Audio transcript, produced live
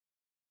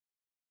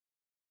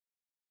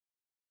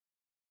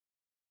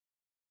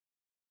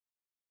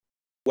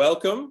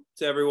Welcome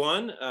to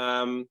everyone.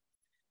 I'm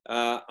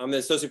the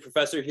associate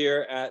professor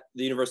here at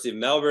the University of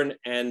Melbourne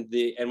and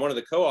one of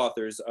the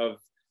co-authors of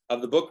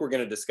the book we're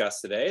going to discuss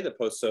today, The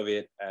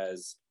Post-Soviet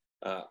as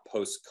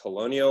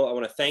Post-Colonial. I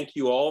want to thank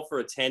you all for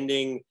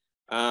attending.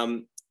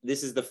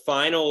 This is the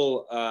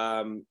final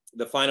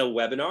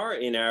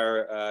webinar in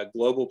our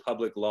Global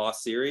Public Law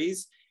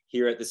series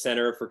here at the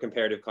Center for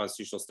Comparative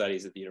Constitutional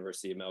Studies at the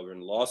University of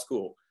Melbourne Law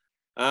School.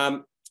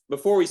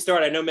 Before we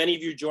start, I know many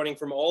of you are joining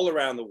from all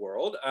around the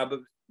world,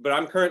 but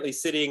I'm currently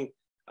sitting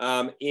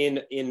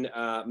in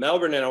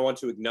Melbourne, and I want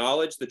to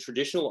acknowledge the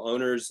traditional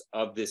owners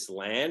of this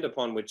land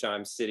upon which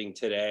I'm sitting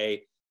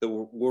today, the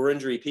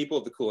Wurundjeri people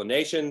of the Kulin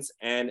Nations,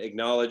 and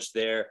acknowledge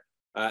their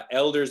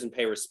elders and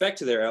pay respect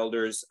to their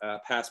elders,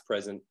 past,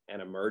 present,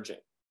 and emerging.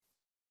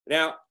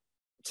 Now,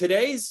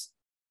 today's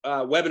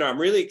webinar, I'm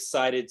really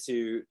excited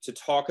to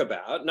talk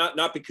about,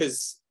 not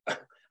because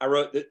I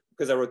wrote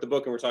the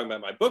book and we're talking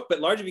about my book, but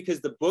largely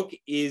because the book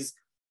is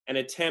an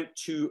attempt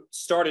to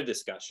start a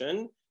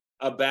discussion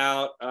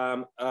about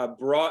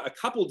a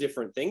couple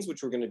different things,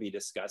 which we're going to be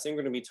discussing.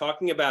 We're going to be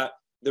talking about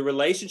the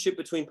relationship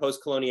between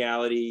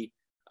post-coloniality,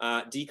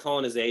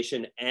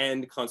 decolonization,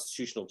 and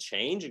constitutional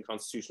change and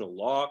constitutional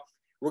law.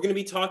 We're going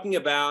to be talking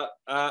about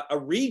a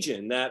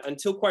region that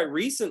until quite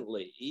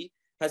recently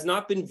has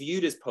not been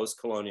viewed as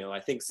post-colonial. I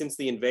think since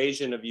the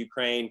invasion of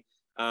Ukraine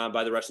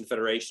by the Russian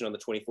Federation on the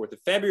 24th of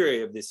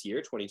February of this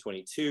year,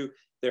 2022,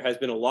 there has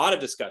been a lot of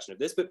discussion of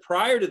this, but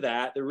prior to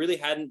that, there really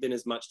hadn't been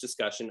as much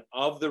discussion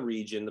of the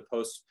region,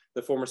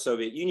 the former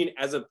Soviet Union,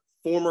 as a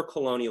former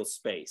colonial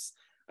space.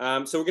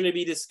 So we're going to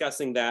be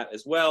discussing that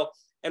as well.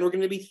 And we're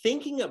going to be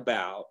thinking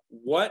about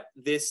what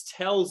this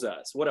tells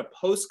us, what a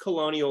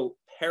post-colonial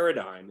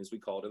paradigm, as we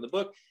call it in the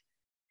book,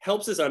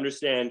 helps us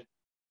understand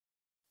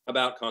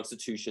about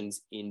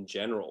constitutions in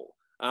general.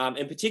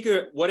 In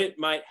particular, what it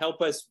might help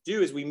us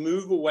do as we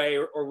move away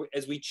or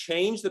as we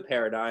change the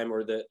paradigm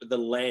or the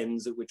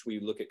lens at which we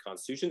look at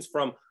constitutions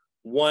from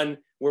one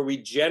where we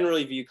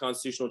generally view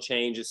constitutional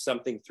change as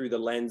something through the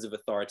lens of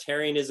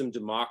authoritarianism,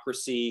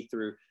 democracy,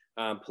 through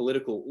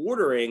political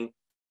ordering,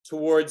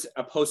 towards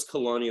a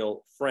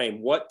post-colonial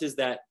frame. What does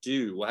that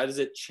do? How does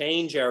it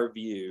change our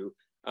view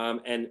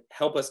and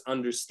help us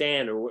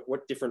understand, or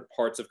what different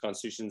parts of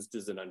constitutions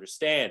does it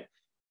understand?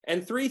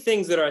 And three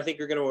things that I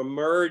think are going to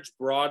emerge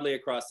broadly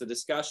across the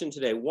discussion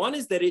today. One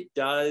is that it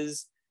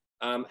does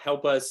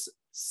help us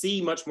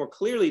see much more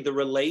clearly the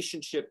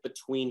relationship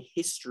between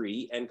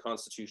history and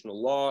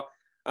constitutional law,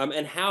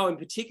 and how in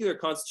particular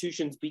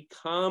constitutions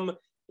become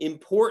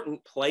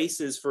important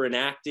places for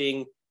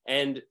enacting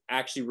and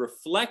actually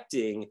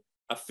reflecting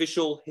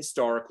official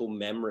historical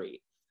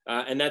memory.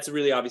 And that's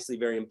really obviously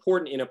very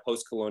important in a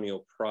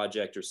post-colonial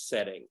project or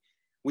setting.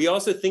 We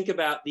also think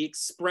about the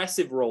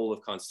expressive role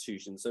of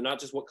constitutions. So not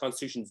just what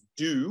constitutions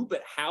do,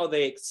 but how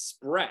they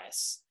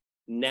express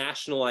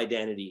national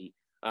identity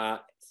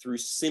through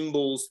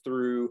symbols,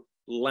 through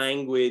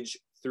language,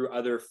 through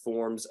other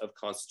forms of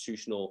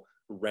constitutional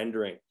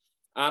rendering.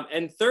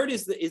 And third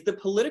is the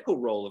political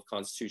role of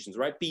constitutions,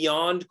 right?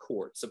 Beyond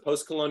courts. So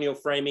post-colonial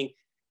framing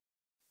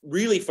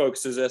really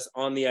focuses us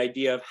on the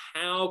idea of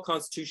how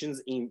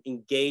constitutions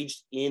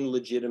engaged in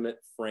legitimate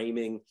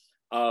framing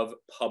of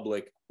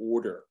public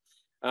order.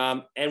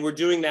 And we're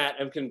doing that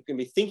and can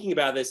be thinking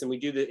about this, and we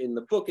do that in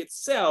the book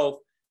itself,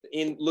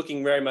 in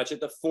looking very much at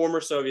the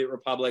former Soviet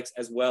republics,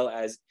 as well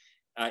as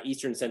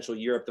Eastern and Central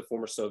Europe, the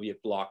former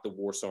Soviet bloc, the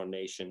Warsaw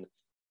Nation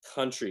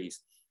countries.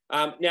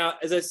 Now,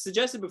 as I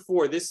suggested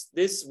before, this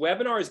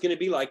webinar is going to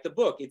be like the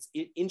book. It's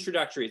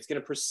introductory. It's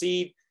going to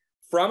proceed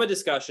from a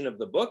discussion of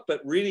the book,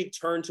 but really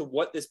turn to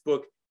what this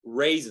book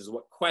raises,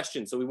 what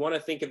questions. So we want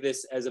to think of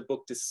this as a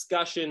book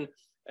discussion,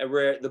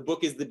 where the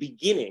book is the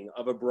beginning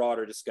of a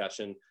broader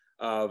discussion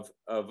of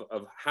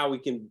how we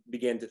can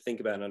begin to think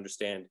about and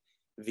understand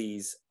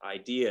these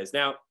ideas.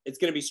 Now, it's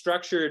going to be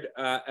structured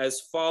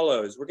as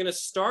follows. We're going to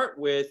start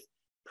with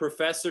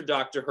Professor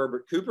Dr.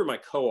 Herbert Kupper, my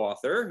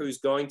co-author, who's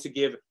going to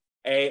give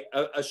a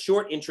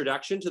short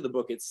introduction to the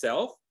book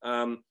itself.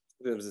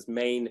 Its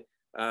main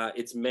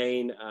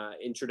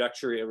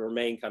introductory or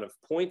main kind of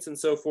points and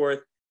so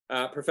forth.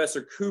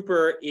 Professor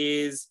Kupper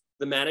is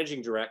the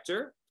managing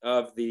director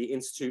of the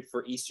Institute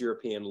for East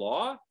European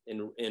Law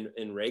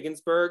in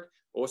Regensburg,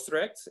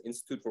 Oostenrijk,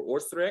 Institute for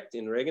Oostenrijk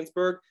in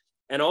Regensburg,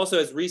 and also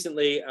has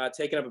recently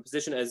taken up a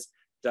position as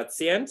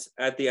docent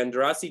at the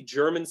Andrassy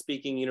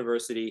German-speaking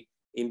University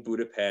in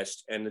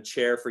Budapest and the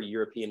chair for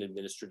European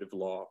Administrative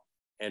Law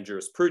and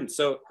Jurisprudence.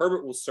 So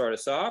Herbert will start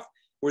us off.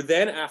 We're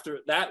then, after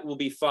that, will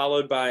be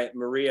followed by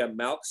Maria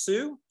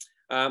Malksu,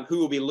 who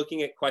will be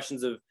looking at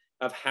questions of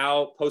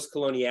how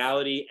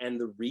post-coloniality and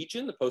the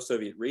region, the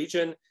post-Soviet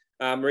region.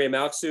 Maria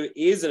Malksu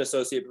is an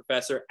associate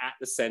professor at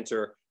the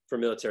Center for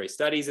Military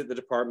Studies at the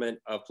Department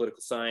of Political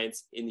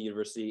Science in the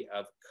University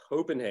of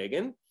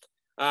Copenhagen.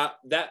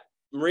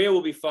 Maria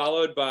will be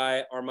followed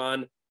by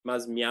Arman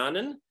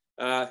Mazmianen,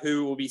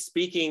 who will be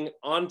speaking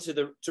on to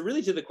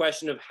the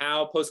question of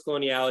how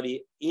post-coloniality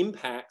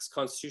impacts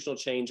constitutional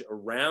change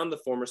around the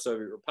former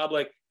Soviet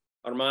Republic,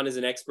 Arman is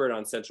an expert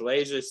on Central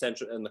Asia,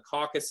 and the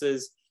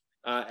Caucasus,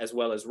 as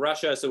well as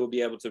Russia. So we'll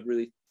be able to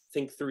really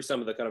think through some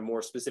of the kind of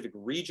more specific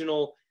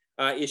regional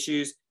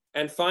issues.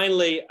 And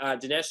finally,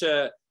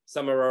 Dinesha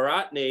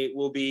Samararatne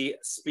will be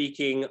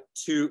speaking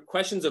to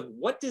questions of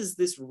what does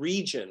this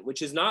region,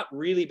 which has not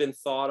really been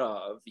thought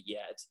of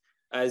yet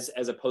as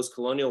a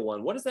post-colonial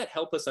one, what does that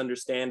help us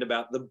understand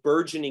about the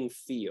burgeoning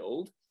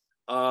field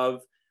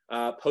of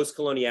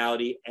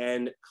post-coloniality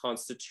and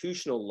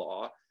constitutional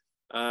law,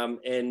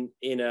 and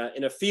in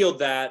a field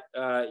that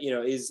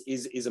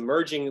is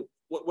emerging?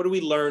 What do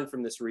we learn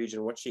from this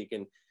region? What she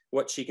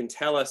can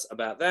tell us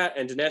about that?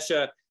 And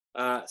Dinesha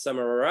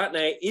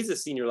Samararatne is a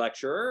senior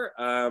lecturer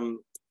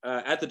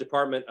at the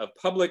Department of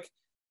Public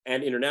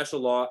and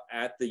International Law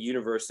at the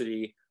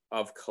University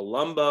of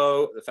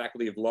Colombo, the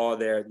Faculty of Law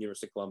there at the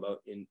University of Colombo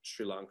in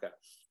Sri Lanka.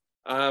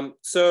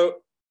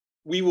 So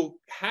we will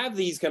have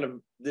this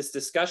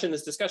discussion.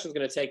 This discussion is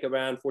going to take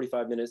around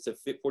 45 minutes to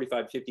 50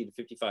 to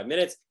 55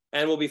 minutes,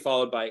 and will be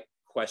followed by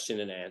question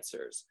and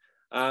answers.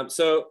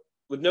 So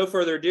with no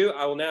further ado,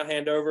 I will now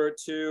hand over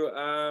to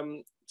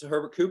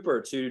Herbert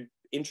Kupper to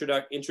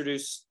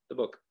introduce the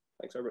book.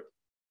 Thanks, Herbert.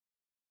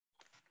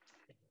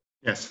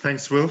 Yes,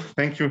 thanks, Will.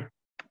 Thank you,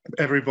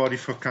 everybody,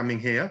 for coming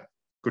here.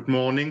 Good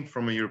morning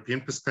from a European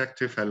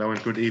perspective. Hello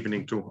and good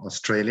evening to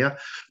Australia.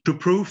 To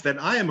prove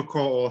that I am a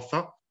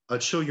co-author, I'll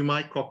show you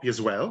my copy as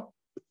well.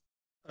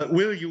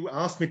 Will, you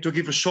asked me to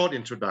give a short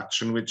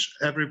introduction, which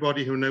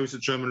everybody who knows a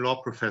German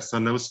law professor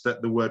knows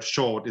that the word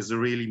short is a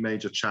really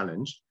major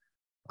challenge.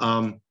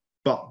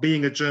 But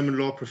being a German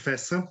law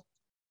professor,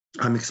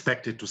 I'm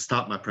expected to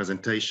start my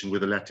presentation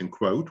with a Latin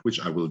quote, which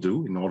I will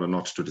do in order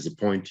not to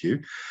disappoint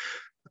you.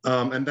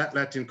 And that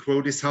Latin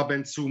quote is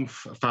habent sum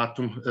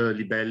fatum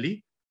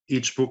libelli.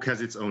 Each book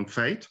has its own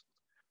fate.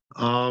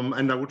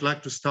 And I would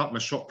like to start my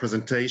short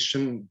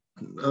presentation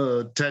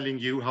telling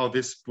you how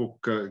this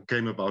book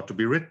came about to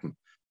be written.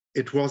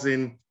 It was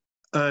in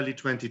early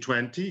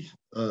 2020.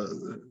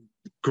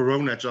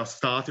 Corona just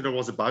started or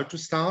was about to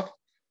start.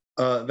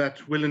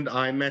 That Will and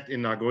I met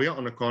in Nagoya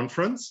on a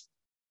conference.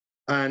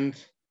 And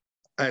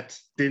at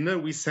dinner,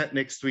 we sat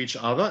next to each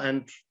other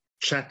and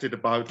chatted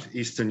about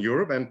Eastern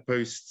Europe and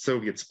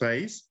post-Soviet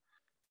space.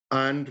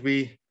 And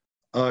we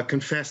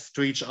confessed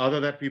to each other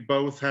that we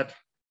both had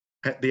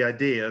the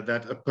idea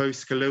that a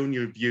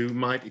post-colonial view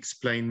might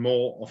explain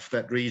more of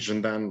that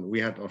region than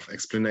we had of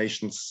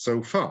explanations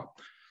so far.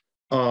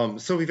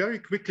 So we very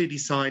quickly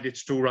decided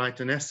to write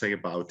an essay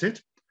about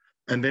it.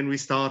 And then we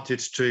started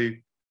to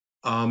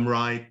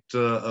write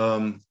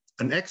an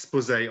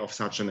expose of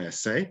such an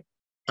essay.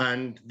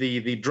 And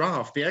the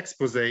draft, the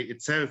expose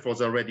itself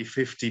was already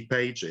 50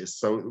 pages.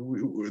 So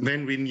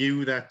then we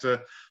knew that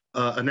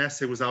an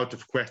essay was out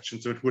of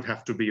question, so it would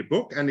have to be a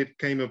book, and it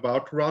came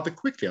about rather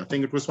quickly. I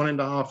think it was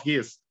 1.5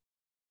 years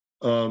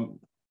of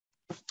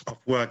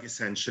work,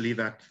 essentially,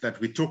 that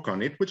we took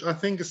on it, which I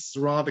think is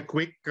rather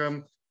quick.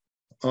 Well,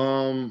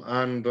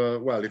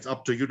 it's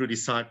up to you to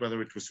decide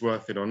whether it was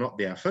worth it or not,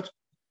 the effort.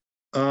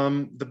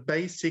 The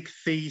basic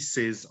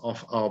thesis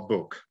of our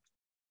book.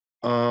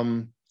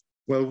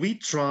 Well, we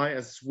try,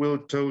 as Will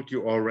told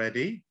you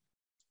already,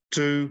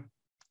 to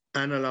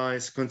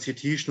analyze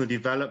constitutional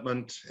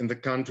development in the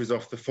countries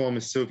of the former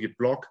Soviet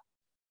bloc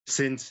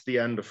since the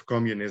end of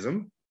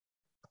communism.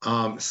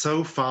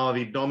 So far,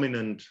 the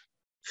dominant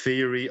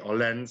theory or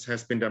lens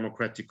has been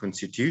democratic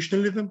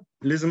constitutionalism,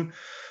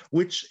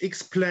 which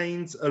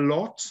explains a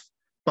lot,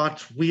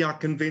 but we are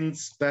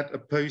convinced that a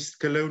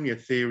post-colonial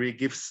theory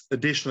gives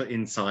additional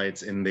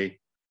insights in the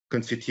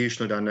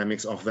constitutional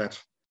dynamics of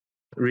that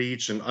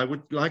region. I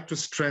would like to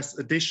stress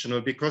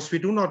additional, because we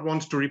do not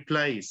want to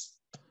replace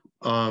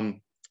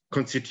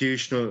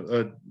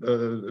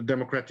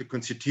democratic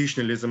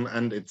constitutionalism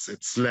and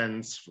its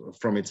lens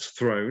from its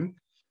throne.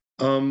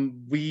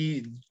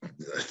 We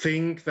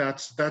think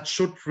that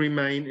should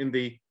remain in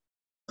the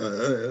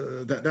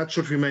that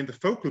should remain the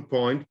focal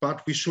point,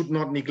 but we should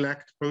not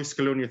neglect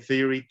post-colonial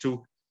theory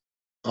to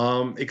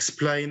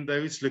explain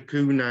those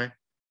lacunae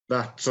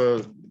that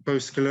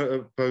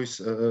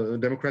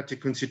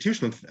post-democratic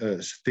constitutional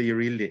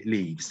theory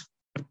leaves.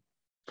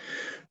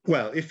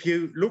 Well, if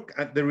you look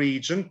at the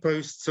region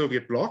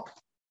post-Soviet bloc,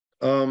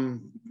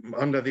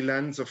 under the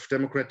lens of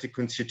democratic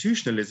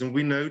constitutionalism,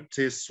 we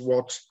notice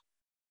what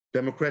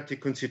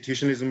democratic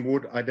constitutionalism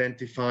would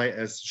identify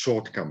as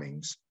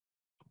shortcomings.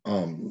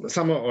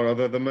 Some or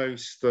other, the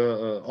most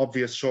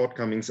obvious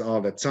shortcomings are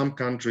that some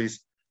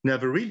countries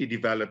never really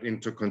developed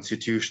into a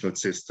constitutional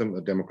system,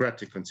 a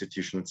democratic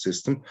constitutional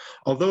system,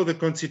 although the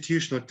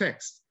constitutional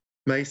text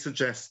may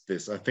suggest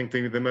this. I think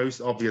the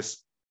most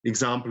obvious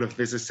example of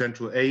this is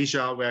Central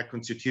Asia, where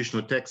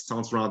constitutional text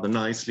sounds rather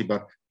nicely,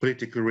 but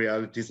political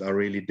realities are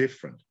really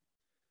different.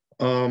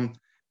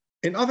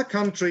 In other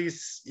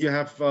countries, you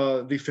have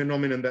the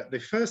phenomenon that they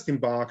first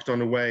embarked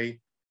on a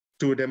way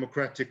to a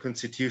democratic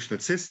constitutional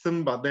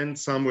system, but then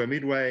somewhere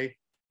midway,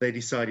 they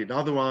decided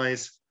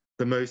otherwise.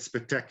 The most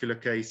spectacular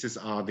cases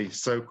are the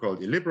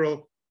so-called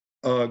illiberal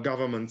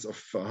governments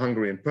of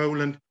Hungary and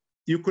Poland,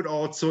 you could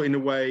also, in a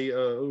way,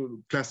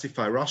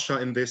 classify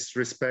Russia in this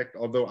respect,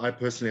 although I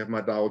personally have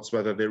my doubts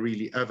whether they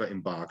really ever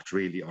embarked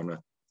really on a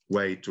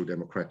way to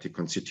democratic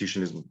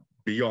constitutionalism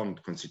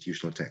beyond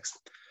constitutional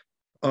text.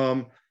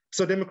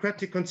 So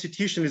democratic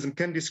constitutionalism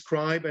can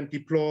describe and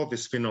deplore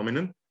this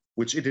phenomenon,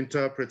 which it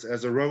interprets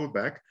as a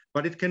rollback,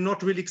 but it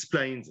cannot really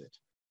explain it.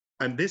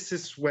 And this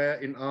is where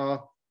in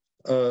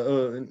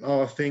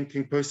our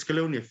thinking,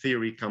 post-colonial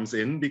theory comes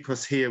in,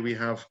 because here we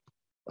have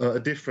a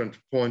different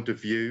point of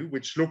view,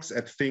 which looks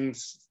at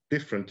things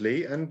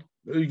differently and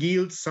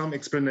yields some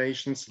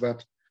explanations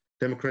that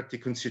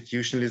democratic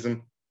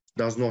constitutionalism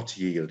does not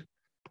yield.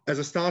 As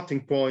a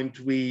starting point,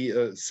 we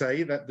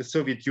say that the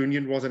Soviet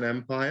Union was an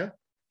empire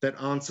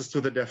that answers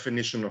to the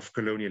definition of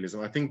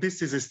colonialism. I think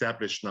this is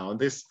established now. And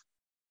this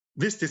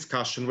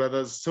discussion,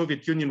 whether the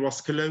Soviet Union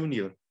was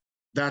colonial,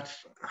 that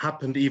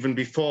happened even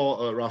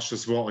before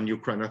Russia's war on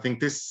Ukraine. I think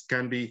this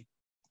can be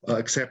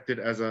accepted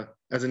as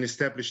an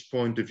established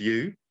point of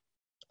view.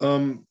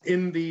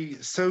 In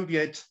the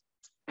Soviet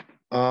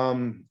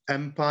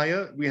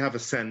empire, we have a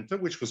center,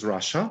 which was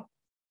Russia.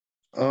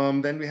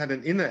 Then we had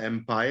an inner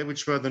empire,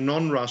 which were the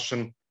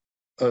non-Russian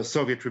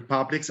Soviet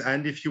republics.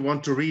 And if you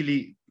want to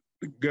really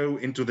go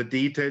into the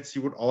details,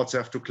 you would also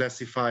have to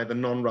classify the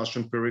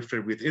non-Russian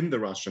periphery within the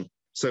Russian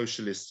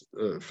Socialist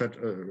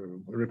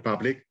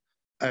Republic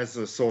as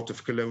a sort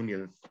of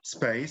colonial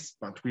space.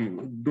 But we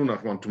do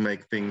not want to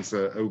make things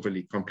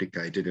overly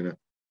complicated in a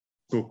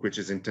book which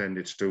is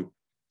intended to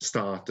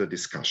start a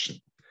discussion.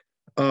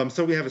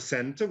 So we have a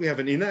center, we have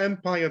an inner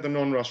empire, the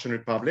non-Russian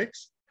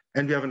republics,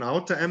 and we have an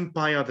outer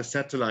empire, the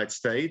satellite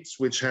states,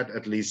 which had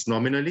at least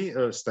nominally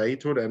a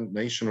statehood and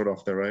nationhood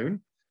of their own,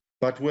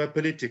 but were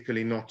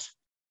politically not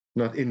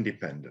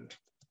independent.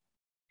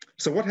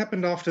 So what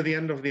happened after the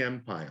end of the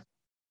empire?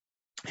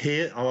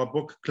 Here, our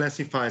book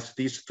classifies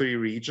these three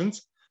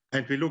regions,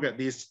 and we look at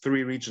these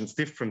three regions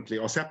differently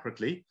or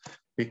separately,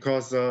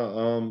 because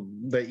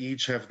they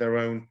each have their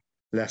own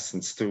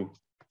lessons to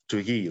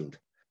yield.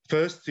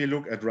 First, we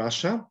look at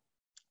Russia,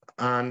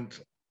 and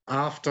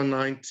after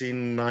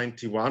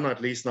 1991, or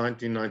at least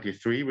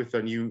 1993, with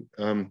a new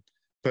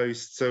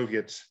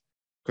post-Soviet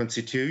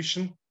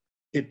constitution,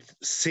 it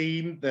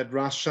seemed that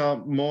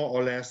Russia more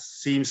or less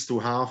seems to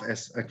have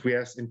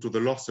acquiesced into the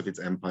loss of its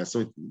empire.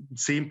 So it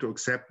seemed to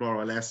accept more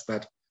or less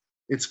that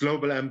its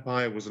global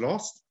empire was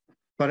lost,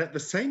 but at the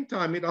same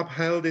time, it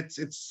upheld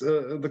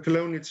the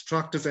colonial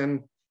structures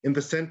and in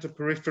the center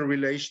peripheral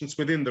relations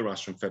within the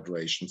Russian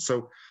Federation.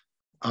 So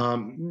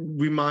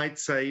we might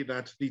say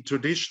that the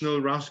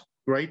traditional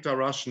greater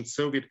Russian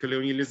Soviet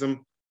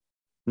colonialism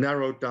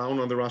narrowed down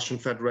on the Russian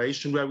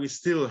Federation, where we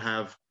still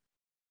have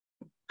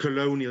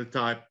colonial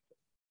type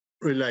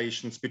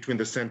relations between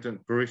the center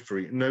and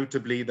periphery,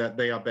 notably that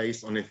they are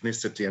based on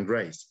ethnicity and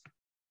race.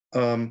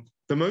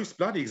 The most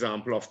bloody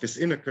example of this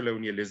inner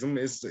colonialism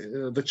is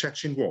the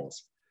Chechen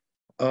Wars.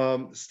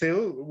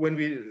 Still, when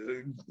we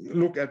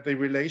look at the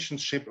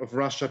relationship of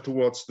Russia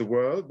towards the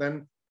world,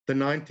 then the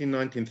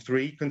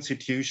 1993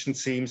 constitution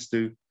seems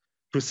to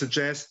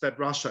suggest that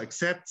Russia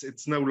accepts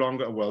it's no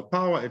longer a world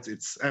power,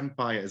 its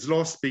empire is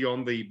lost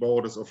beyond the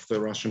borders of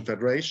the Russian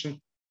Federation,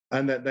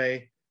 and that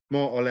they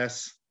more or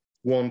less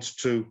want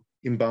to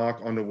embark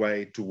on a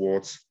way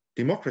towards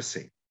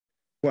democracy.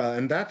 Well,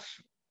 and that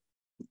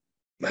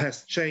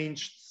has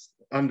changed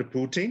under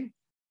Putin.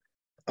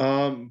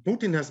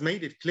 Putin has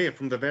made it clear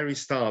from the very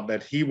start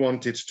that he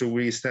wanted to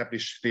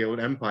reestablish the old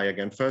empire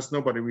again. First,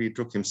 nobody really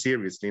took him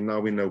seriously.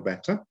 Now we know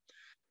better.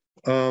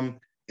 In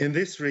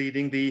this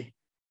reading,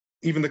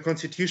 even the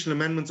constitutional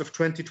amendments of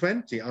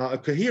 2020 are a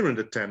coherent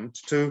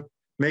attempt to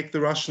make the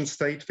Russian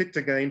state fit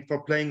again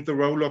for playing the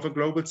role of a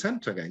global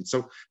center again.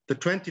 So the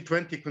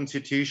 2020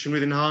 constitution,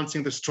 with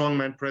enhancing the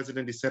strongman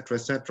president,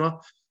 etc.,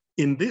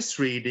 in this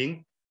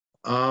reading,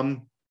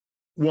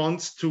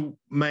 wants to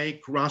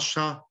make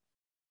Russia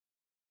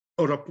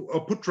or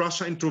put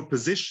Russia into a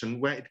position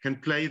where it can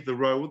play the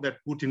role that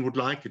Putin would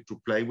like it to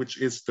play, which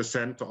is the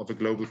center of a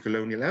global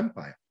colonial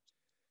empire.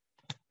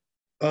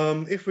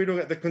 If we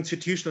look at the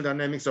constitutional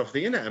dynamics of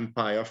the inner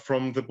empire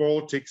from the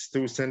Baltics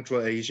to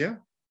Central Asia,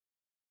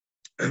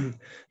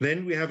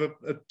 then we have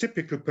a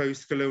typical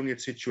post-colonial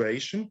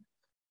situation.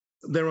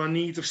 There are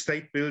needs of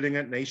state building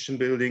and nation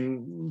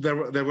building.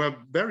 There were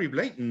very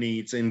blatant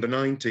needs in the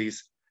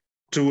 90s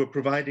to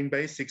providing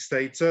basic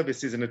state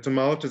services in a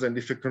tumultuous and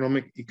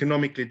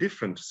economically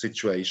different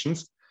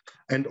situations.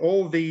 And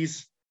all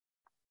these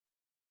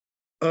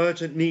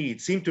urgent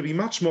needs seem to be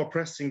much more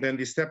pressing than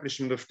the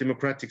establishment of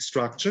democratic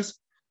structures.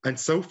 And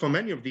so for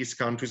many of these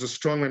countries, a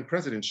strongman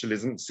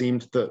presidentialism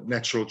seemed the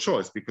natural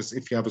choice, because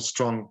if you have a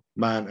strong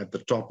man at the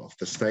top of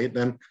the state,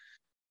 then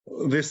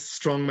this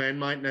strong man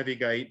might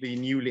navigate the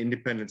newly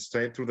independent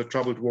state through the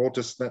troubled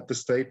waters that the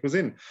state was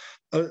in.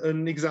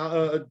 An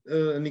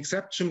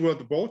exception were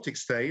the Baltic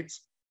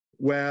states,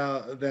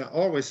 where there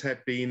always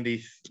had been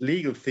the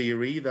legal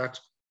theory that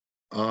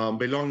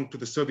belonging to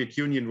the Soviet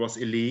Union was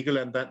illegal,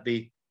 and that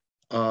the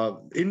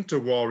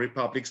interwar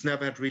republics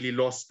never had really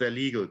lost their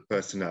legal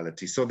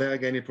personality. So there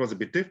again, it was a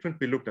bit different.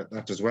 We looked at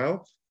that as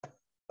well.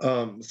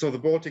 So the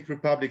Baltic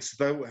republics,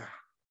 though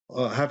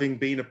having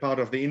been a part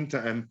of the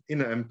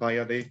inner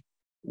empire, they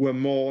were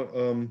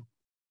more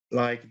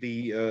like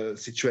the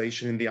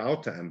situation in the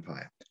outer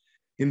empire.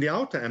 In the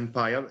outer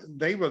empire,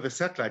 they were the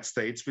satellite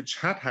states which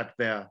had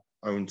their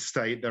own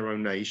state, their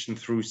own nation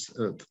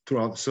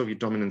throughout the Soviet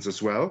dominance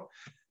as well.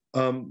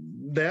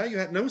 There you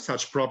had no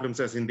such problems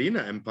as in the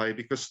inner empire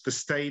because the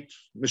state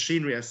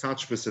machinery as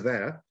such was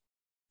there.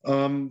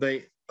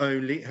 They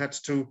only had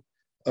to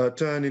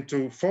turn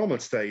into formal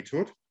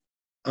statehood.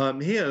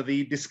 Here,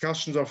 the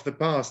discussions of the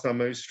past are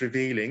most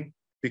revealing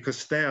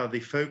because there the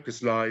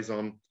focus lies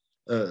on,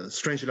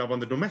 strangely enough, on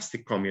the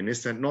domestic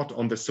communists and not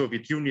on the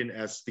Soviet Union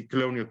as the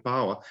colonial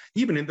power.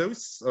 Even in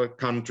those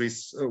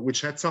countries which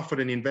had suffered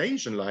an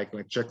invasion, like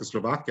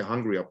Czechoslovakia,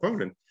 Hungary, or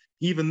Poland,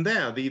 even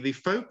there, the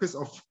focus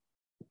of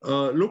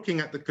looking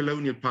at the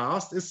colonial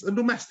past is a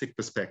domestic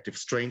perspective,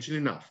 strangely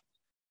enough.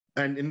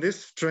 And in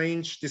this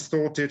strange,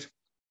 distorted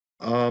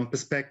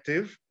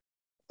perspective,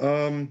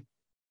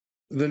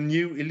 the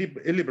new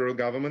illiberal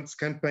governments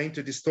can paint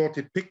a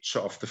distorted picture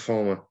of the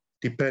former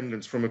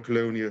dependence from a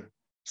colonial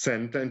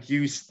center and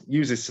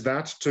uses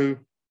that to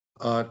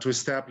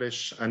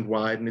establish and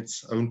widen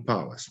its own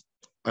powers.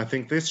 I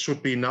think this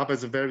should be enough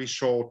as a very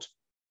short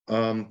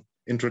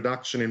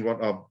introduction in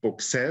what our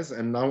book says.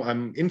 And now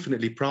I'm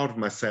infinitely proud of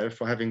myself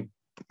for having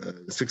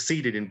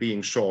succeeded in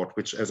being short,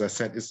 which, as I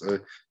said, is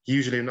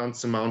usually an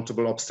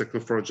unsurmountable obstacle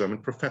for a German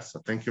professor.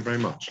 Thank you very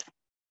much.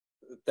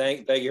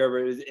 Thank you,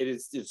 Herbert.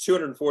 It's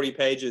 240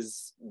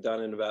 pages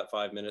done in about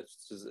 5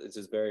 minutes. It's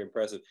just very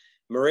impressive.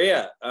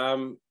 Maria,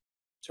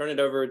 turn it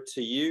over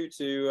to you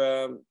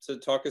to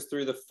talk us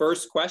through the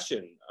first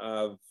question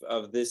of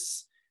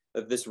this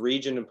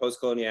region in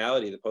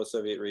post-coloniality, the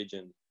post-Soviet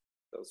region.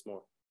 Tell us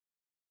more.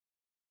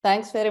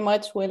 Thanks very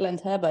much, Will and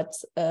Herbert,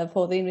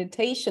 for the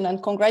invitation,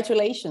 and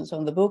congratulations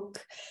on the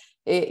book.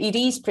 It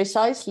is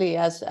precisely,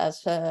 as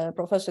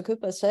Professor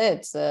Kupper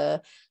said,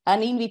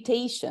 an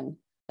invitation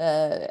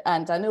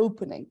and an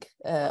opening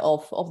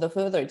of the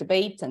further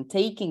debate and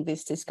taking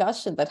this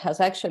discussion that has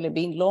actually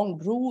been long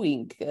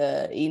brewing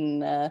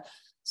in,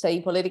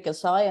 say, political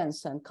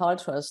science and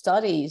cultural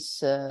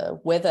studies,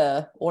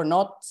 whether or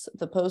not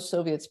the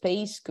post-Soviet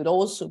space could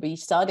also be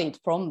studied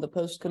from the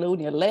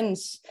post-colonial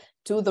lens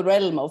to the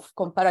realm of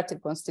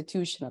comparative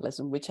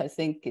constitutionalism, which I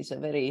think is a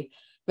very,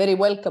 very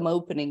welcome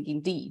opening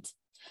indeed.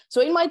 So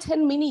in my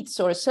 10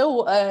 minutes or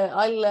so,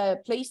 I'll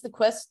place the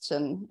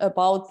question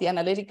about the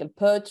analytical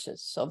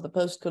purchase of the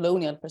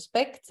post-colonial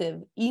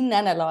perspective in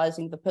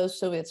analyzing the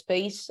post-Soviet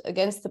space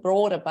against the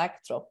broader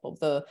backdrop of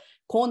the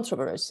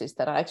controversies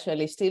that are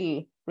actually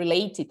still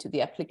related to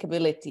the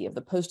applicability of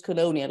the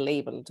post-colonial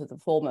label to the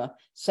former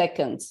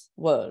Second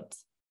World.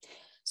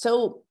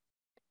 So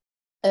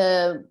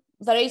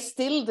there is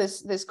still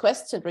this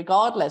question,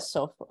 regardless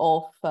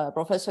of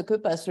Professor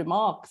Kupper's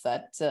remark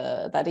that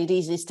it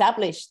is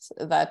established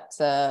that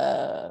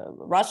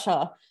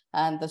Russia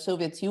and the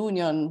Soviet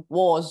Union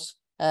was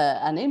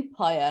an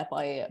empire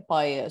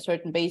by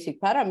certain basic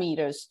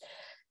parameters.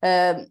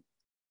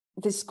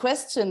 This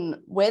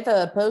question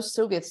whether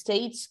post-Soviet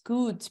states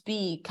could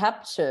be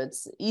captured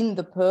in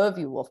the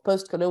purview of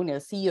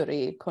post-colonial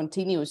theory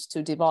continues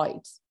to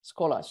divide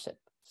scholarship.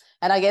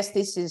 And I guess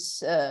this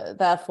is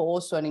therefore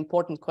also an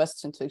important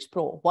question to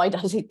explore. Why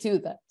does it do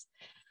that?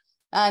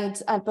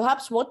 And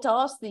perhaps what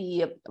does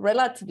the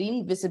relative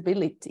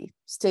invisibility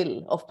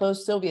still of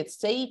post-Soviet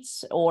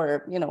states,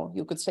 or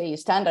you could say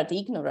standard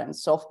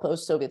ignorance of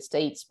post-Soviet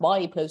states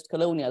by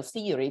post-colonial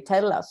theory,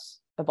 tell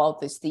us about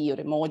this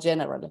theory more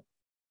generally?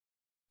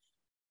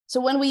 So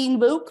when we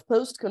invoke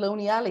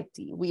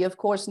post-coloniality, we of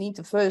course need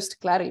to first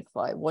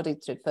clarify what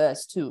it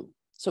refers to.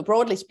 So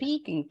broadly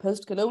speaking,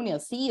 post-colonial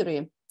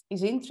theory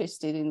is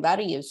interested in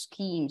various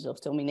schemes of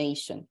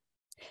domination.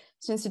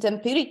 Since it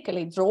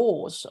empirically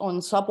draws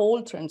on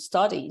subaltern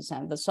studies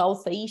and the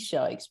South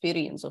Asia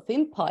experience of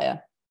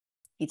empire,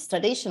 its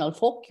traditional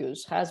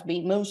focus has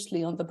been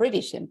mostly on the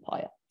British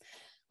Empire,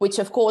 which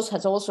of course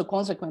has also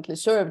consequently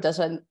served as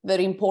a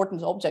very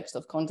important object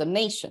of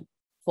condemnation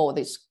for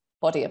this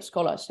body of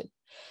scholarship.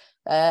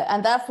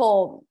 And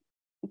therefore,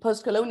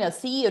 post-colonial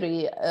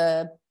theory,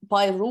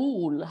 by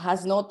rule,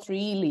 has not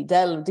really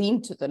delved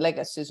into the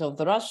legacies of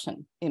the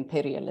Russian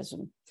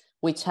imperialism,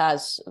 which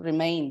has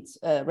remained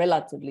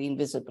relatively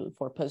invisible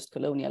for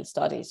post-colonial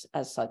studies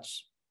as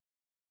such.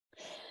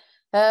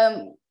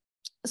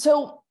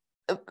 So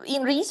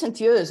in recent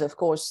years, of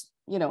course,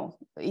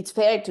 it's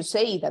fair to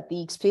say that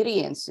the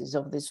experiences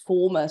of this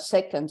former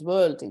Second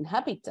World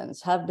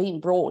inhabitants have been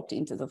brought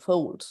into the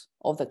fold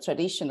of the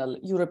traditional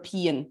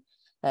European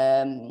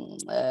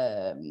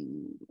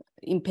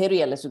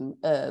imperialism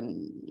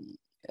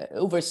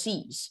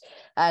overseas,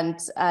 and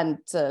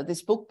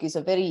this book is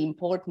a very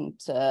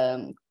important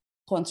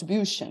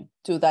contribution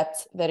to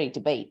that very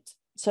debate.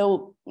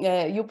 So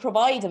you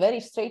provide a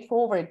very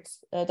straightforward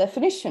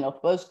definition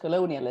of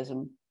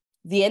post-colonialism: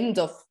 the end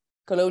of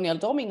colonial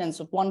dominance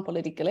of one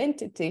political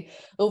entity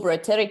over a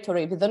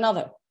territory with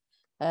another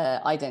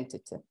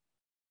identity.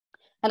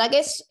 And I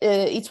guess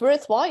it's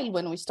worthwhile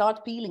when we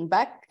start peeling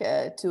back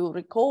to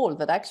recall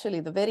that actually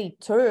the very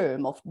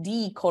term of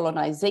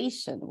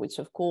decolonization, which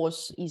of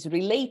course is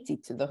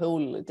related to the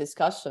whole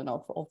discussion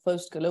of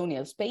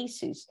post-colonial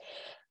spaces,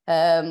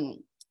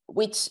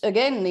 which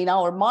again in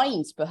our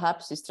minds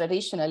perhaps is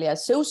traditionally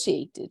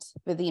associated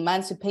with the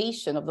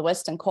emancipation of the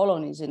Western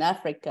colonies in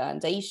Africa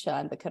and Asia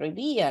and the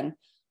Caribbean,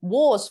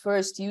 was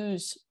first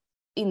used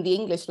in the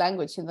English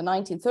language in the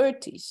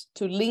 1930s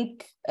to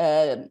link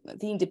the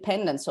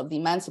independence of the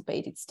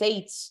emancipated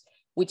states,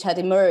 which had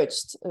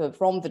emerged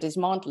from the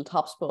dismantled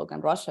Habsburg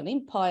and Russian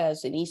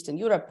empires in Eastern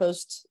Europe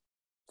post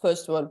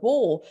First World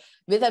War,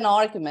 with an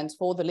argument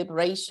for the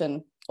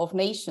liberation of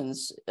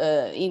nations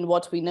in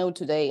what we know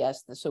today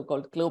as the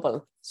so-called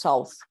Global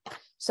South.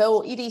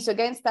 So it is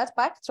against that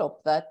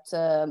backdrop that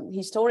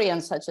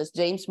historians such as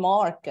James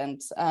Mark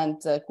and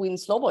Quinn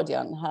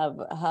Slobodian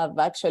have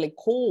actually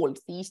called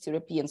the East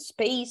European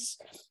space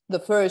the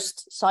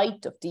first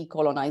site of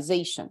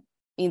decolonization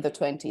in the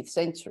 20th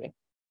century.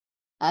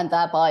 And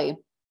thereby,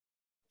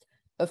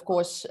 of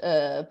course,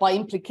 by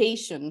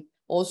implication,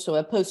 also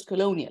a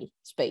post-colonial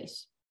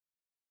space.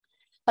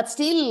 But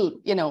still,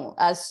 you know,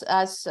 as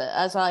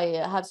I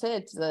have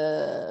said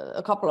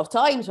a couple of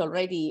times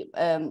already,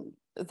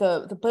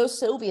 the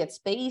post-Soviet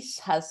space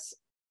has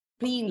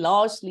been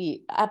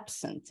largely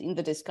absent in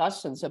the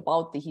discussions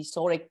about the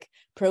historic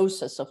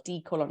process of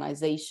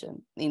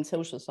decolonization in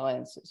social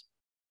sciences,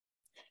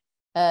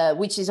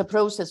 which is a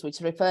process which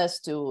refers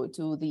to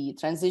the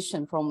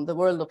transition from the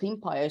world of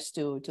empires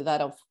to that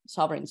of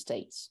sovereign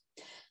states.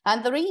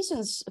 And the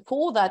reasons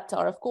for that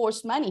are, of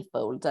course,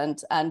 manifold,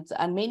 and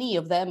many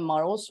of them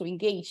are also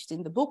engaged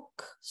in the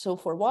book. So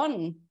for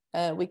one,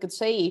 we could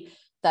say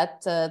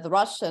that the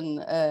Russian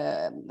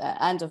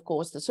and, of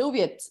course, the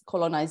Soviet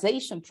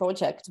colonization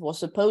project was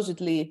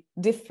supposedly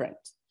different,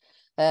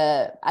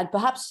 and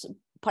perhaps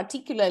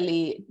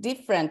particularly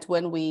different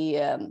when we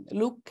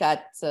look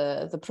at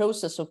the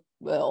process of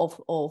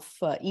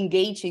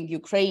engaging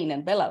Ukraine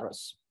and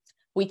Belarus,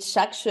 which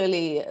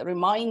actually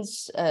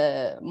reminds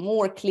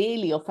more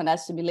clearly of an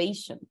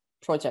assimilation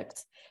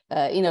project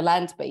in a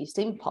land-based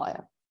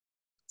empire.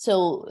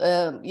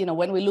 So, you know,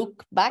 when we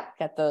look back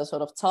at the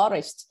sort of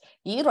Tsarist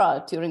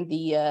era during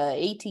the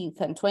 18th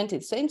and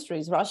 20th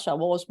centuries, Russia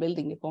was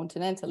building a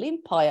continental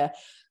empire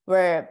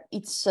where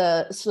its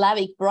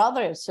Slavic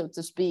brothers, so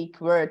to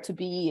speak, were to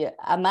be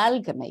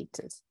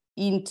amalgamated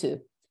into,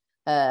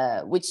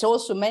 which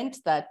also meant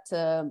that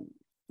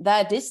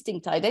their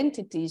distinct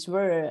identities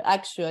were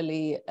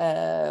actually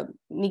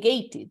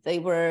negated. They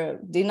were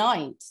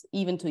denied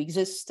even to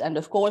exist. And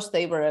of course,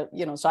 they were,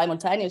 you know,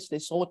 simultaneously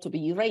sought to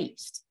be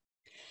erased.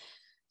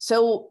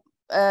 So,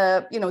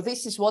 you know,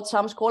 this is what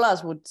some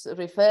scholars would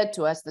refer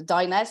to as the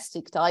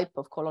dynastic type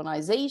of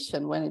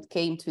colonization when it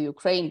came to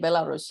Ukraine,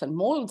 Belarus, and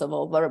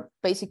Moldova, where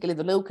basically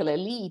the local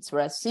elites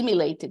were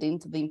assimilated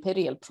into the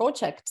imperial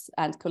project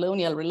and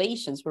colonial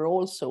relations were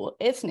also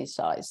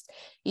ethnicized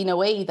in a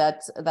way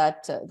that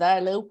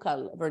their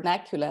local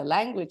vernacular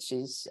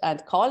languages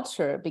and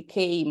culture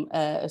became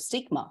a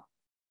stigma,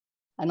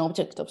 an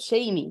object of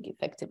shaming,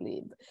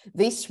 effectively.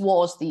 This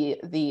was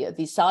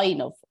the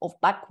sign of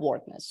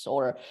backwardness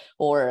or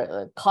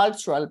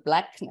cultural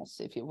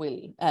blackness, if you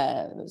will,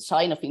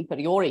 sign of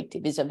inferiority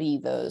vis-a-vis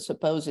the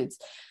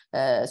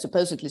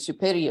supposedly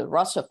superior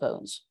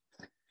Russophones.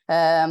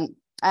 And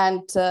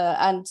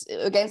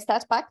against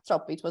that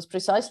backdrop, it was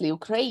precisely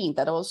Ukraine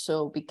that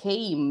also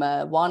became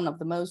one of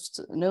the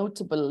most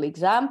notable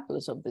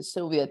examples of the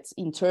Soviet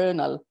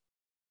internal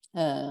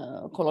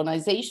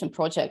colonization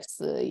projects.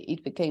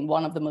 It became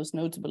one of the most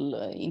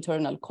notable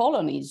internal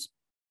colonies.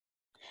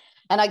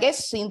 And I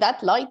guess in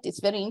that light, it's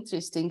very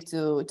interesting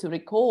to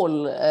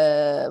recall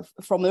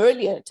from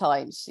earlier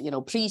times, you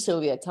know,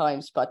 pre-Soviet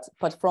times, but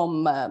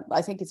from,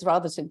 I think it's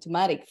rather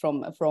symptomatic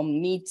from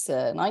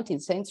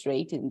mid-19th century,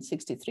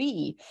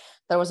 1863,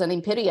 there was an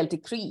imperial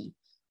decree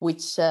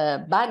which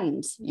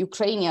banned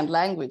Ukrainian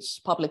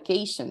language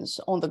publications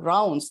on the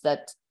grounds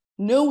that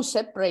no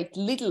separate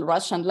Little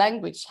Russian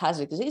language has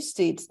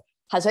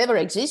ever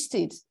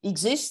existed,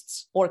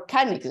 exists, or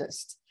can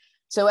exist.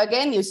 So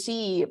again, you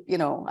see, you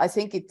know, I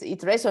think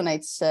it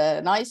resonates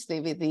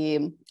nicely with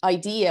the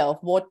idea of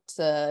what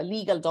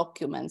legal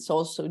documents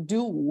also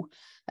do.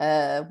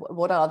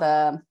 What are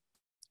the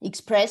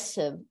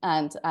expressive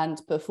and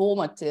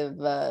performative,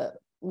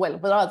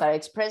 what are the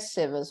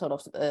expressive sort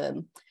of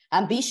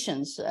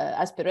ambitions,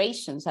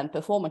 aspirations, and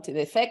performative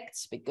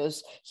effects,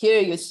 because here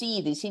you see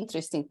this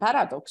interesting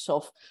paradox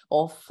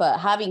of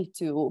having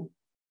to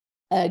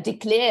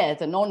declare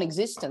the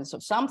non-existence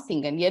of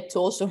something and yet to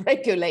also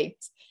regulate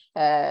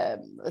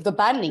the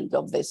banning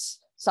of this,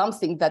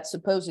 something that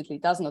supposedly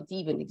does not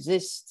even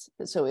exist.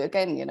 So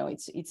again, you know,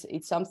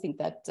 it's something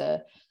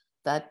that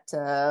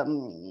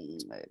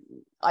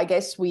I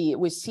guess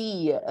we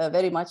see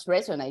very much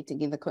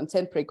resonating in the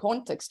contemporary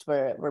context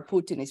where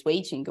Putin is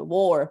waging a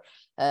war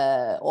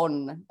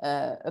on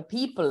a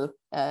people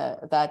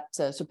that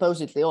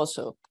supposedly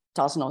also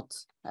does not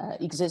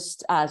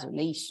exist as a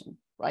nation,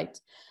 right?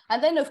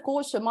 And then, of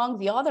course, among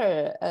the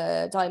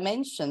other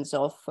dimensions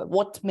of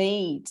what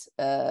made,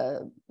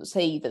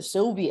 say, the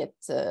Soviet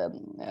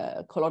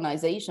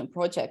colonization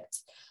project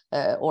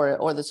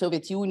or the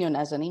Soviet Union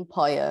as an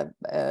empire,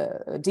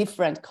 a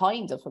different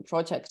kind of a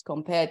project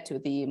compared to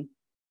the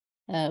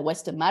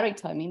Western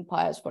maritime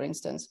empires, for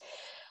instance.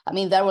 I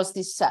mean, there was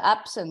this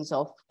absence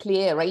of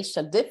clear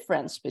racial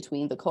difference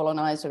between the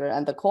colonizer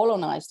and the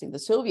colonized in the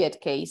Soviet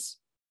case.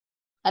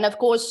 And of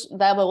course,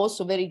 there were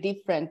also very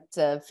different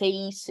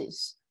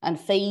phases and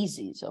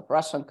phases of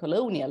Russian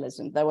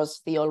colonialism. There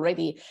was the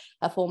already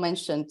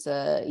aforementioned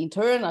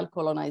internal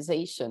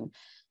colonization.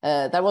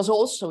 There was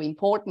also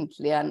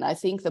importantly, and I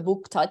think the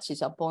book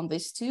touches upon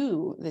this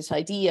too, this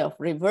idea of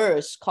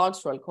reverse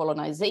cultural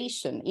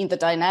colonization in the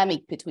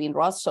dynamic between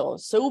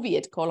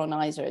Russo-Soviet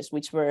colonizers,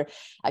 which were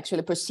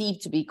actually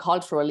perceived to be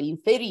culturally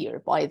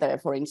inferior by their,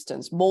 for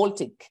instance,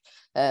 Baltic,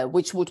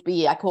 which would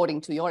be,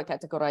 according to your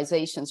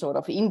categorization, sort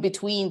of in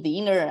between the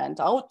inner and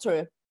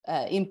outer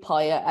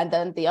empire, and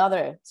then the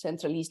other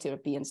Central East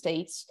European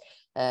states,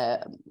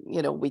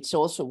 which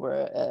also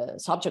were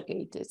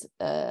subjugated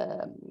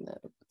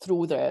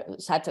through their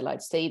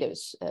satellite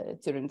status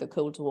during the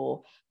Cold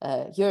War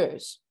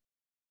years.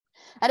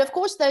 And of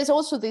course, there is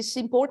also this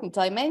important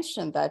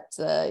dimension that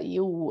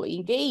you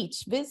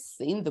engage with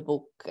in the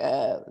book,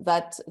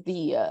 that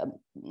the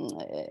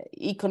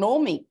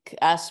economic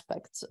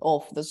aspects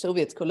of the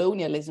Soviet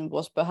colonialism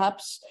was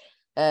perhaps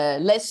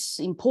less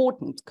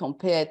important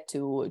compared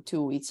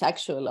to its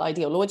actual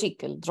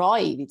ideological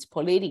drive, its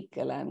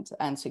political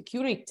and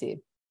security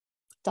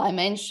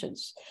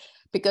dimensions.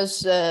 Because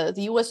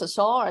the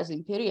USSR's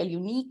imperial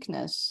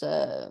uniqueness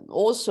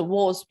also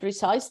was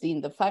precisely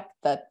in the fact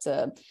that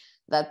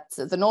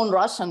the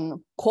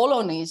non-Russian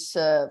colonies,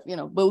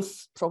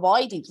 both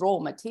provided raw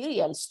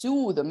materials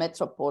to the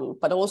metropole,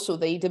 but also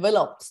they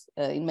developed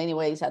in many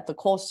ways at the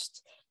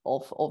cost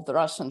of the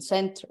Russian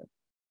center.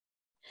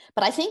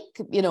 But I think,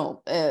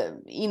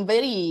 in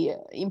very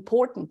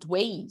important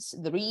ways,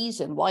 the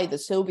reason why the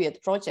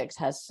Soviet project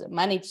has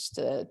managed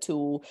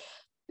to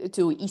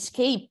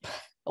escape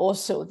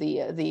also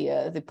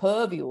the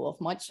purview of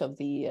much of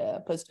the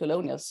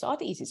post-colonial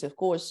studies is, of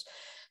course,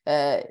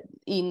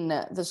 in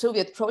the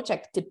Soviet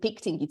project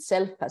depicting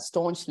itself as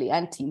staunchly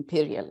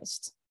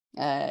anti-imperialist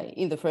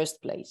in the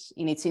first place,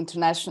 in its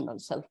international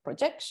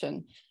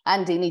self-projection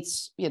and in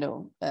its,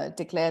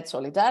 declared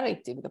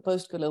solidarity with the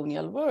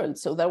post-colonial world.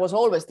 So there was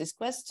always this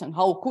question,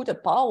 how could a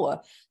power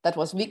that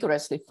was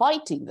vigorously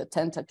fighting the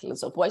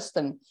tentacles of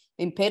Western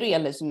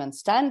imperialism and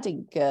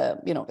standing,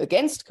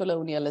 against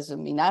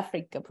colonialism in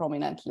Africa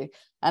prominently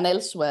and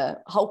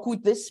elsewhere, how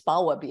could this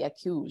power be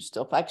accused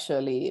of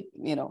actually,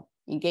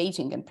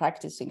 engaging and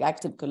practicing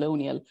active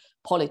colonial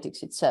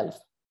politics itself?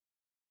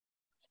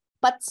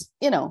 But,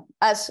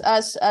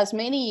 as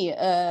many,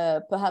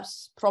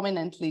 perhaps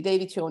prominently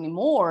David Joni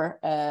Moore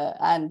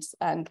and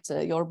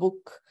your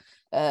book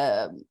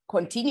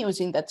continues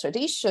in that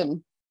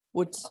tradition,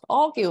 would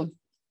argue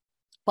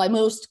by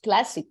most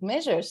classic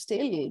measures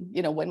still,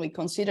 when we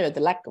consider the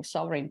lack of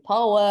sovereign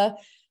power,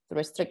 the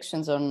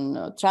restrictions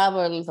on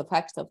travel, the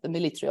fact of the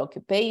military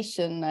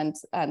occupation and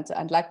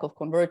lack of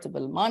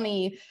convertible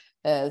money,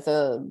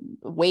 the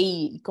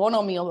way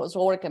economy was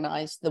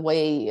organized, the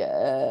way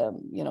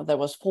there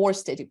was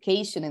forced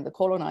education in the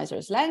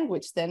colonizers'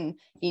 language, then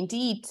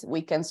indeed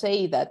we can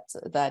say that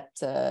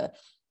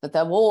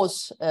there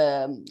was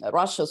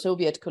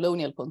Russia-Soviet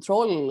colonial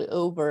control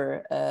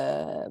over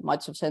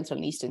much of Central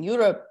and Eastern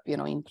Europe,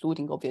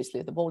 including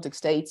obviously the Baltic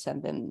states,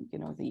 and then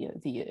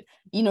the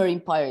inner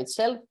empire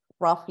itself,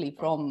 roughly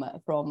from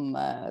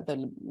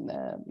the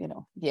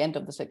end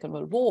of the Second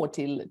World War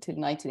till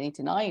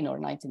 1989 or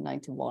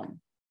 1991.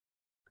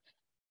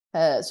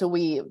 So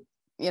we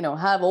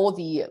have all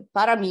the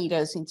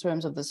parameters in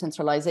terms of the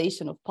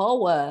centralization of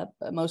power,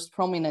 most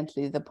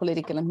prominently the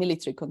political and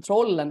military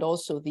control, and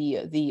also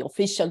the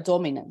official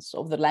dominance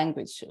of the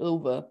language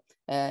over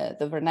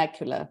the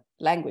vernacular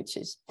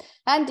languages.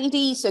 And it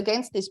is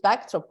against this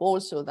backdrop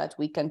also that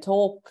we can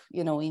talk,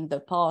 in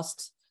the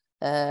past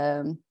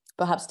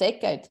perhaps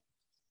decade,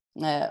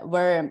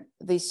 where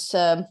this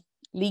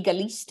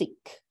legalistic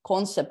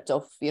concept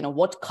of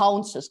what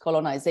counts as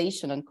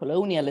colonization and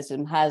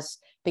colonialism has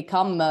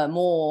become a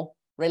more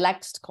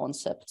relaxed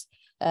concept.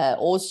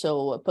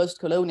 Also,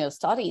 post-colonial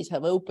studies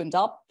have opened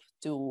up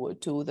to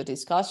the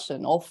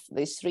discussion of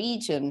this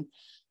region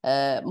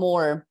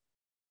more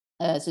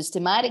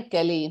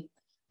systematically,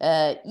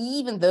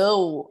 even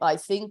though I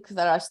think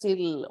there are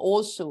still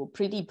also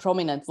pretty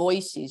prominent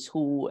voices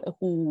who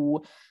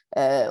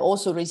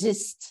also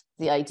resist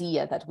the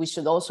idea that we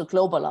should also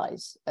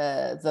globalize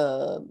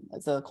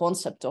the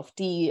concept of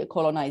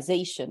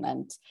decolonization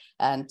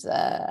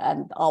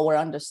and our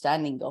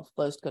understanding of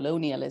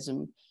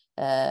post-colonialism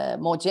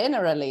more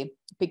generally,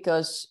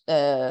 because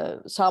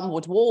some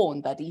would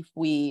warn that if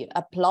we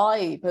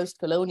apply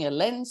post-colonial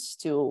lens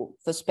to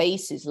the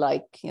spaces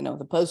like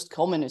the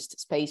post-communist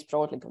space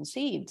broadly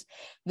conceived,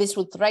 this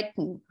would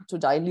threaten to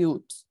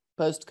dilute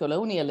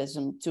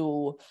post-colonialism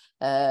to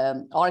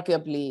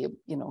arguably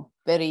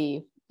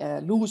very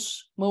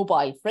loose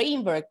mobile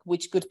framework,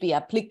 which could be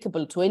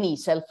applicable to any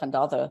self and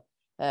other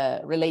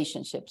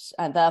relationships,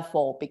 and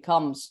therefore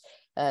becomes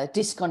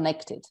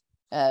disconnected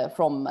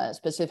from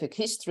specific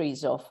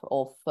histories of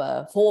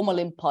formal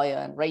empire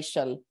and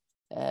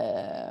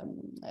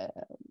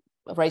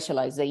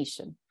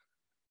racialization.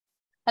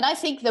 And I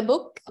think the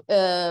book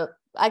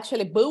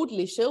actually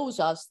boldly shows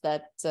us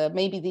that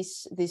maybe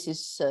this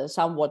is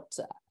somewhat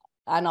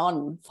an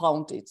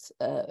unfounded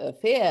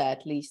fear,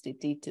 at least it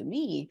did to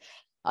me.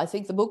 I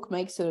think the book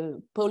makes a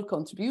bold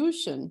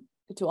contribution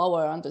to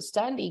our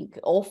understanding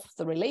of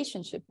the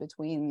relationship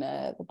between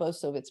the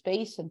post-Soviet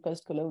space and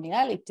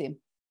post-coloniality,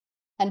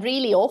 and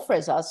really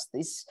offers us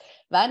this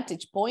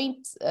vantage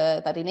point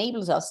that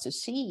enables us to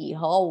see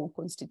how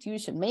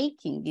constitution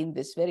making in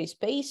this very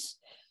space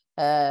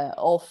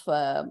of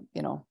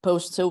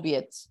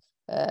post-Soviet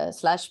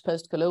 /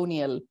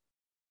 post-colonial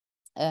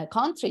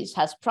countries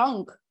has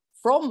sprung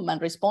from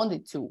and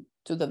responded to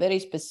the very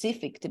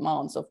specific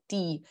demands of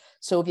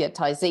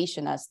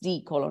de-Sovietization as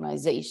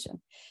decolonization.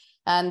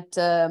 And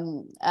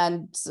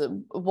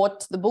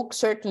what the book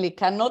certainly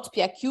cannot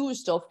be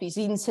accused of is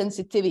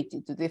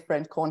insensitivity to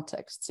different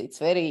contexts. It's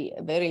very,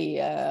 very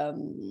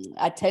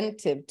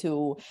attentive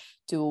to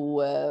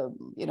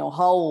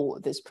how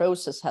this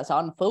process has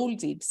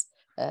unfolded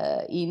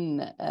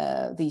in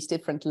these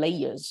different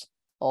layers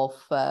of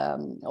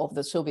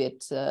the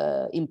Soviet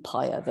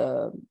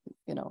empire.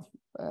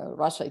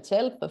 Russia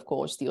itself, of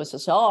course, the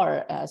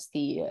USSR as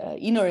the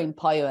inner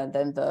empire, and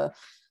then the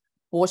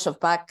Warsaw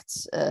Pact,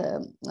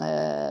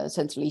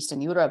 Central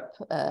Eastern Europe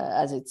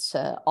as its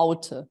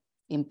outer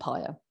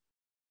empire.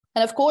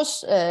 And of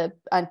course,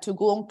 and to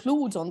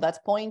conclude on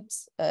that point,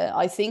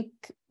 I think,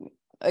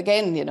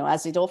 again,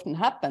 as it often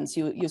happens,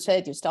 you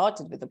said you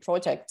started with the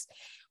project,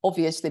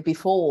 obviously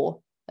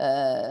before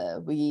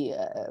we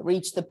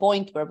reached the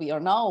point where we are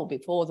now,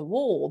 before the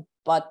war,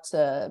 but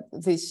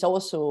this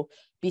also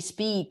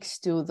bespeaks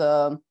to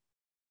the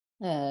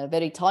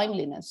very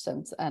timeliness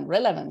and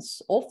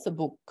relevance of the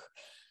book,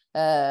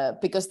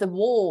 because the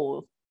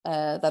war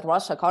that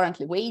Russia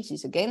currently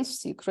wages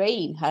against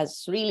Ukraine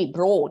has really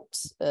brought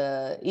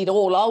it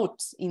all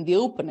out in the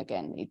open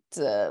again. It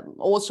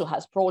also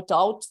has brought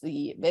out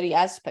the very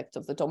aspect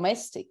of the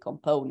domestic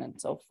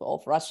component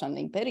of Russian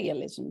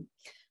imperialism.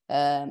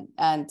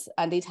 And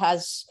it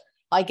has,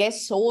 I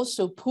guess,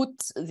 also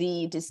put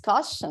the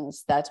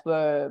discussions that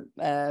were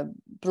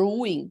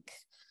brewing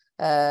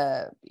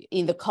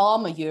in the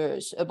calmer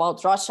years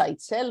about Russia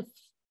itself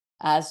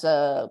as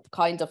a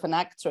kind of an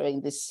actor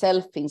in this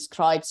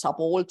self-inscribed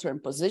subaltern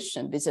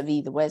position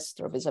vis-a-vis the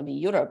West or vis-a-vis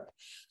Europe,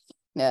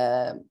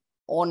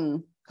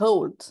 on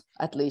hold,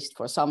 at least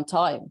for some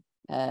time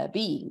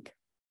being.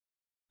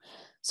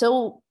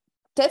 So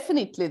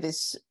definitely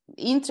this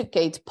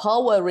intricate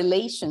power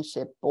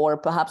relationship, or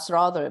perhaps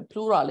rather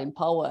plural in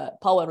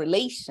power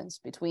relations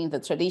between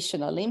the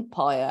traditional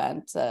empire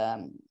and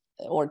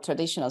or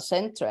traditional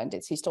center and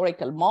its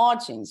historical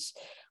margins,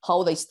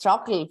 how they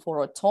struggle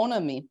for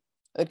autonomy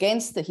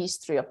against the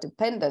history of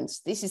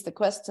dependence. This is the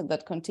question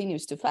that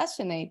continues to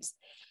fascinate.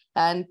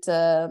 And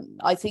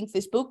I think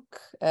this book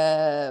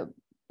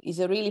is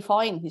a really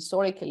fine,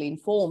 historically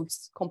informed,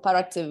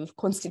 comparative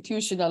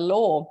constitutional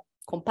law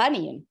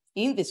companion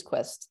in this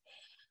quest.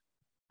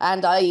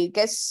 And I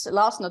guess,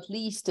 last not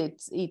least,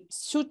 it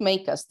should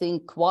make us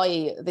think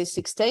why this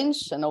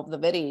extension of the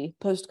very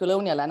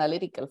post-colonial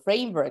analytical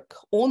framework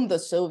on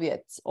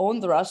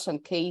the Russian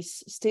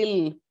case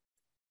still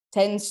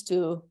tends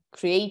to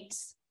create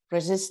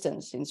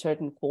resistance in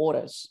certain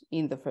quarters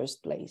in the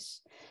first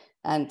place.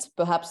 And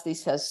perhaps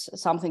this has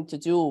something to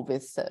do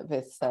with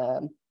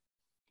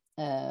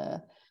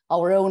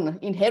our own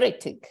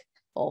inheriting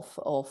of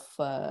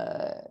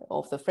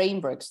the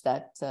frameworks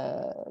that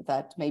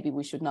maybe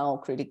we should now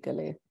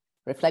critically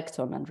reflect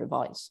on and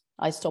revise.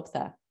 I stop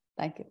there.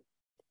 Thank you.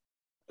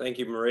 Thank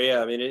you,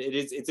 Maria. I mean,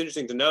 it's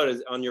interesting to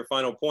note on your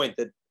final point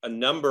that a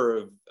number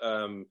of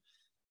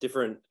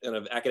different kind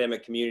of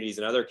academic communities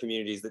and other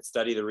communities that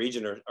study the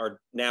region are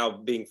now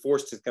being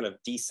forced to kind of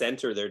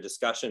decenter their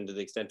discussion to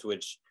the extent to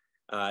which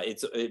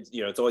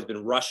it's always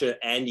been Russia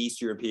and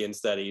East European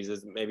studies.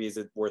 Is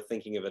it worth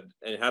thinking of it?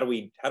 And how do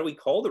we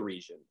call the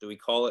region? Do we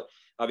call it,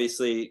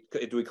 obviously,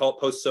 do we call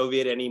it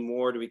post-Soviet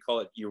anymore? Do we call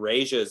it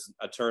Eurasia, is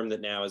a term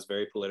that now is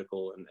very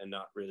political and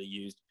not really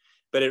used?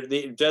 But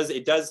it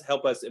does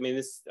help us. I mean,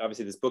 this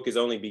book is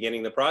only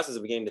beginning the process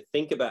of beginning to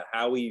think about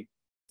how we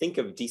think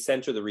of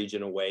decenter the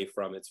region away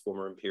from its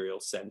former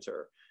imperial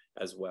center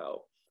as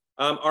well.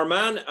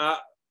 Arman,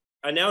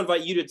 I now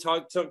invite you to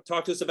talk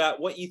to us about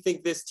what you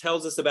think this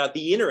tells us about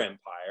the inner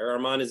empire.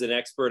 Arman is an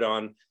expert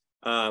on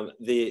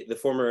the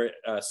former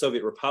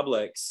Soviet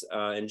republics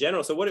in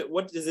general. So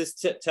what does this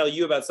tell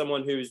you about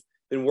someone who's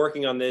been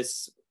working on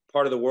this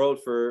part of the world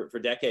for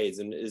decades?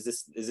 And is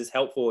this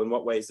helpful? In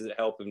what ways does it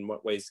help? In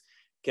what ways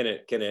can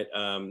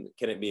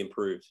it be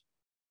improved?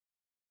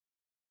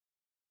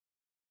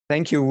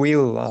 Thank you,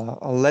 Will.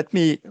 Let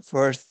me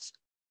first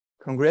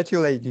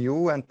congratulate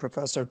you and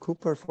Professor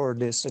Kupper for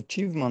this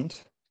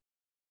achievement.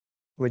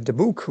 with the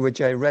book,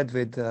 which I read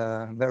with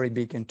very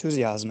big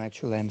enthusiasm.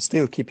 Actually, I'm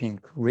still keeping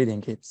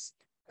reading it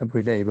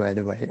every day, by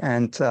the way,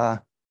 and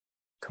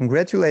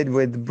congratulate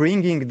with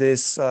bringing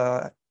this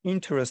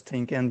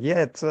interesting and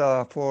yet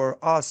for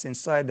us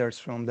insiders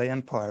from the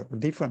empire,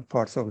 different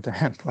parts of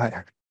the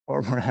empire,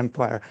 former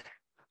empire,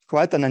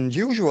 quite an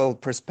unusual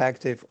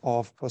perspective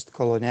of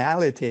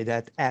post-coloniality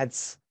that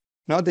adds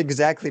not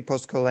exactly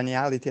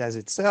post-coloniality as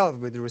itself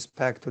with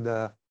respect to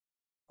the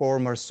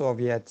former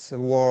Soviet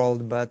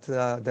world, but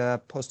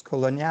the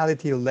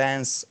post-coloniality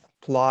lens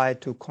applied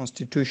to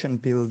constitution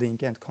building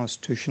and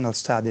constitutional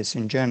studies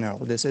in general.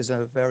 This is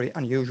a very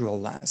unusual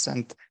lens,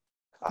 and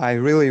I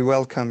really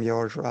welcome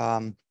your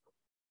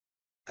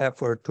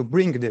effort to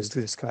bring this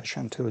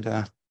discussion to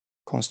the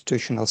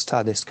constitutional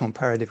studies,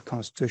 comparative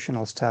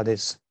constitutional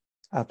studies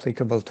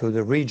applicable to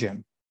the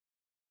region.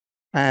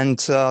 And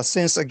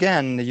since,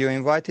 again, you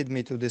invited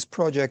me to this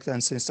project,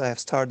 and since I have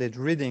started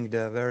reading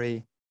the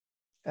very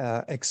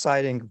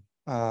exciting,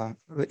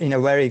 in a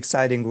very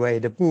exciting way,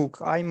 the book,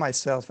 I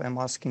myself am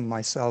asking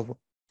myself,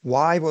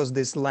 why was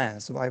this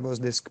lens, why was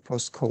this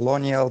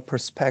post-colonial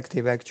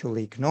perspective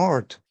actually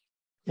ignored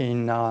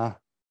in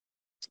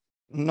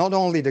not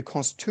only the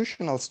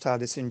constitutional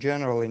studies in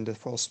general in the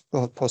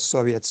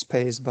post-Soviet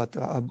space, but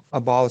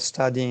about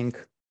studying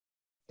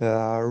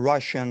the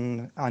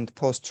Russian and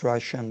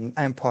post-Russian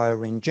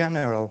empire in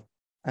general.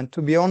 And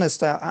to be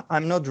honest,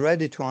 I'm not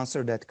ready to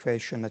answer that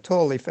question at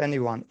all. If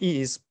anyone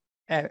is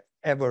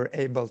ever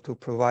able to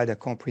provide a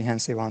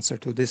comprehensive answer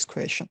to this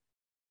question.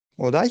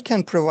 What I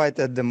can provide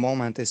at the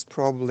moment is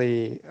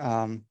probably,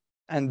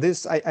 and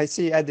this, I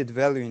see added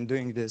value in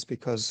doing this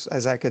because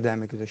as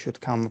academics, they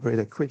should come with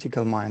a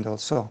critical mind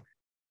also.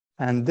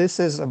 And this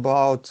is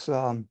about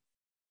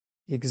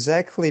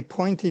exactly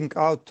pointing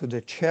out to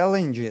the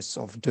challenges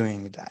of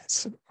doing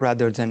that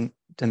rather than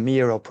the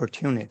mere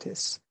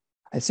opportunities.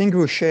 I think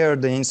we share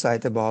the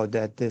insight about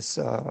that this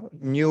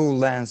new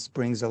lens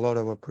brings a lot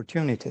of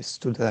opportunities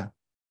to the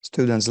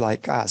students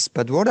like us.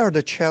 But what are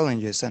the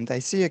challenges? And I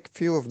see a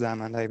few of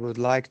them, and I would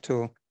like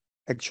to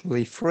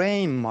actually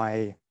frame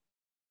my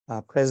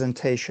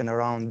presentation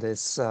around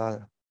this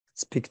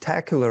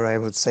spectacular, I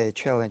would say,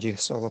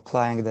 challenges of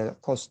applying the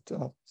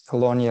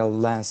post-colonial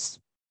lens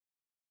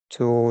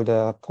to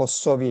the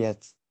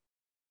post-Soviet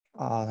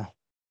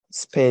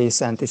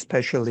space, and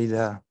especially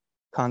the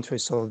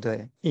countries of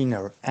the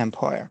inner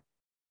empire.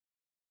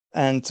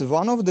 And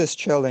one of these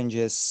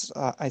challenges,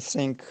 I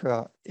think,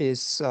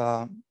 is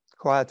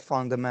quite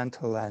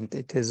fundamental, and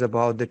it is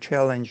about the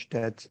challenge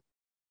that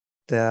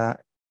the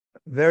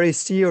very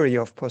theory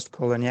of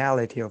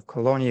post-coloniality, of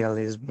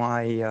colonialism,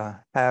 might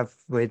have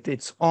with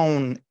its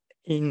own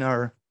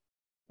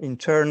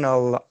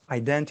internal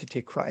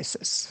identity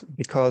crisis,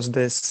 because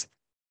this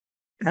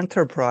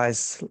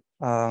enterprise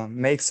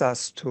makes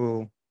us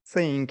to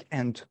think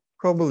and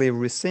probably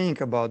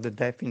rethink about the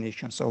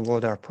definitions of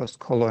what are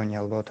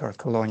post-colonial, what are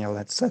colonial,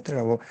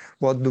 etc.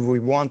 What do we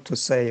want to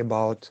say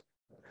about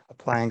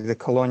applying the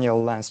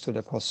colonial lens to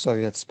the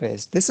post-Soviet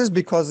space? This is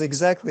because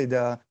exactly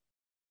the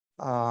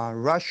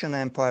Russian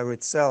Empire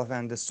itself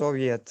and the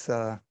Soviet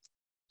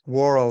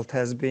world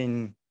has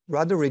been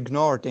rather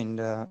ignored in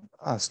the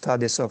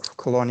studies of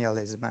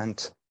colonialism,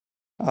 and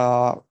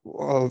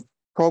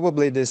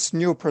probably this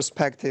new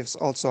perspectives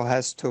also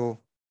has to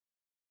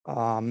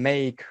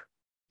make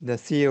the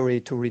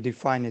theory to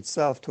redefine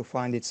itself, to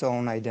find its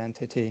own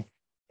identity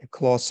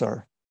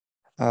closer.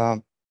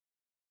 And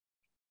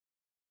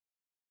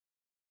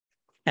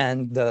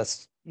the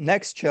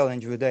next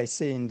challenge that I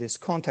see in this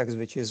context,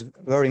 which is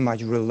very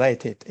much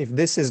related, if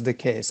this is the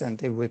case,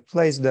 and if we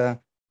place the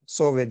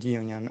Soviet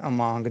Union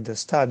among the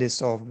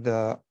studies of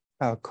the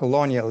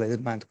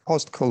colonialism and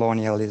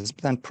post-colonialism,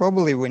 then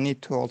probably we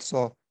need to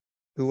also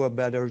do a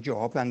better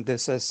job. And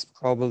this is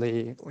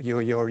probably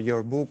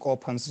your book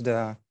opens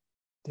the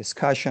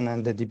discussion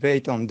and the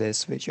debate on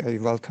this, which I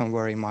welcome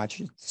very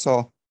much.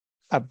 So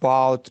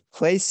about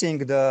placing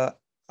the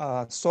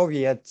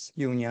Soviet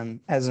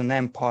Union as an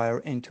empire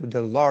into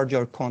the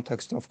larger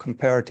context of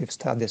comparative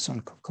studies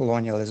on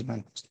colonialism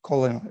and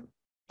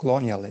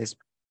colonialism.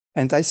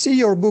 And I see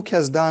your book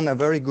has done a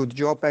very good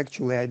job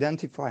actually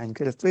identifying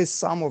at least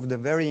some of the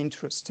very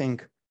interesting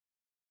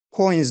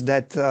points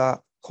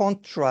that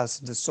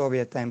contrast the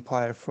Soviet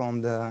empire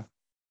from the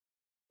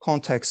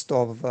context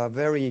of a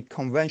very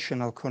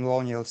conventional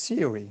colonial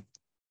theory.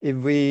 If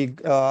we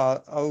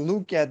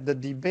look at the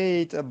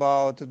debate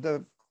about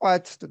the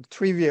quite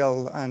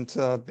trivial and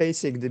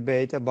basic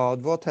debate about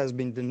what has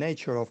been the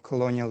nature of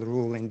colonial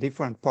rule in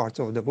different parts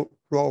of the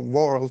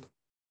world,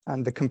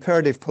 and the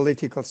comparative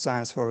political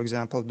science, for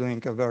example,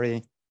 doing a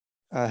very,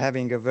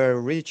 having a very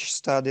rich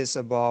studies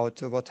about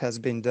what has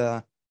been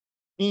the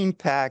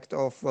impact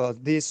of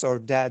this or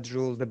that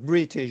rule, the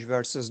British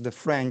versus the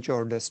French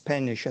or the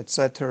Spanish,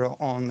 etc.,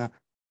 on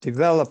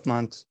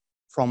development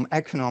from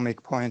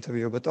economic point of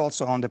view, but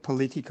also on the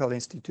political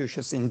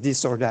institutions in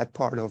this or that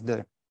part of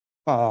the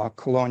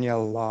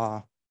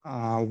colonial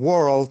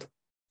world,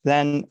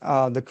 then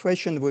the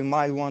question we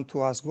might want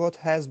to ask, what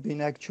has been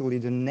actually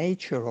the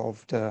nature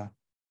of the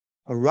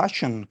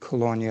Russian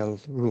colonial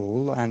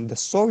rule and the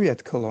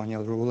Soviet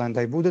colonial rule, and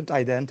I wouldn't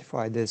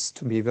identify this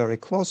to be very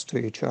close to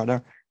each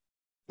other.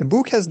 The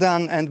book has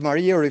done, and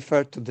Maria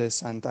referred to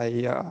this, and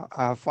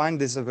I find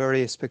this a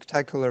very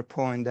spectacular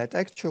point, that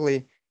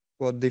actually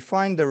what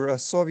defined the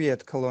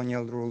Soviet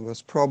colonial rule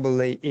was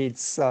probably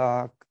its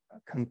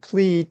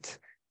complete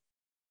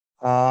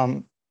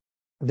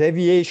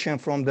deviation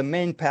from the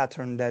main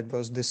pattern that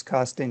was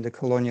discussed in the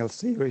colonial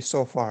theory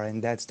so far,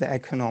 and that's the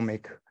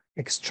economic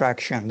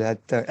extraction,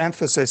 that the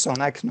emphasis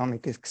on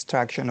economic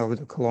extraction of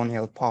the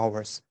colonial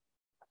powers.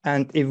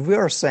 And if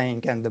we're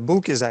saying, and the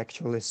book is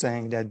actually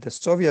saying, that the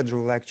Soviet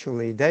rule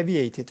actually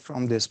deviated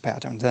from this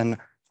pattern, then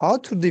how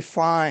to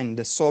define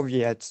the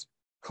Soviet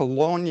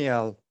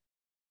colonial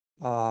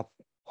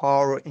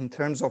power in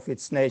terms of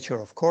its nature?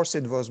 Of course,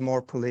 it was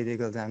more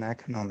political than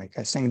economic.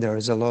 I think there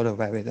is a lot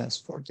of evidence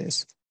for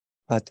this.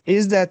 But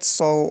is that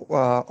so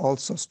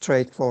also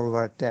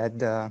straightforward, that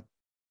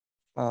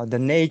the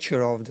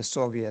nature of the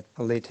Soviet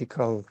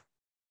political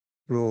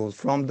rule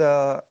from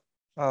the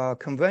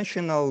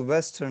conventional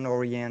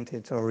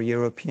Western-oriented or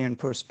European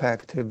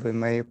perspective, we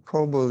may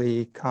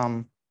probably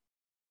come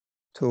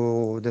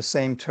to the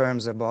same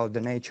terms about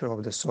the nature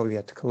of the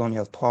Soviet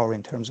colonial power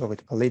in terms of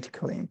its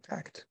political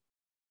impact.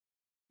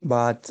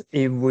 But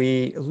if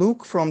we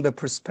look from the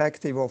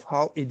perspective of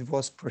how it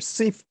was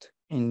perceived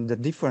in the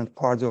different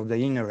parts of the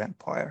inner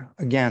empire,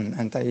 again,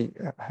 and I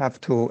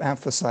have to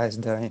emphasize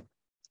the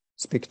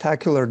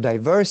spectacular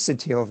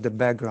diversity of the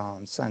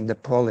backgrounds and the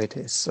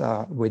polities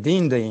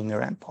within the inner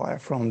empire,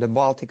 from the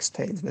Baltic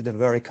states with a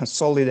very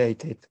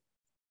consolidated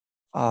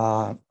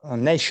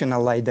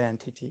national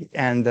identity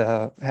and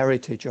the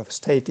heritage of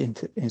state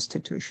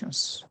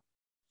institutions,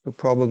 to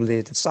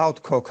probably the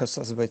South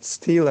Caucasus with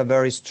still a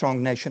very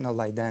strong national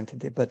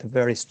identity, but a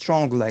very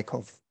strong lack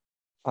of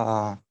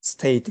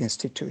state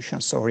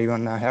institutions, or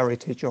even a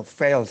heritage of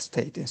failed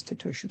state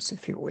institutions,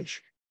 if you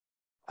wish.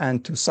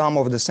 And to some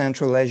of the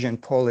Central Asian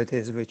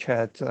polities, which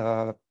had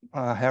a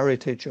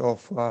heritage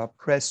of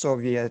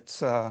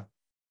pre-Soviet,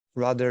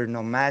 rather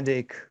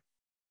nomadic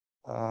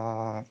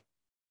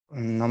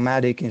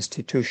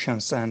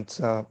institutions, and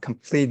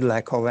complete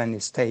lack of any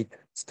state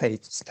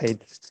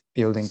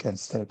building and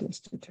state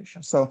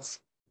institutions. So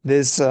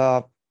this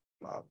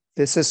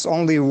is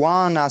only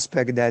one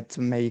aspect that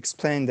may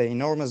explain the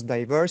enormous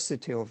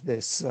diversity of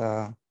this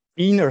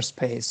inner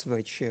space,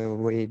 which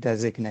we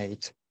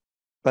designate.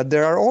 But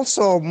there are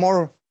also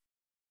more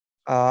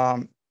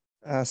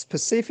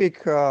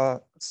specific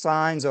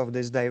signs of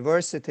this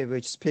diversity,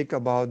 which speak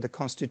about the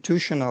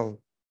constitutional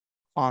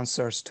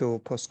answers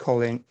to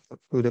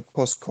the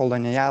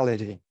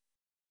post-coloniality,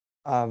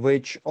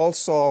 which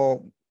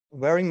also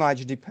very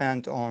much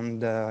depend on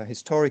the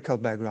historical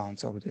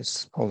backgrounds of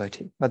this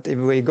polity. But if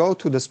we go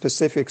to the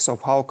specifics of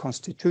how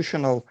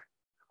constitutional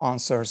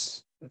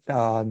answers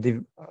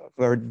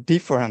were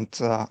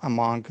different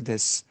among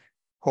these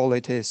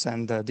polities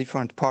and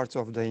different parts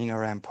of the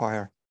inner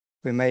empire,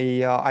 we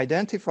may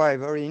identify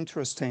very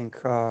interesting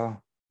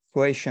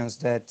questions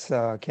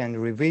that can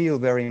reveal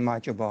very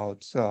much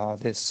about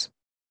this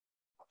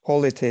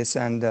polities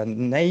and the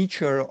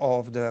nature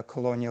of the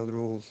colonial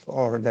rule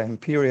or the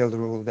imperial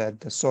rule that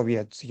the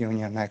Soviet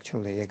Union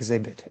actually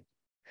exhibited.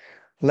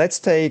 Let's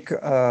take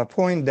a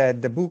point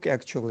that the book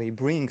actually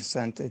brings,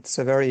 and it's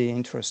a very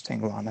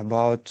interesting one,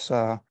 about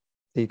the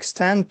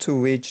extent to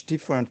which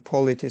different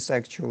polities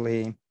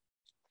actually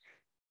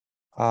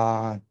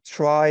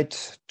tried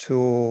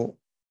to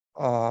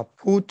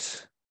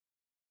put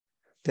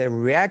the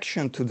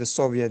reaction to the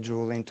Soviet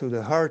rule into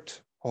the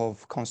heart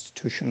of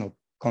constitution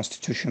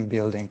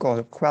building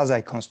or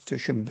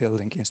quasi-constitution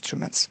building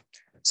instruments,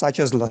 such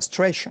as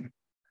lustration,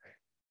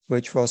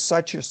 which was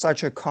such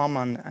a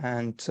common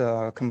and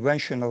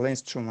conventional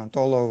instrument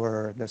all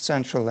over the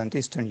Central and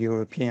Eastern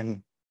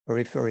European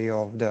periphery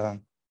of the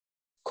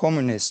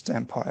communist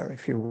empire,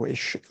 if you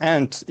wish.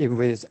 And if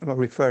we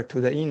refer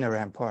to the inner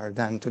empire,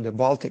 then to the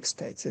Baltic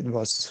states, it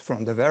was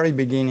from the very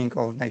beginning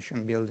of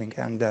nation building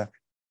and the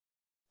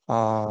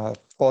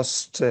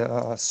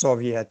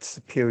post-Soviet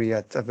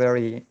period a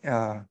very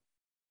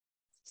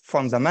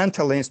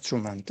fundamental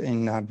instrument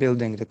in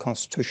building the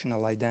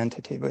constitutional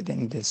identity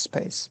within this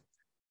space.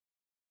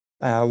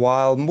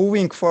 While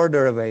moving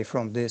further away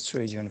from this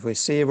region, we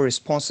see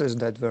responses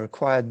that were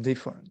quite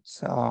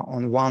different.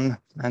 On one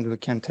hand, we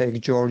can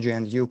take Georgia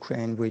and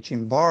Ukraine, which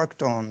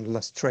embarked on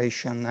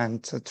lustration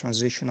and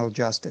transitional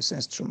justice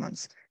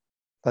instruments.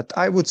 But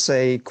I would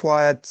say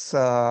quite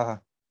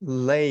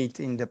late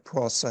in the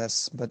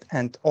process,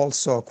 and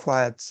also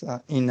quite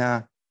in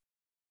a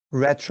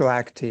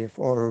retroactive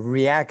or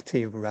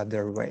reactive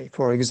rather way.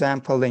 For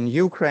example, in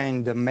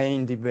Ukraine, the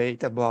main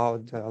debate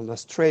about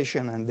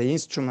lustration and the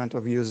instrument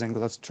of using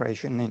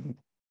lustration in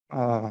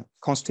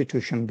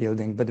constitution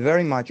building, but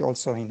very much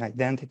also in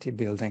identity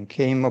building,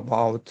 came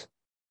about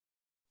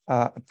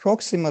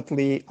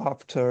approximately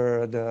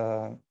after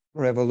the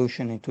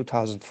revolution in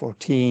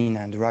 2014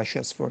 and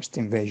Russia's first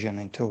invasion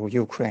into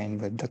Ukraine,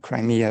 with the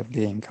Crimea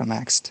being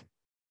annexed.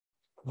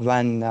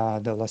 when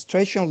the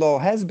lustration law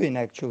has been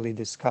actually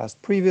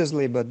discussed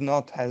previously, but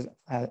not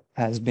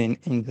has been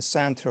in the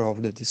center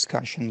of the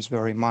discussions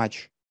very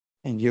much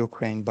in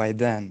Ukraine by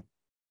then.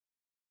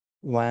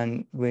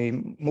 When we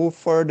move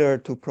further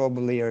to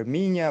probably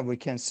Armenia, we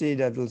can see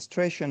that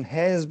lustration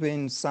has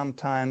been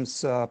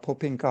sometimes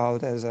popping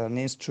out as an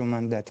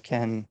instrument that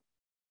can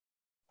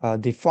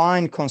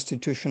define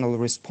constitutional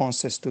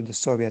responses to the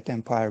Soviet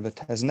Empire, but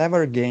has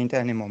never gained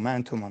any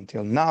momentum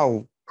until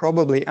now,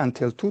 probably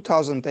until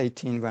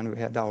 2018, when we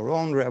had our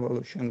own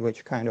revolution,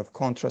 which kind of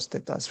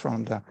contrasted us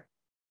from the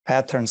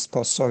patterns,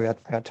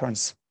 post-Soviet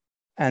patterns.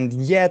 And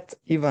yet,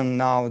 even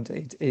now,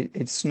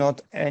 it's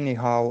not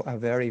anyhow a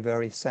very,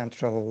 very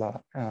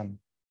central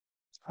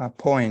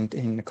point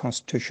in the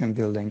constitution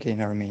building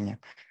in Armenia.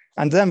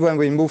 And then when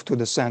we move to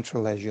the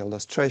Central Asia,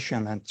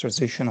 lustration and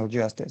transitional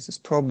justice is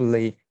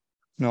probably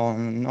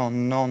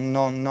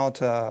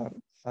not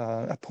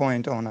a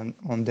point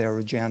on their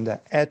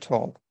agenda at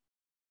all.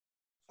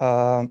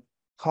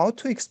 How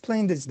to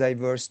explain this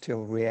diversity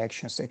of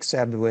reactions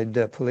except with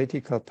the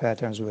political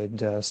patterns, with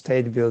the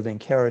state building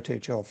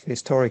heritage of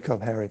historical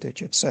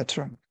heritage,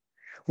 etc.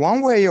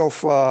 One way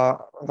of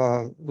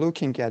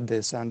looking at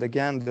this, and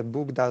again, the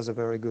book does a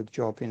very good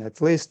job in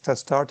at least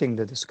starting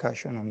the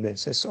discussion on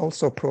this, is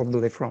also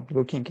probably from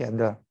looking at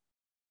the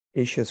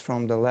issues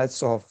from the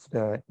lens of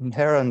the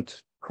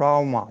inherent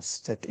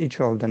traumas that each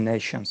of the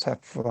nations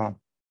have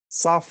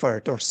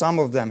suffered, or some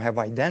of them have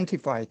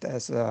identified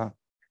as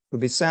to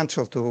be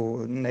central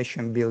to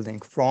nation building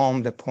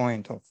from the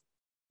point of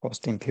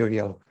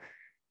post-imperial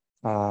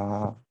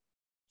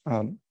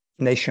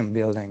nation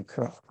building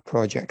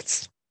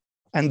projects.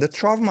 And the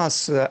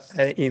traumas,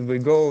 if we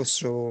go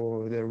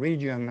through the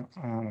region,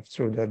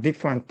 through the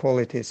different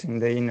polities in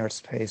the inner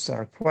space,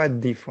 are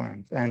quite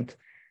different. And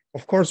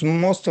of course,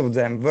 most of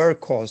them were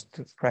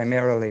caused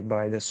primarily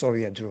by the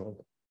Soviet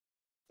rule,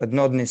 but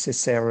not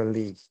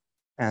necessarily.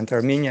 And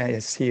Armenia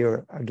is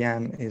here,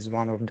 again, is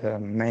one of the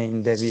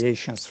main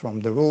deviations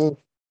from the rule.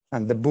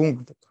 And the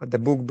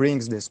book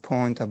brings this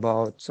point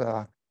about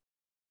a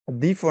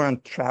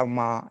different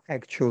trauma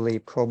actually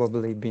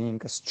probably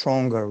being a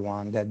stronger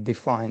one that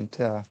defined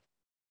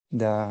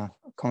the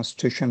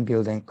constitution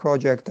building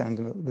project.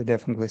 And we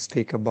definitely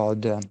speak about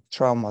the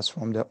traumas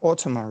from the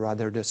Ottoman,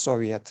 rather the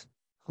Soviet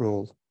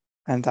rule.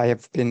 And I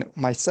have been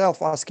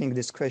myself asking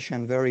this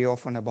question very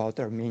often about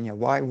Armenia.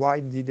 Why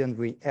didn't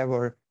we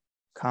ever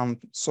come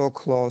so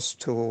close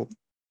to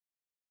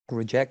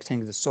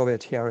rejecting the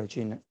Soviet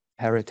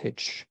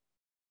heritage,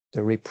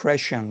 the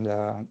repression,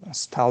 the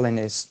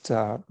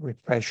Stalinist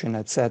repression,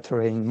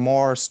 etc., in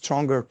more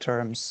stronger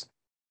terms?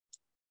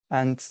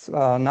 And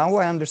now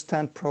I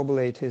understand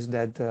probably it is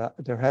that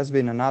there has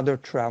been another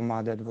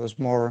trauma that was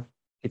more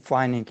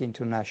defining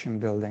into nation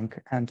building,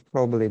 and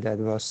probably that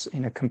was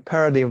in a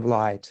comparative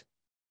light,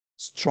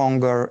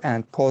 stronger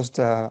and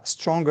posed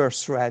stronger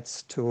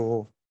threats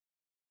to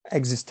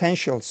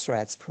existential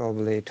threats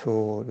probably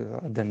to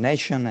the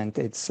nation and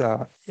its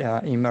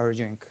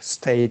emerging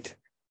state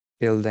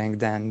building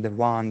than the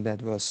one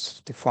that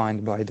was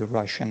defined by the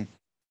Russian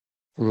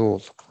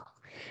rule.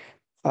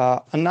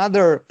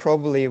 Another,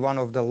 probably one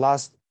of the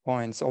last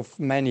points of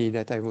many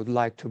that I would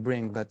like to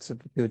bring, but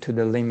due to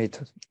the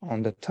limit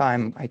on the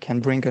time, I can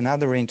bring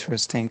another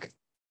interesting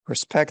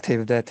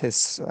perspective that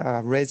is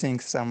raising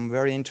some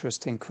very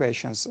interesting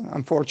questions.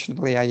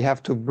 Unfortunately, I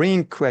have to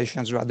bring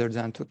questions rather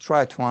than to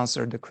try to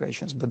answer the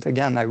questions. But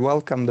again, I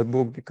welcome the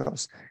book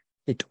because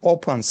it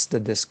opens the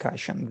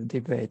discussion, the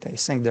debate. I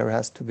think there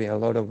has to be a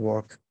lot of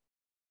work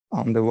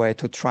on the way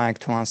to trying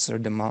to answer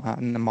the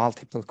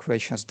multiple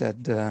questions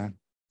that the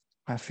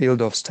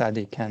field of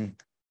study can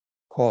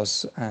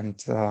pose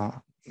and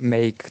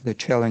make the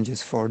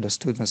challenges for the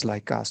students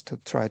like us to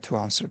try to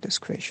answer these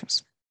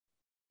questions.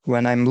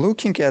 When I'm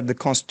looking at the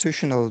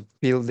constitution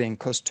building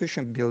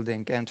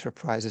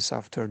enterprises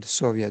after the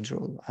Soviet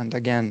rule, and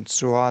again,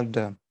 throughout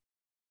the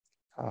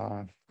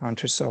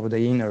countries of the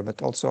inner,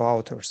 but also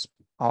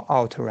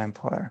outer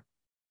empire,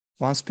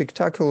 one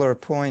spectacular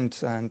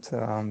point and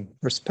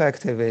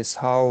perspective is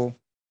how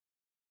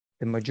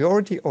the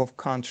majority of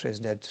countries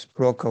that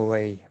broke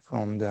away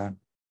from the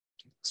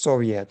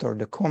Soviet or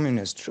the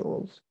communist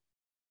rule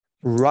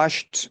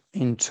rushed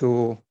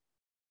into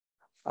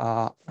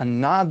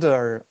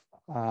another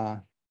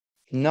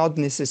not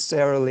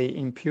necessarily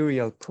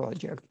imperial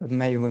project, but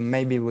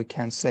maybe we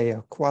can say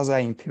a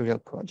quasi-imperial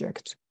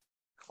project,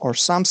 or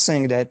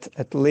something that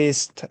at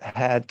least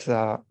had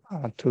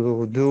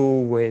to do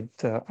with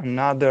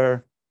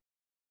another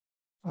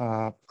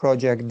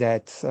project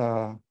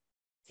that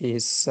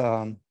is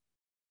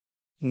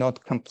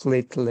not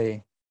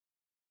completely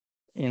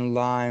in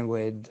line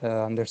with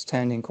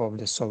understanding of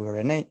the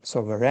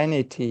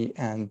sovereignty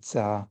and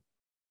the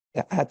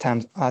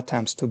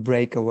attempts to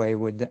break away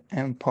with the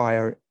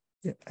empire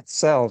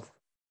itself.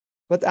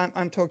 But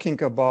I'm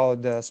talking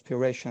about the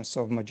aspirations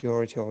of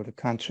majority of the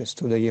countries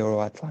to the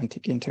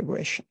Euro-Atlantic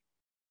integration.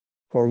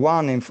 For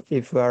one,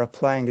 if we are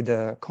applying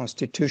the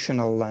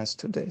constitutional lens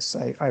to this,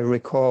 I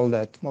recall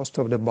that most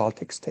of the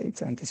Baltic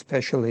states, and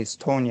especially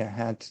Estonia,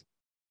 had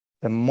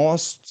the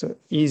most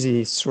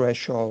easy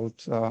threshold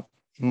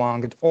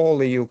among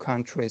all EU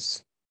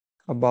countries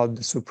about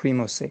the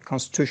supremacy,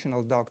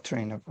 constitutional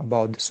doctrine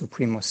about the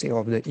supremacy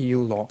of the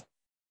EU law.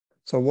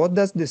 So what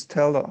does this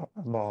tell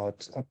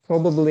about?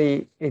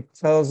 Probably it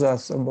tells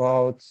us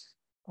about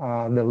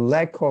the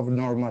lack of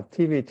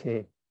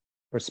normativity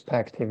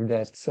perspective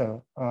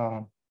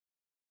that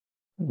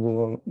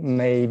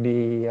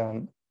maybe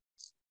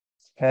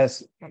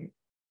has.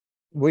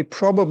 We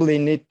probably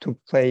need to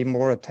pay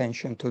more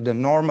attention to the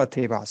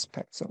normative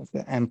aspects of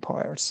the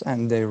empires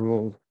and their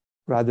rule,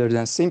 rather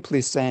than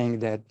simply saying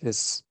that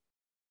this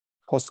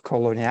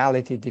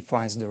post-coloniality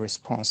defines the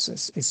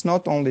responses. It's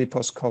not only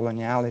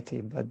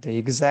post-coloniality, but the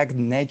exact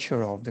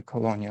nature of the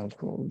colonial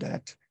rule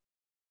that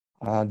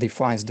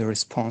defines the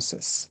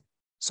responses.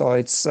 So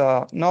it's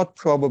not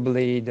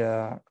probably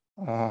the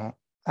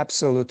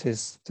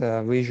absolutist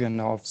vision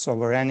of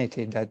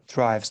sovereignty that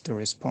drives the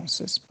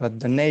responses, but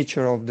the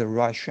nature of the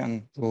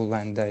Russian rule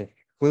and the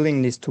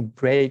willingness to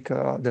break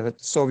the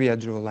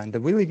Soviet rule and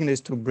the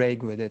willingness to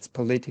break with its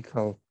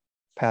political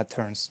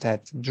patterns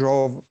that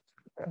drove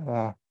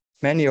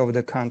many of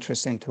the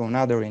countries into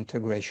another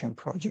integration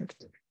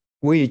project,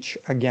 which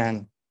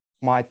again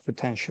might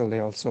potentially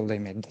also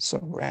limit the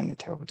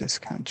sovereignty of these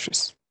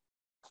countries.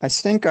 I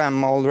think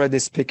I'm already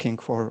speaking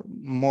for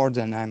more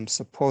than I'm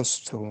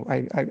supposed to.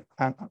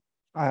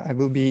 I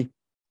will be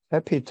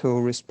happy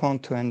to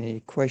respond to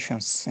any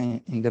questions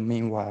in the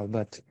meanwhile,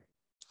 but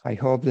I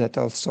hope that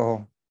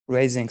also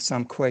raising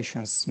some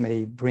questions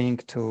may bring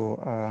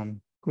to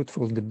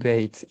fruitful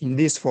debate in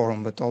this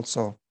forum, but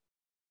also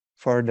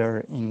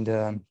further in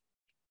the,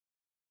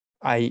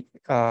 I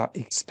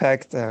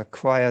expect a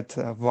quite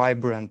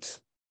vibrant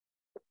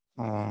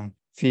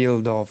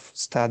field of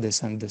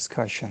studies and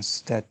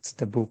discussions that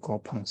the book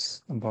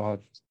opens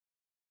about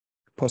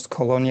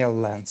post-colonial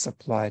lens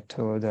applied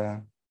to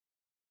the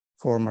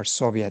former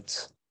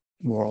Soviet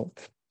world.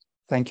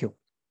 Thank you.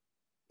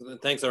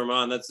 Thanks,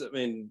 Arman. That's, I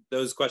mean,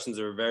 those questions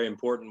are very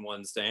important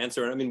ones to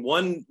answer. I mean,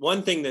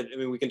 one thing that, I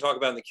mean, we can talk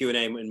about in the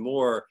Q&A in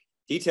more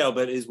detail,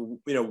 but is, you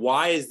know,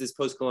 why has this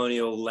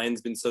post-colonial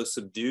lens been so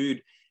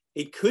subdued?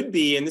 It could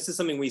be, and this is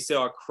something we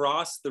saw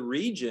across the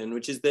region,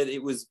 which is that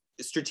it was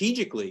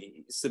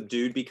strategically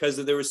subdued because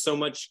there was so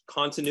much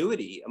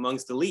continuity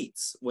amongst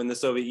elites when the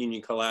Soviet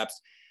Union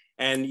collapsed.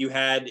 And you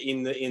had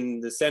in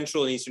the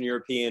Central and Eastern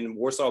European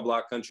Warsaw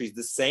Bloc countries,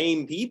 the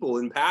same people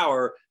in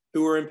power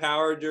who were in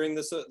power during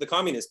the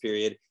communist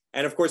period.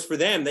 And of course, for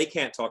them, they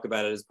can't talk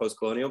about it as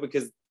post-colonial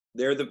because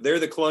they're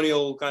the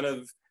colonial kind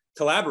of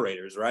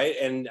collaborators, right?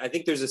 And I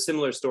think there's a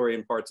similar story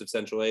in parts of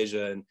Central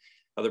Asia and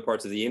other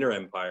parts of the inner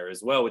empire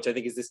as well, which I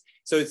think is this.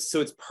 So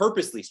it's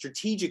purposely,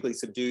 strategically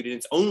subdued, and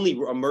it's only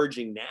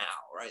emerging now,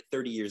 right?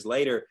 30 years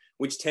later,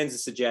 which tends to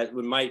suggest, it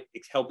might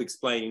help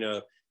explain, you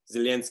know,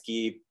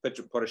 Zelensky,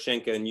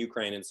 Poroshenko in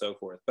Ukraine and so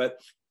forth.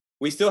 But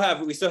we still have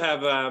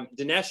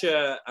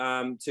Dinesha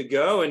to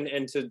go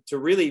and to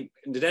really,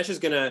 Dinesha is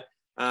going to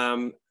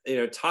you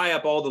know, tie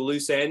up all the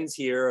loose ends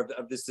here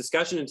of this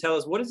discussion and tell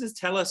us, what does this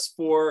tell us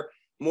for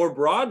more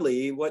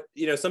broadly, what,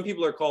 you know, some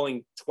people are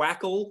calling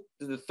TWACL,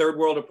 the third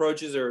world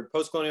approaches or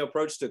post-colonial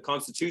approach to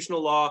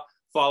constitutional law,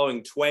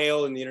 following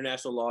TWAIL in the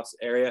international law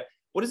area.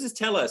 What does this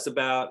tell us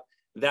about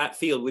that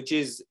field, which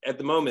is at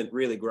the moment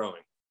really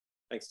growing?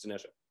 Thanks,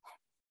 Dinesha.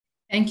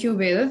 Thank you,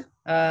 Will.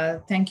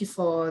 Thank you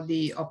for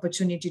the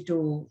opportunity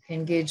to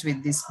engage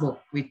with this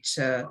book, which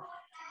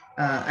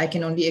I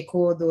can only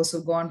echo those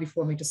who've gone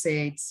before me to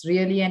say it's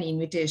really an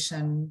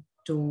invitation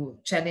to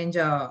challenge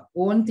our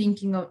own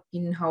thinking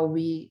in how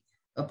we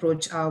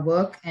approach our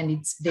work, and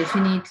it's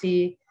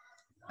definitely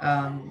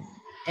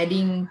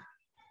adding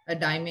a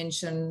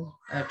dimension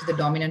to the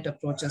dominant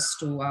approaches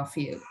to our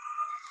field.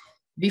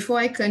 Before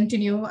I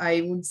continue, I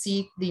would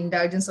seek the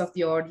indulgence of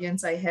the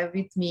audience. I have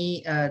with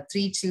me 3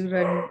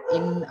 children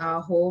in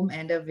our home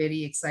and a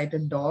very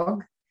excited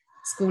dog.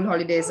 School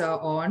holidays are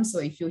on, so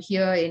if you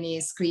hear any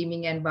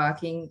screaming and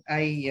barking,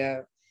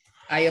 I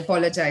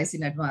apologize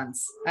in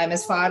advance. I'm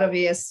as far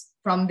away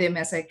from them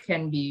as I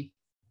can be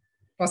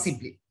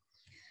possibly.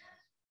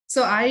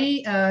 So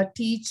I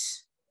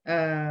teach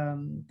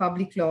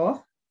public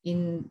law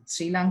in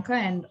Sri Lanka,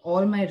 and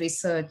all my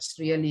research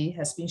really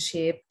has been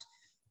shaped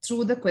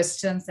through the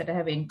questions that I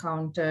have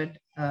encountered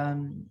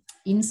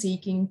in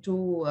seeking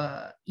to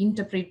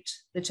interpret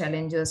the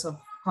challenges of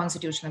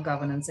constitutional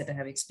governance that I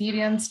have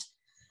experienced.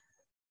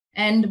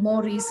 And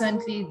more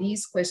recently,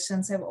 these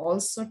questions have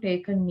also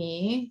taken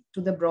me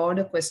to the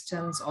broader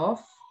questions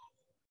of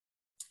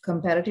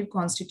comparative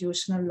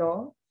constitutional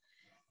law,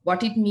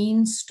 what it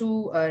means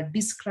to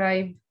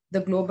describe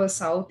the global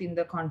South in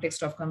the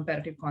context of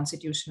comparative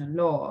constitutional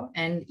law,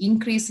 and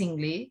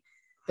increasingly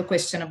the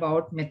question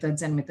about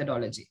methods and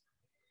methodology.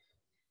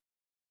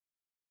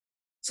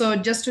 So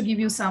just to give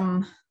you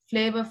some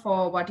flavor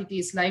for what it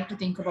is like to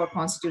think about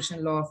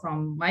constitutional law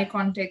from my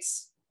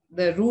context,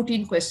 the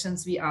routine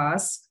questions we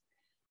ask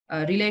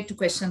relate to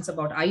questions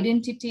about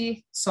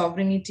identity,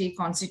 sovereignty,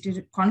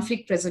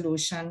 conflict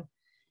resolution,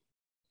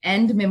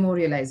 and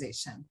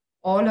memorialization,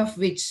 all of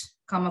which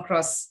come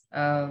across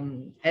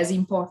as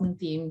important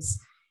themes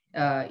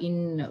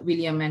in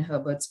William and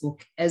Herbert's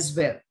book as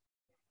well.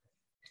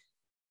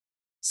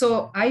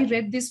 So I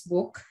read this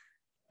book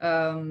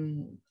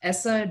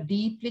as a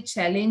deeply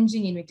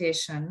challenging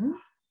invitation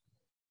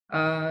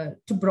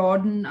to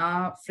broaden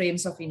our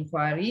frames of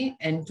inquiry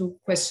and to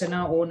question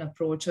our own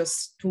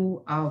approaches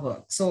to our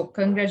work. So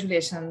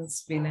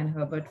congratulations, Will and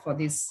Herbert, for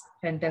this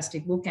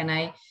fantastic book. And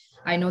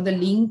I know the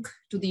link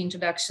to the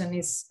introduction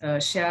is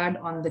shared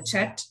on the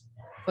chat.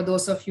 For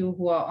those of you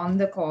who are on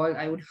the call,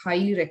 I would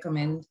highly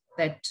recommend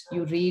that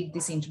you read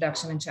this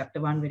introduction in chapter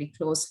 1 very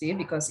closely,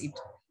 because it,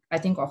 I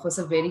think, offers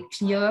a very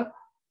clear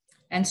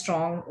and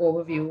strong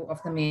overview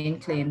of the main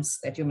claims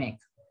that you make.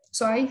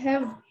 So I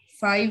have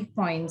 5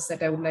 points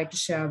that I would like to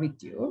share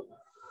with you.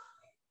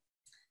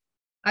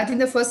 I think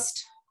the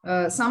first,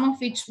 some of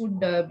which would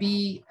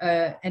be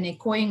an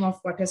echoing of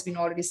what has been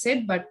already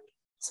said, but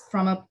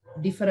from a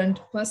different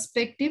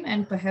perspective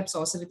and perhaps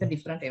also with a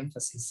different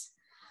emphasis.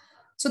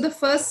 So the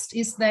first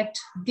is that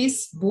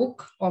this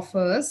book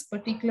offers,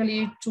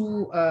 particularly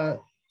to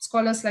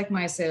scholars like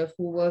myself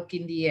who work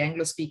in the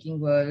Anglo-speaking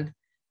world,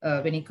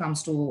 when it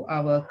comes to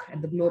our work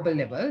at the global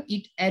level,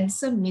 it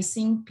adds a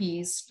missing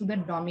piece to the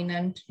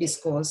dominant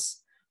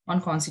discourse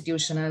on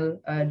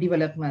constitutional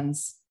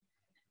developments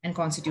and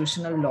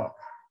constitutional law.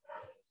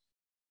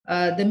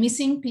 The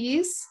missing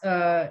piece,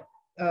 the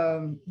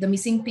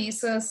missing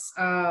pieces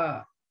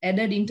are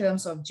added in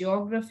terms of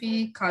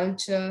geography,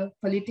 culture,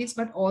 politics,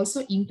 but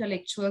also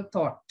intellectual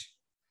thought.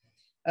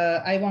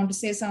 I want to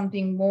say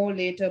something more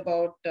later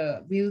about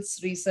Will's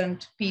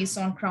recent piece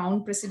on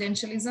crown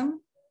presidentialism.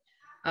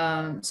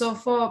 So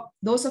for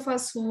those of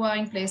us who are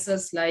in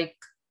places like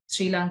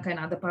Sri Lanka and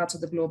other parts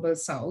of the global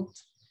south,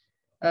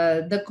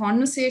 the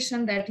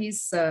conversation that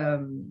is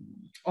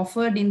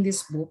offered in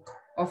this book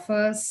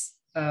offers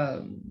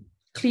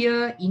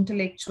clear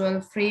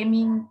intellectual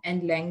framing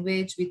and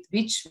language with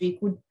which we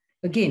could,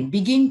 again,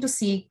 begin to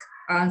seek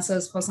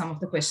answers for some of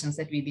the questions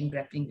that we've been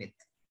grappling with.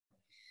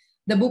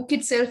 The book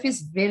itself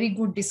is very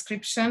good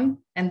description,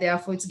 and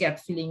therefore it's gap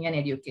filling and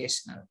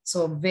educational.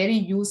 So very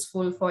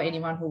useful for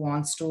anyone who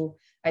wants to,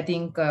 I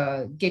think,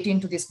 get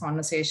into this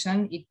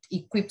conversation. It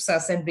equips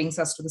us and brings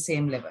us to the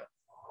same level.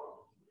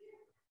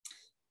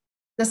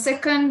 The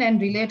second and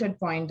related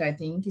point, I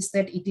think, is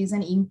that it is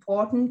an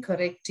important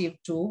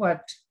corrective to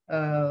what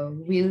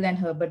Will and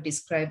Herbert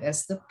describe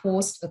as the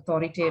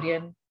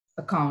post-authoritarian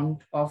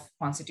account of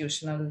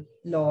constitutional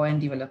law and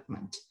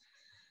development.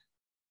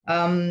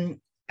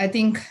 I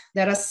think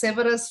there are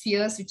several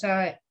spheres which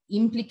are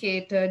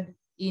implicated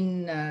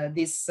in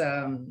this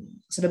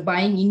sort of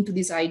buying into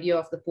this idea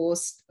of the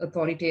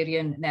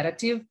post-authoritarian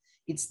narrative.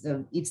 It's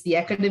the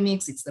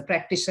academics, it's the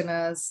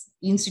practitioners,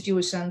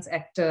 institutions,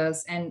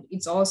 actors, and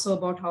it's also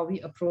about how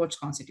we approach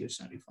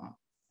constitutional reform.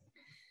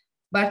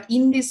 But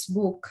in this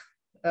book,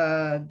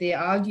 they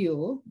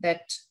argue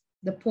that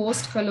the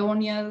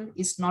post-colonial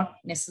is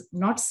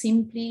not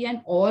simply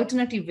an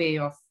alternative way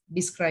of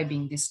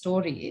describing this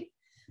story,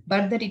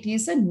 but that it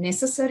is a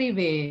necessary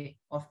way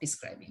of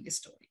describing the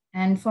story.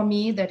 And for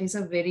me, that is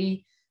a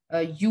very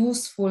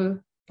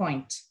useful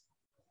point.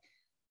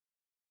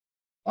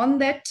 On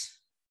that,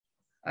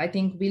 I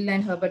think Will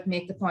and Herbert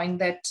make the point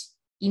that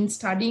in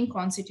studying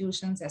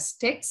constitutions as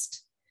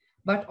text,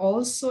 but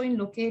also in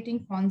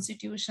locating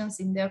constitutions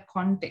in their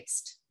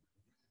context,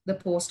 the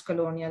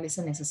post-colonial is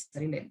a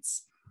necessary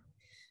lens.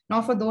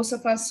 Now, for those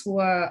of us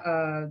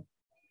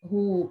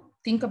who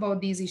think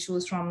about these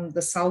issues from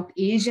the South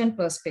Asian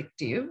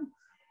perspective,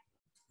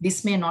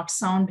 this may not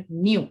sound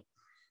new,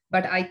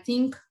 but I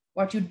think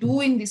what you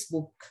do in this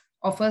book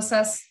offers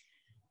us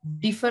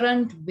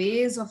different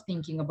ways of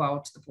thinking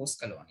about the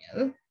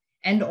post-colonial,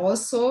 and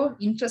also,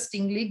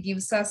 interestingly,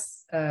 gives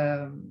us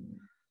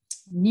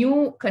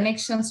new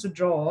connections to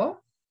draw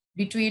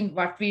between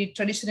what we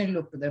traditionally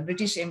look to, the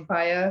British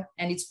Empire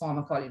and its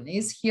former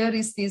colonies. Here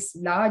is this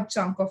large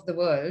chunk of the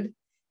world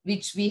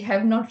which we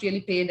have not really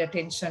paid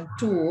attention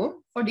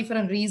to for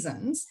different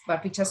reasons,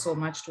 but which has so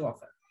much to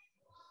offer.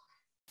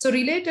 So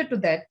related to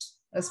that,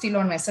 still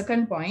on my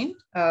second point,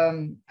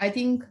 I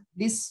think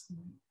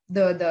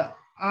the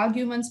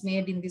arguments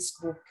made in this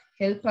book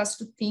help us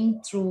to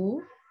think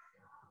through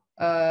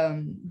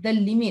the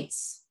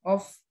limits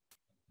of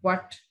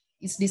what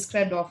is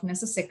described often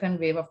as a second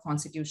wave of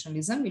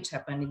constitutionalism, which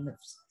happened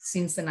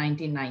since the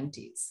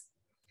 1990s.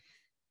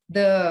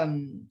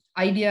 The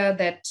idea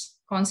that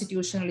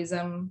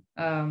constitutionalism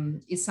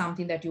is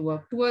something that you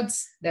work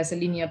towards, there's a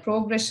linear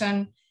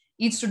progression,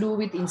 it's to do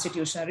with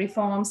institutional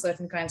reform,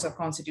 certain kinds of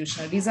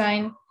constitutional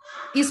design,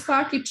 is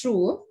partly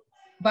true,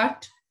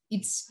 but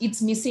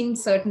it's missing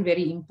certain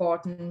very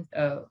important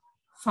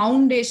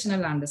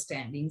foundational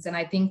understandings. And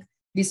I think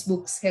this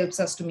book helps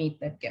us to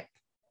meet that gap.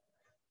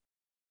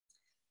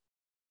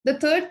 The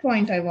third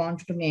point I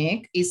want to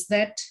make is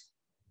that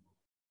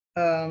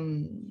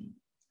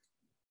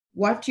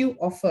what you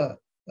offer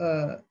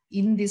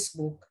in this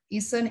book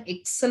is an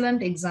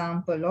excellent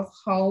example of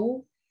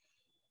how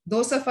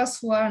those of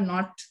us who are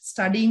not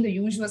studying the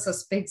usual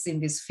suspects in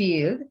this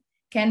field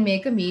can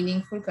make a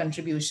meaningful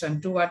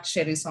contribution to what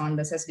Sherry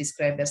Saunders has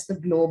described as the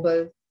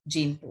global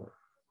gene pool.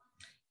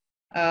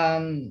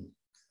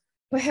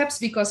 Perhaps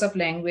because of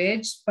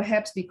language,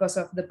 perhaps because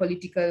of the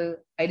political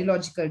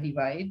ideological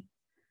divide,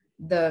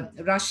 the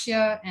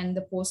Russia and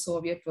the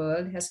post-Soviet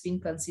world has been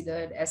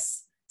considered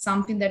as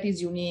something that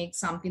is unique,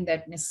 something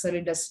that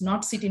necessarily does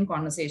not sit in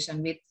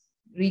conversation with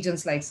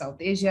regions like South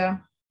Asia.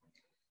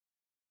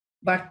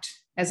 But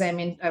as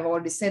I've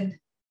already said,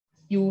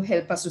 you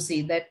help us to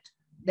see that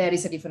there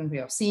is a different way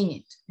of seeing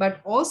it. But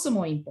also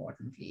more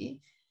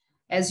importantly,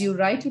 as you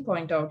rightly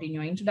point out in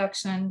your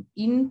introduction,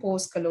 in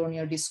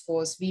post-colonial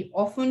discourse, we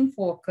often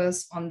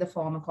focus on the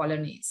former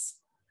colonies.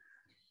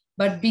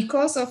 But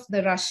because of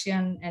the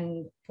Russian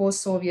and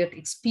post-Soviet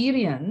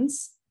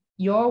experience,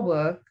 your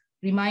work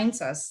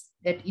reminds us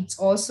that it's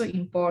also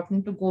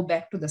important to go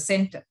back to the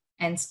center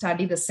and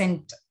study the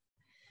center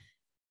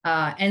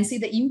and see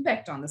the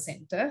impact on the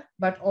center,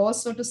 but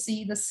also to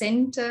see the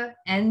center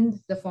and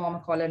the former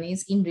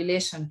colonies in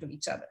relation to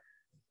each other.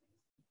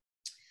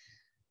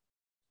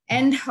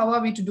 And how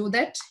are we to do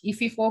that? If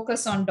we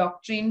focus on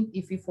doctrine,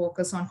 if we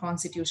focus on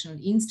constitutional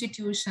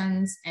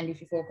institutions, and if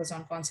we focus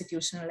on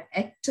constitutional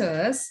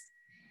actors,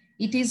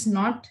 it is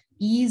not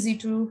easy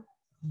to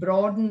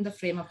broaden the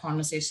frame of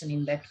conversation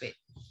in that way.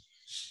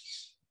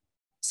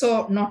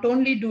 So not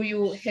only do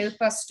you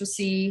help us to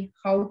see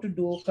how to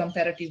do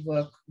comparative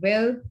work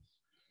well,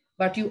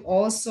 but you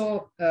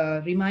also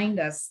remind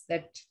us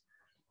that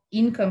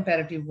in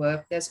comparative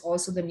work, there's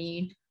also the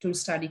need to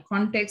study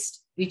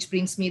context, which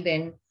brings me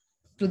then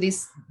to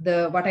this,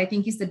 what I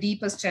think is the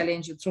deepest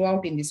challenge you throw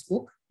out in this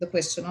book, the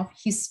question of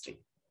history.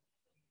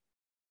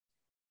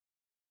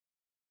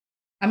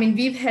 I mean,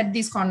 we've had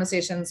these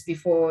conversations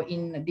before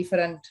in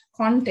different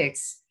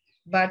contexts,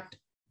 but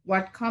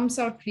what comes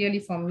out clearly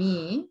for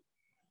me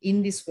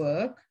in this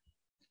work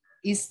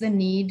is the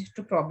need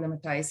to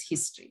problematize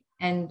history.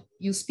 And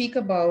you speak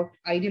about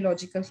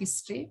ideological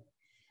history.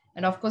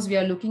 And of course, we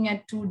are looking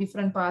at two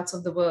different parts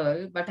of the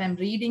world, but I'm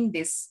reading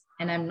this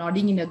and I'm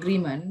nodding in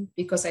agreement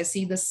because I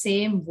see the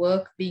same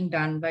work being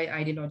done by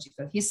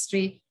ideological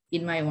history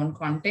in my own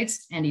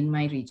context and in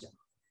my region.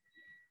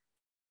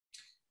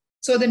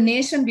 So the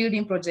nation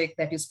building project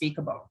that you speak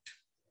about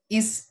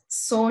is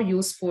so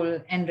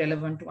useful and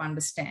relevant to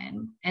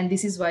understand. And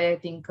this is why I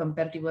think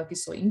comparative work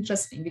is so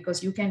interesting,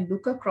 because you can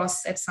look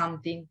across at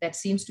something that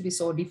seems to be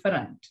so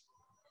different.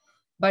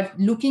 But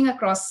looking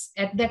across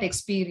at that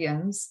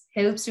experience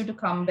helps you to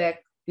come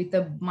back with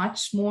a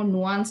much more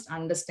nuanced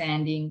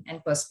understanding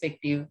and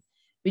perspective,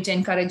 which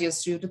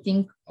encourages you to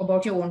think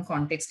about your own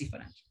context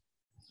differently.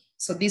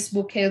 So this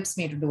book helps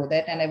me to do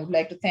that. And I would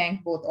like to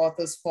thank both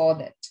authors for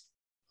that.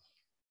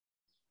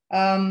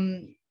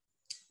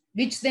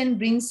 Which then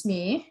brings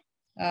me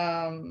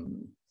to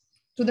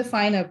the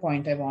final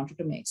point I wanted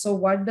to make. So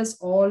what does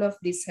all of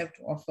this have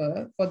to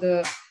offer for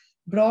the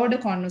broader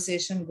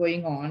conversation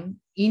going on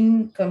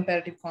in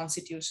comparative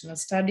constitutional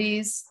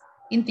studies,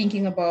 in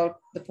thinking about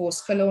the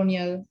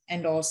post-colonial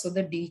and also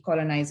the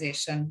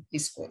decolonization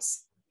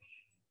discourse?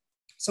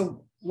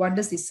 So what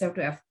does this have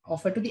to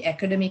offer to the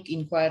academic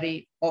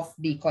inquiry of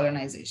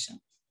decolonization?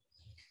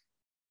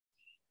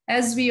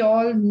 As we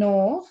all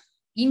know,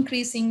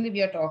 increasingly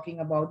we are talking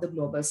about the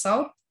global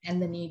South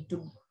and the need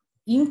to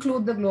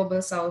include the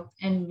global South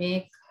and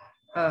make,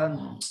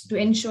 to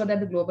ensure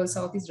that the global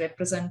South is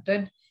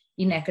represented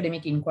in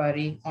academic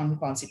inquiry on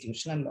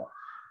constitutional law.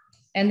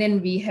 And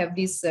then we have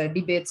these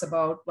debates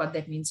about what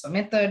that means for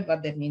method,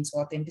 what that means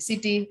for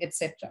authenticity,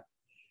 etc.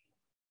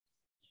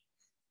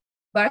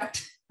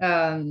 But,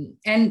 and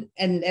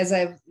as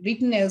I've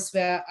written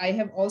elsewhere, I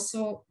have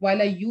also,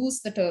 while I use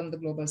the term the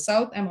global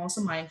South, I'm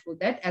also mindful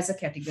that as a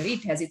category,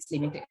 it has its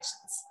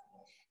limitations.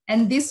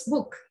 And this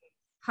book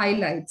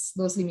highlights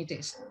those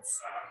limitations.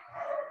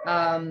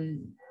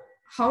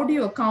 How do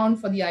you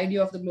account for the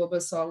idea of the global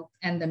South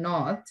and the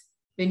North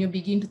when you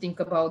begin to think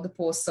about the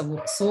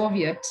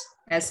post-Soviet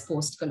as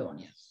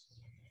post-colonial?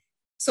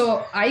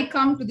 So I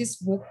come to this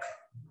book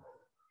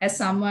as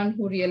someone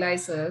who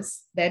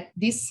realizes that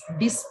this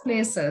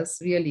displaces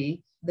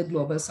really the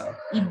global South.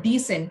 It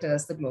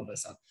decenters the global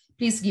South.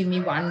 Please give me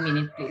 1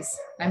 minute, please.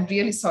 I'm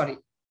really sorry.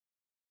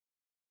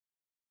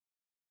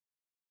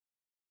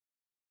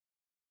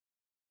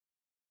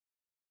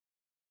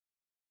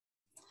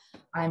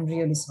 I'm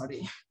really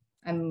sorry.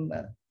 I'm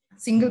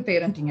single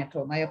parenting at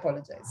home. I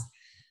apologize.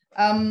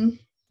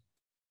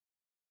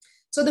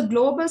 So the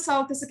global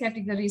South as a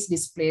category is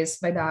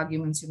displaced by the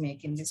arguments you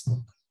make in this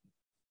book.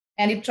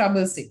 And it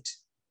troubles it.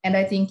 And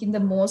I think in the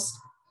most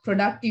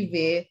productive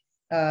way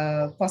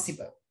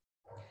possible.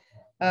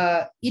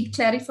 It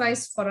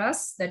clarifies for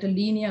us that a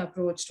linear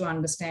approach to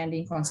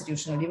understanding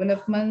constitutional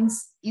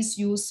developments is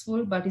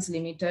useful, but is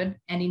limited.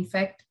 And in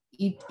fact,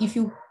 if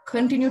you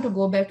continue to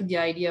go back to the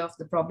idea of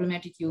the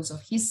problematic use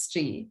of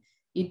history,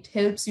 it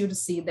helps you to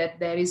see that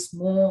there is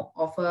more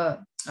of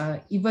a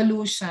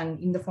evolution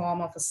in the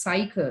form of a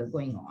cycle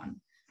going on,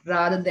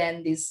 rather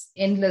than this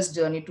endless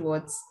journey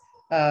towards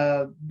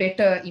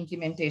better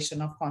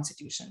implementation of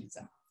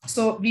constitutionalism.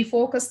 So we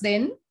focus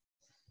then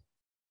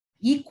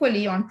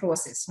equally on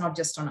process, not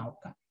just on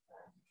outcome.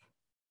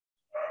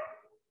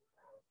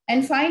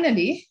 And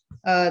finally,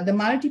 the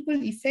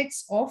multiple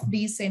effects of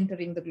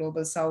decentering the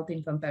Global South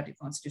in comparative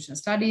constitutional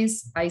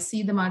studies. I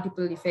see the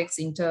multiple effects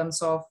in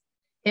terms of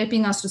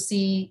helping us to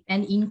see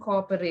and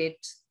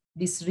incorporate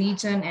this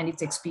region and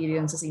its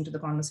experiences into the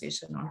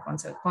conversation on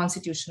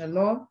constitutional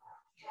law.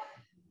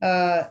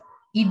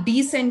 It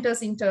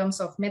decenters in terms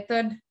of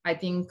method. I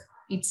think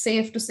it's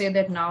safe to say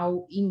that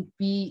now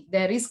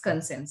there is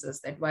consensus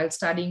that while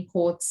studying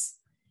courts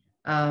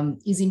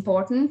is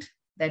important,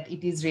 that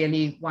it is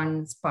really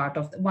one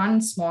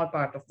small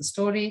part of the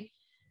story.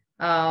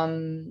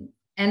 And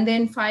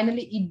then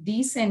finally, it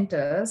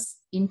decenters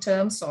in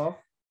terms of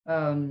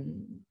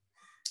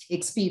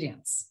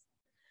experience.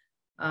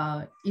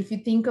 If you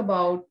think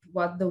about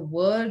what the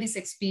world is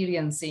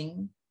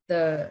experiencing,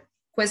 the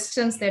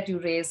questions that you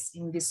raise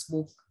in this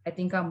book, I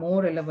think are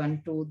more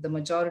relevant to the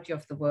majority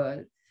of the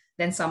world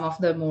than some of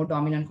the more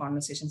dominant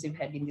conversations we've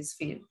had in this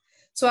field.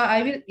 So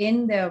I will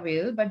end there,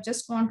 Will, but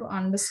just want to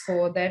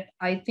underscore that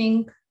I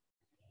think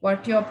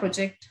what your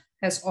project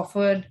has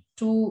offered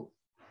to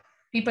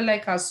people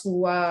like us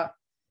who are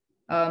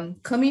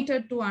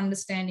committed to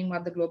understanding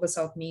what the Global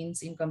South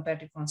means in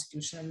comparative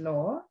constitutional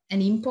law,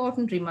 an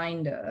important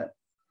reminder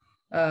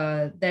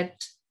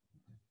that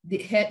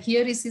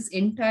here is this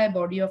entire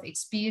body of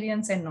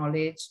experience and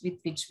knowledge with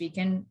which we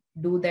can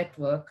do that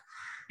work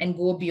and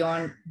go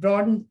beyond,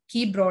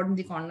 keep broadening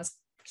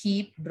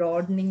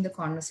the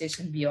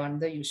conversation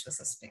beyond the usual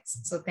suspects.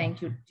 So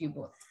thank you to you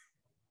both.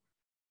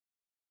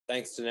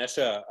 Thanks,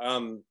 Dinesha.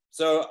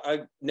 So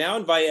I now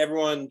invite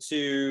everyone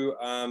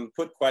to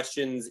put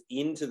questions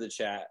into the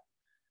chat.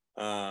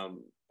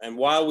 And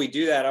while we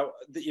do that,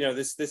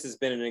 this has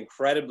been an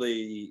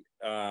incredibly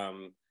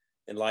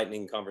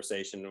enlightening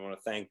conversation. I want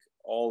to thank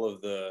all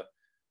of the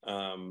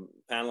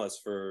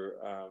panelists for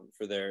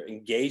their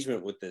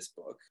engagement with this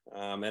book.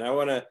 And I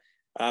want to,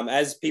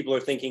 as people are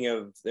thinking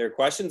of their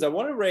questions, I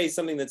want to raise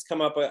something that's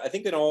come up, I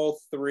think, in all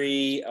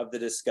three of the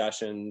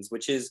discussions,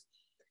 which is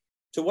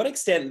to what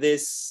extent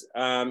this,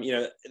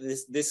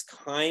 this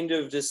kind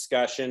of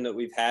discussion that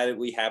we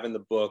have in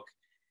the book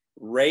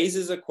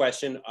raises a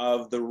question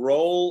of the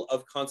role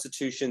of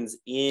constitutions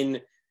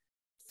in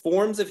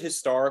forms of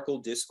historical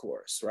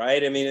discourse,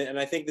 right? I mean, and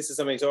I think this is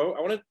something, so I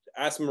want to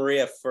ask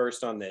Maria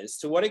first on this.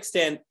 To what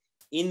extent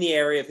in the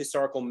area of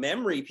historical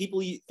memory,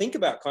 people think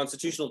about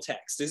constitutional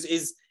text?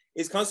 Is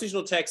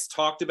constitutional text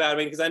talked about? I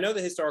mean, because I know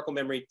that historical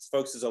memory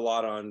focuses a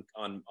lot on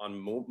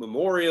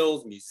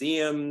memorials,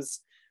 museums,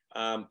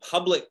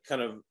 public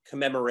kind of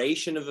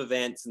commemoration of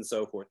events and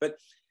so forth. But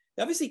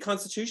obviously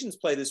constitutions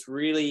play this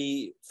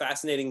really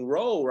fascinating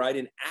role, right?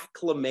 In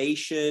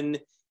acclamation,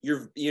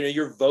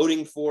 you're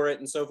voting for it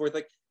and so forth.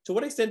 Like, to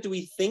what extent do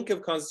we think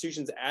of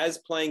constitutions as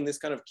playing this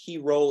kind of key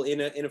role in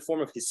a form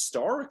of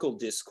historical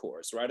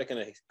discourse, right? A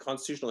kind of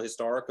constitutional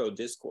historical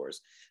discourse.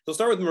 So we'll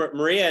start with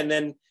Maria, and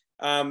then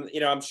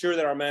I'm sure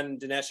that our men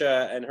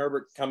Dinesha and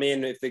Herbert come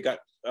in if they got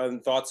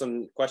thoughts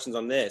and questions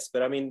on this.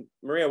 But I mean,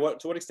 Maria,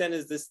 to what extent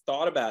is this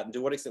thought about, and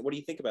to what extent, what do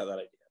you think about that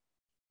idea?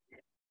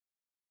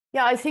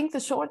 Yeah, I think the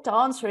short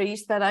answer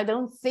is that I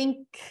don't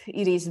think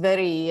it is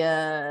very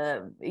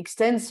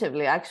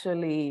extensively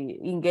actually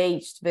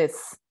engaged with,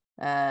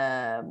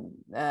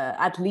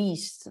 at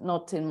least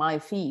not in my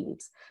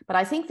field. But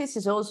I think this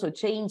is also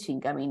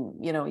changing. I mean,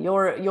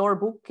 your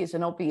book is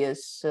an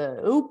obvious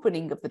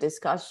opening of the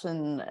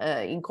discussion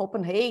in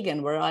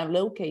Copenhagen, where I'm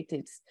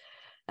located.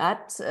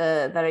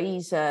 There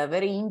is a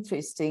very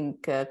interesting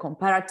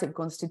comparative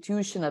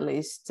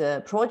constitutionalist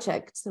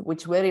project,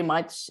 which very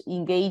much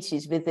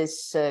engages with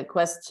this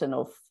question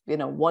of,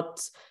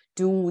 what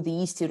do the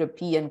East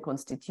European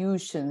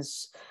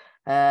constitutions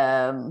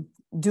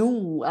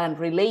do and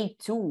relate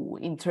to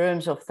in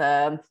terms of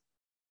the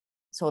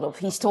sort of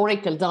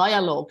historical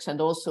dialogues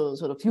and also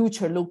sort of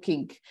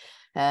future-looking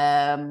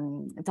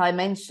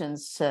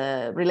dimensions,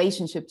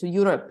 relationship to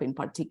Europe in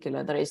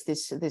particular. There is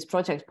this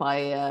project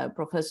by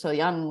Professor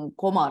Jan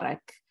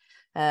Komarek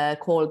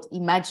called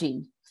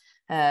Imagining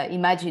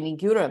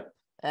Europe.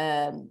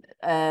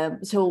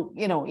 So,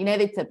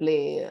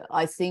 inevitably,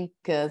 I think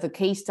the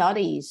case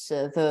studies,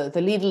 the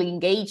little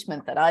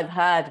engagement that I've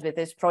had with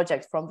this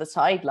project from the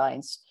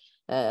sidelines,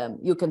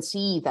 you can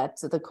see that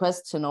the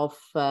question of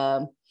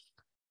the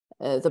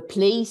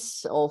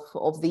place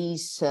of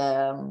these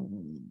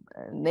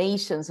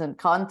nations and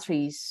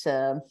countries'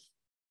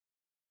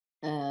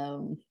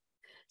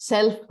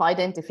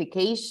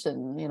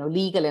 self-identification,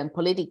 legally and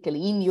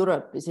politically in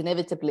Europe is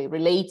inevitably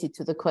related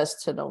to the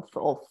question of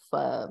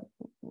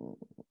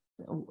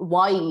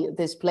why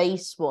this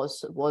place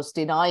was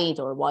denied,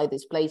 or why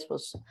this place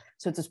was,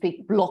 so to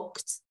speak,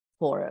 blocked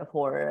for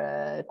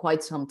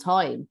quite some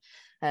time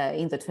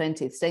in the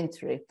 20th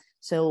century.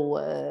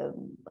 So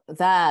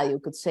there you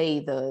could say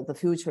the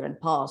future and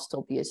past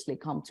obviously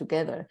come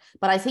together.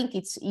 But I think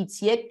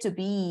it's yet to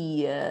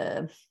be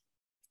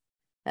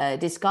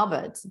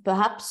discovered.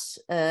 Perhaps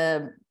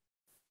the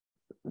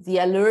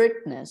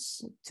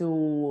alertness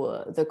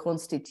to the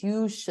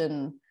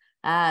constitution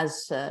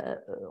as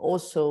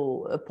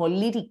also a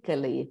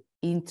politically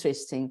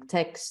interesting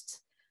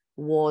text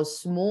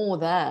was more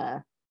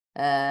there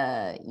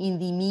in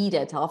the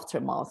immediate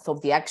aftermath of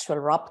the actual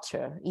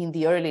rupture in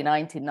the early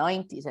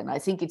 1990s. And I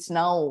think it's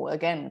now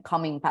again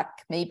coming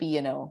back. Maybe,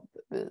 you know,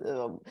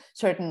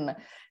 certain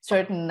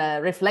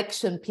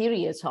reflection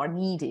periods are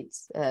needed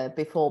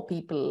before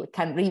people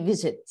can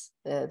revisit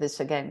this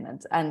again.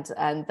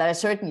 And there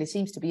certainly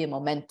seems to be a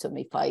momentum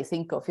if I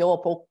think of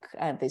your book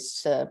and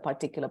this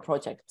particular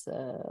project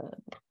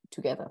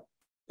together.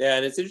 Yeah,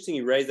 and it's interesting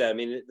you raise that. I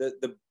mean,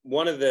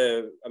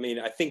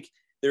 I think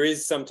there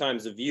is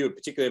sometimes a view,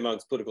 particularly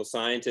amongst political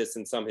scientists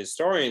and some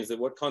historians, that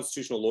what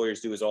constitutional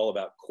lawyers do is all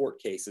about court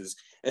cases,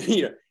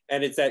 and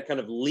and it's that kind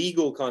of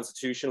legal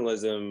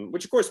constitutionalism,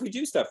 which of course we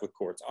do stuff with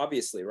courts,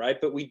 obviously, right?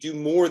 But we do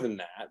more than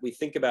that. We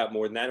think about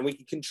more than that, and we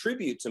can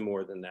contribute to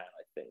more than that,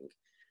 I think.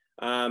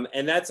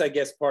 And that's, I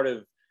guess, part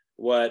of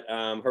what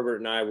Herbert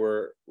and I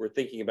were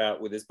thinking about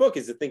with this book,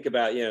 is to think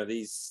about, you know,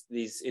 these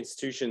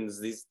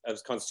institutions, these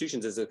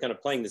constitutions, as a kind of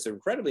playing this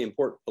incredibly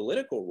important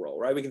political role,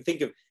 right? We can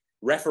think of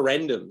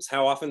referendums,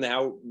 how often,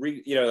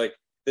 like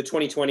the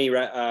 2020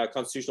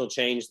 constitutional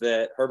change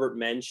that Herbert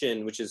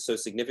mentioned, which is so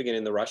significant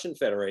in the Russian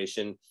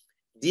Federation,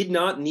 did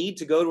not need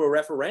to go to a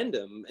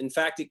referendum. In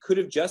fact, it could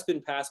have just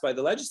been passed by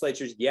the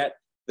legislatures, yet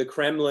the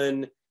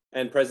Kremlin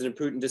and President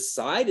Putin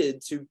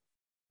decided to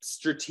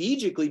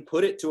strategically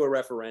put it to a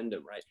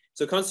referendum, right?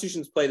 So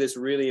constitutions play this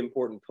really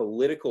important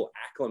political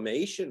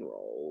acclamation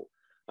role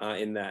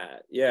in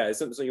that. Yeah, is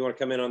something, so you want to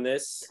come in on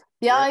this?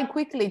 Yeah, I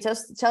quickly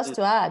just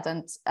to add,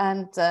 and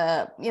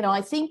you know,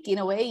 I think in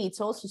a way it's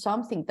also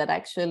something that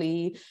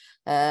actually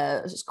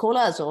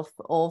scholars of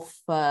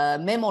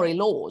memory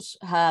laws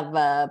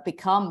have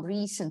become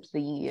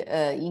recently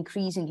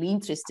increasingly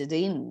interested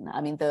in.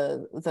 I mean,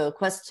 the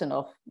question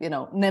of, you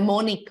know,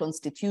 mnemonic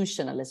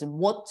constitutionalism.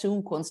 What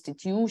do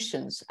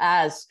constitutions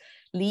as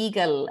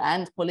legal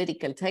and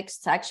political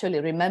texts actually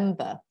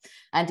remember,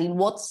 and in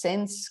what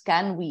sense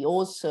can we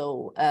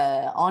also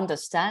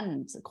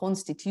understand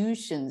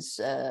constitutions,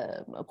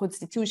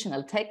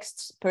 constitutional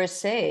texts per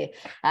se,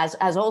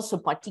 as also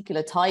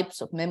particular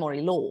types of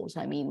memory laws.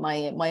 I mean,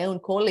 my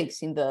own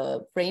colleagues in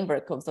the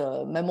framework of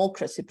the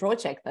Memocracy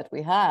project that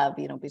we have,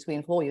 you know,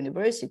 between 4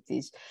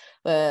 universities,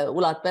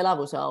 Ulat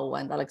Pelavusau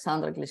and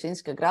Aleksandra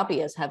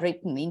Glesinska-Grabias, have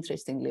written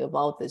interestingly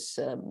about this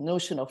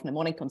notion of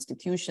mnemonic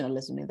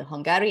constitutionalism in the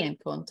Hungarian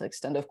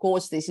context. And of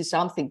course, this is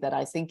something that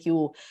I think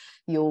you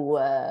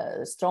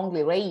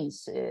strongly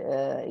raise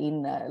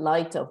in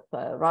light of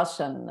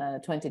Russian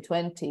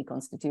 2020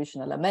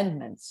 constitutional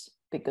amendments,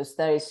 because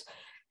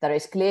there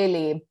is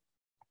clearly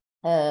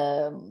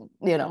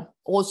you know,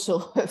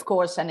 also of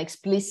course an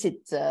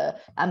explicit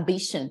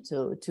ambition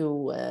to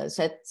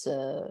set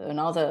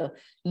another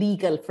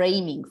legal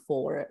framing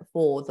for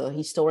the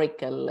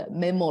historical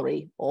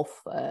memory of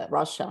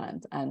Russia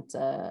and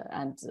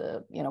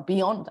you know,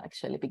 beyond,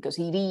 actually, because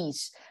it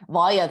is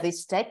via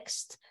this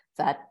text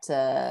that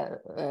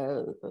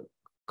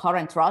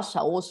current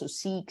Russia also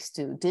seeks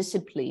to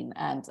discipline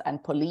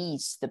and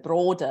police the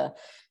broader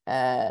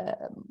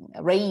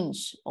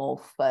range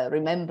of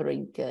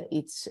remembering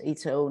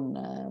its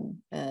own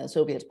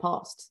Soviet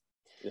past.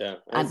 Yeah,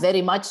 and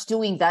very much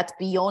doing that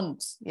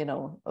beyond, you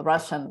know,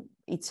 Russian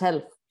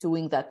itself,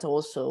 doing that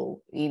also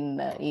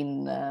with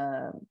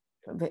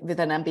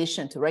an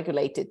ambition to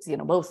regulate it, you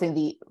know, both in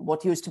the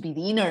what used to be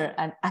the inner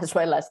and as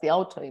well as the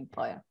outer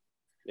empire.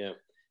 Yeah.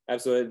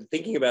 Absolutely.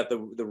 Thinking about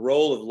the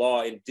role of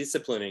law in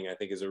disciplining, I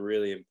think, is a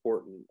really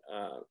important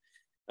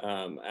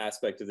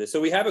aspect of this. So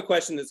we have a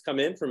question that's come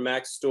in from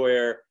Max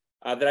Stoyer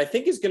that I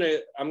think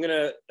I'm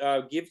gonna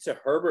give to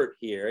Herbert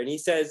here. And he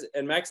says,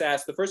 and Max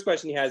asks, the first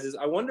question he has is,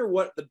 I wonder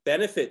what the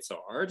benefits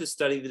are to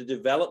study the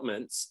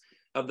developments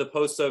of the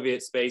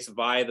post-Soviet space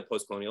via the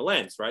post-colonial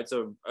lens, right?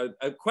 So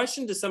a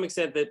question to some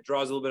extent that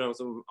draws a little bit on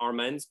some of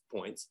Armand's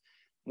points.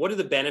 What are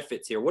the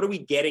benefits here? What are we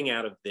getting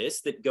out of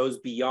this that goes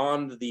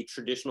beyond the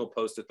traditional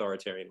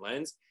post-authoritarian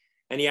lens?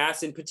 And he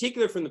asks in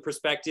particular from the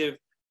perspective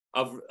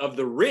of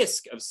the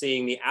risk of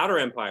seeing the outer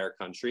empire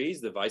countries,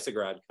 the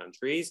Visegrad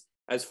countries,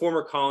 as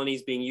former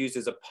colonies being used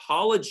as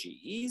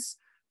apologies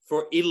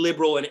for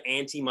illiberal and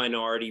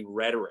anti-minority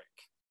rhetoric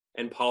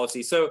and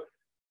policy. So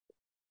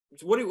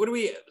what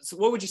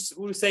would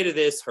you say to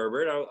this,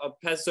 Herbert? I'll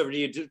pass this over to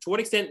you. To what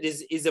extent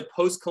is a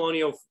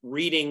post-colonial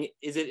reading,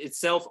 is it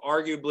itself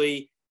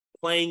arguably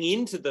playing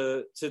into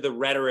the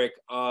rhetoric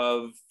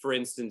of, for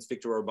instance,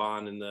 Viktor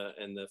Orban and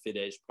the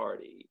Fidesz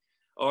party?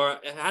 Or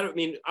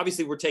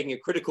obviously we're taking a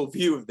critical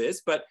view of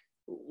this, but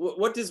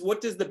what does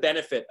the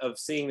benefit of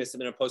seeing this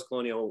in a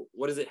post-colonial,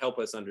 what does it help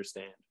us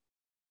understand?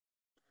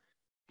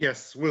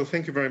 Yes, well,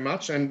 thank you very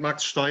much. And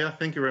Max Steuer,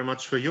 thank you very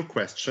much for your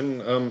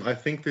question. I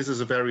think this is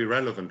a very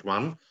relevant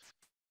one.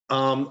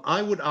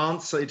 I would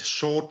answer it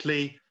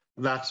shortly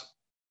that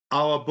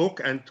our book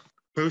and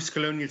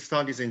post-colonial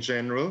studies in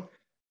general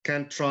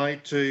can try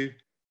to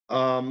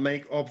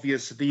make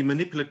obvious the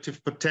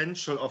manipulative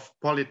potential of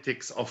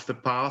politics of the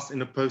past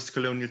in a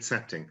post-colonial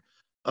setting.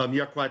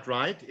 You're quite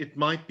right. It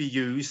might be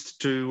used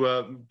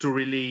to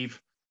relieve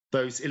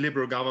those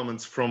illiberal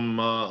governments from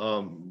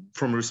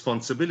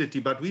responsibility,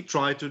 but we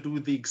try to do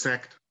the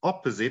exact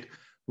opposite.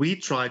 We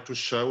try to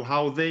show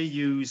how they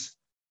use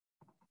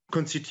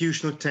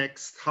constitutional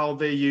text, how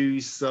they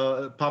use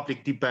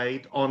public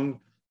debate on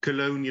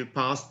colonial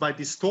past by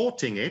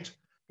distorting it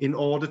in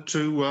order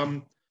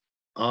to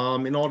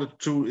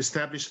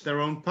establish their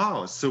own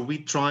powers. So we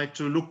try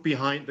to look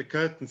behind the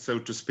curtain, so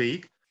to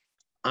speak,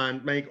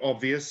 and make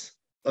obvious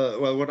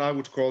well, what I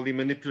would call the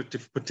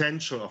manipulative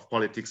potential of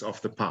politics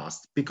of the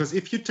past. Because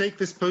if you take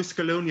this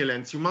post-colonial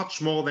lens, you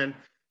much more than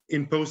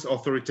in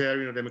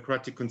post-authoritarian or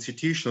democratic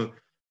constitutional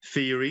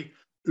theory,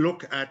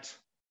 look at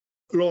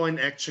law in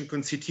action,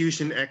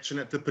 constitution in action,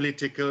 at the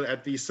political,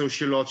 at the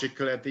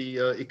sociological, at the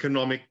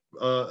economic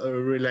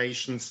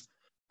relations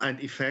and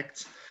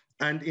effects.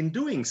 And in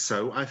doing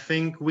so, I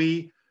think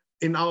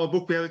in our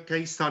book, we have a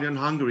case study on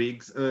Hungary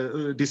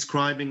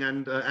describing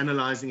and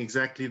analyzing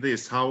exactly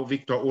this, how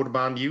Viktor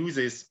Orbán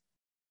uses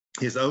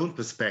his own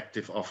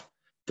perspective of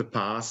the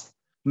past,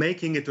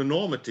 making it a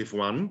normative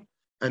one,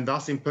 and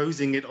thus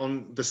imposing it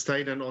on the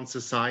state and on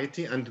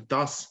society, and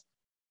thus,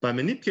 by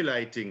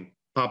manipulating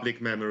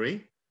public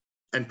memory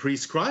and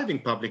prescribing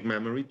public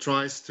memory,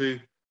 tries to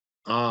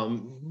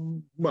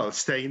well,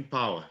 stay in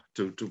power,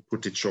 to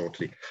put it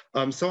shortly.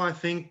 So I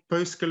think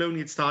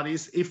post-colonial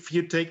studies, if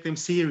you take them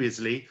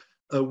seriously,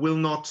 will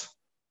not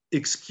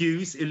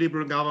excuse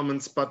illiberal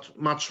governments, but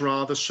much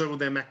rather show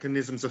their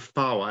mechanisms of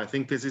power. I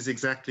think this is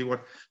exactly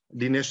what,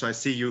 Dinesh, I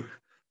see you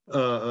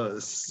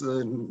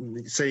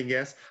saying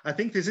yes. I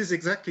think this is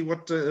exactly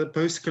what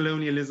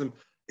post-colonialism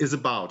is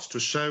about, to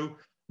show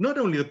not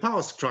only the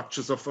power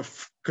structures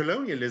of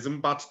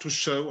colonialism, but to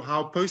show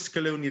how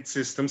post-colonial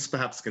systems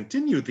perhaps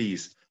continue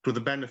these to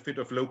the benefit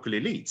of local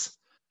elites,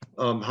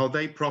 how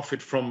they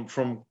profit from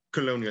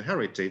colonial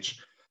heritage.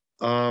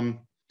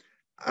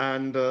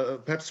 And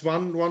perhaps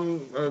one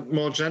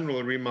more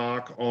general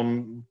remark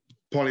on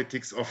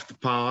politics of the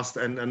past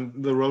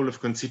and the role of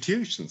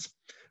constitutions.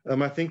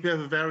 I think we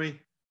have a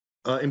very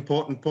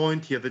important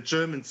point here. The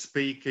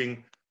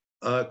German-speaking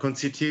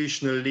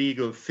constitutional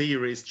legal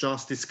theory is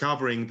just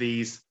discovering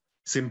these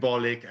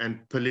symbolic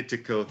and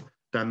political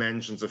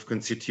dimensions of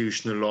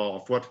constitutional law,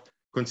 of what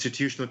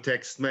constitutional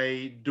text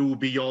may do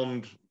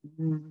beyond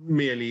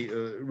merely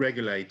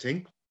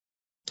regulating.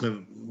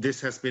 This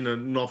has been a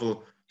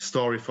novel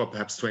story for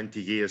perhaps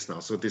 20 years now,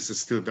 so this is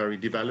still very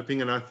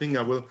developing, and I think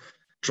I will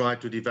try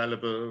to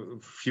develop a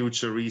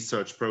future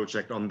research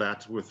project on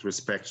that with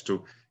respect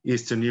to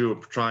Eastern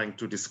Europe, trying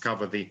to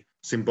discover the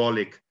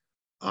symbolic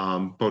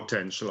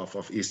potential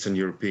of Eastern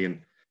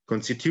European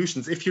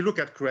constitutions. If you look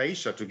at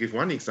Croatia, to give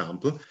one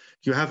example,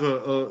 you have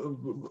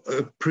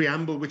a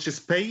preamble which is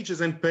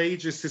pages and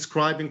pages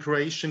describing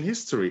Croatian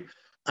history.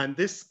 And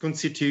this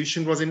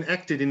constitution was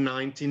enacted in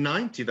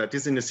 1990. That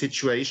is in a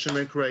situation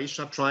when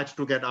Croatia tried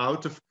to get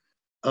out of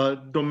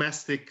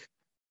domestic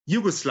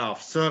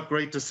Yugoslav,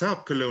 greater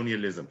Serb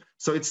colonialism.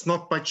 So it's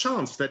not by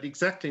chance that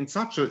exactly in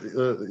such a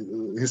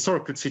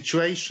historical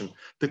situation,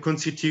 the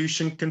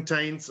constitution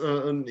contains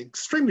an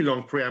extremely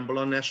long preamble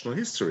on national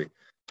history.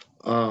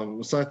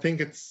 So I think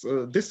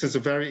this is a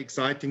very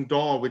exciting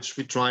door, which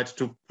we tried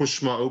to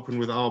push more open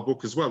with our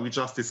book as well. We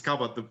just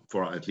discovered,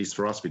 at least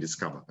for us, we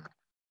discovered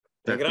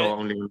that door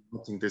only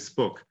writing this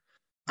book.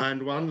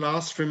 And one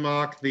last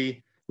remark,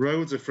 the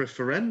roles of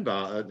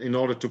referenda in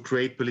order to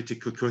create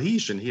political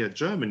cohesion. Here,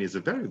 Germany is a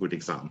very good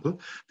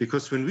example,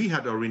 because when we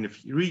had our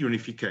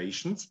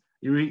reunification,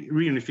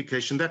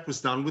 that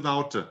was done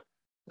without a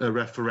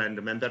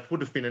referendum, and that would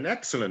have been an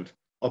excellent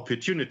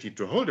opportunity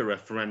to hold a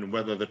referendum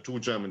whether the two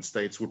German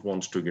states would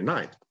want to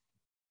unite.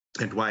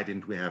 And why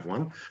didn't we have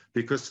one?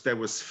 Because there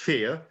was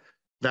fear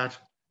that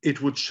it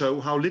would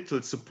show how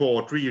little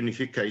support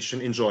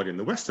reunification enjoyed in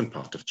the western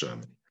part of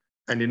Germany.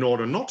 And in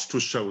order not to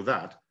show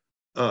that,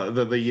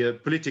 the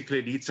political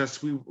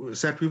elites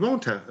said we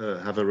won't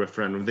have a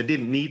referendum. They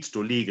didn't need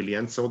to legally,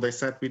 and so they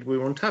said we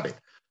won't have it.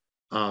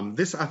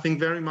 This, I think,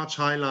 very much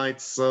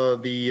highlights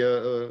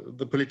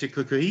the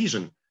political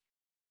cohesion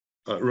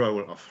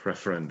role of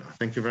referenda.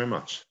 Thank you very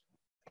much.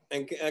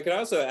 And I could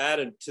also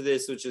add to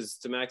this, which is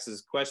to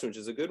Max's question, which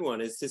is a good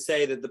one, is to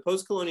say that the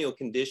post-colonial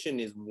condition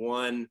is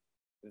one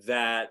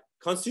that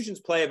constitutions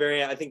play a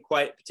very, I think,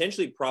 quite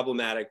potentially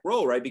problematic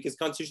role, right? Because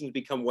constitutions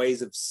become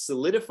ways of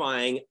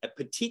solidifying a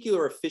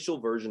particular official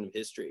version of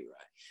history,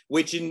 right?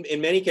 Which in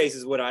many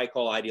cases, what I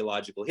call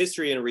ideological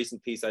history. In a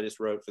recent piece I just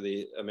wrote for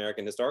the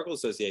American Historical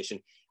Association,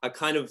 a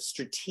kind of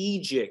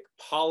strategic,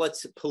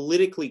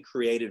 politically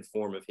created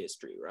form of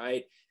history,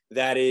 right?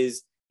 That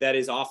is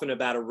often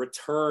about a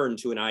return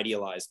to an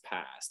idealized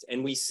past.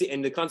 And we see,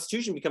 and the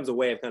Constitution becomes a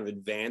way of kind of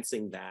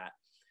advancing that,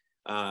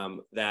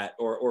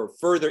 or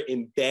further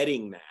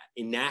embedding that,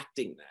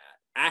 enacting that,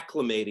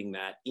 acclimating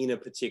that in a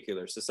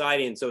particular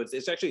society. And so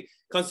it's actually,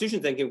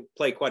 constitutions then can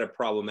play quite a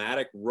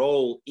problematic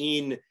role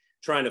in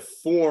trying to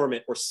form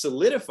it or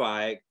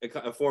solidify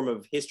a form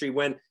of history,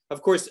 when,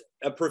 of course,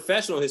 a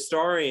professional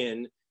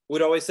historian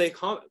would always say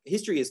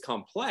history is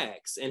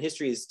complex and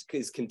history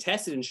is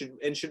contested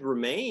and should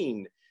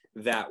remain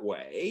that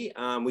way.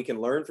 We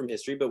can learn from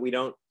history, but we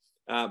don't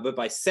but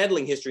by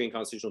settling history in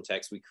constitutional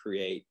text, we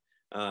create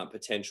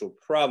potential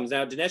problems.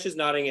 Now, Dinesh is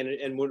nodding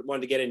and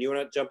wanted to get in. You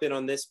want to jump in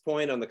on this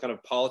point on the kind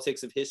of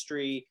politics of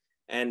history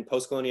and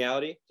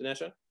post-coloniality,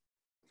 Dinesha?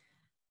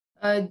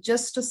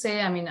 Just to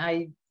say, I mean,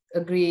 I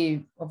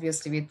agree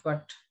obviously with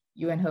what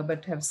you and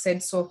Herbert have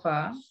said so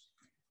far.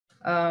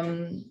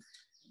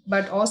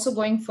 But also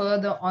going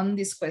further on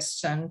this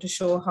question to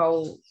show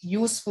how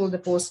useful the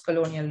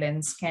post-colonial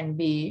lens can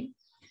be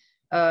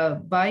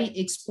by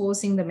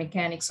exposing the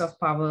mechanics of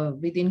power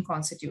within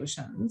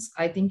constitutions.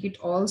 I think it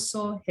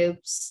also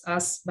helps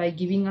us by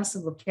giving us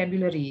a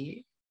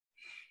vocabulary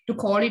to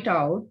call it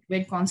out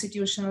when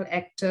constitutional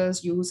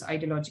actors use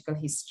ideological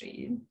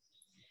history.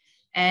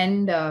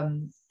 And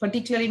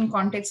particularly in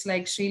contexts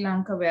like Sri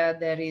Lanka, where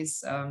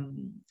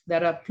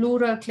there are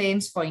plural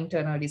claims for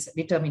internal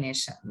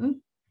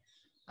determination,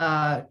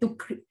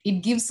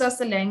 it gives us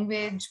a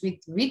language with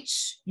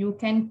which you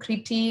can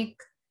critique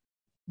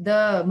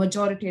the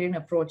majoritarian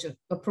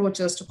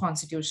approaches to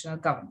constitutional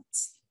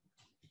governance.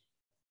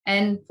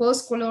 And the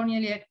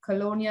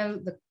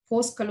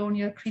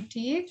post-colonial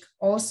critique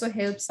also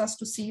helps us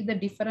to see the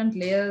different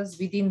layers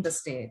within the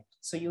state.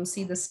 So you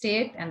see the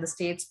state, and the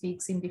state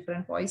speaks in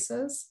different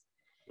voices.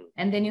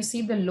 And then you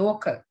see the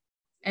local.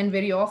 And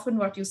very often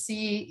what you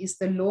see is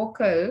the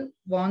local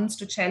wants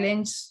to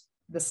challenge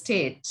the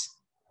state.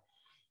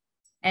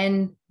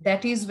 And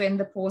that is when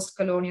the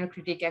post-colonial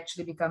critique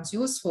actually becomes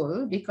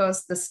useful,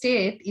 because the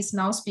state is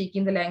now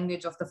speaking the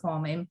language of the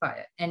former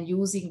empire and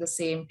using the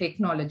same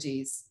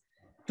technologies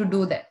to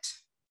do that.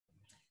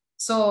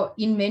 So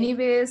in many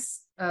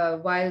ways,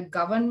 while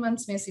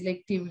governments may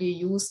selectively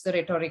use the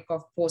rhetoric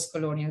of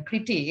post-colonial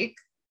critique,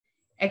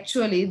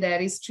 actually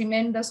there is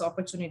tremendous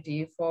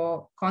opportunity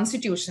for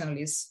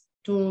constitutionalists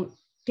to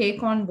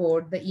take on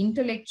board the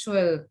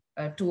intellectual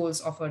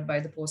tools offered by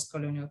the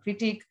post-colonial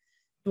critique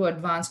to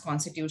advance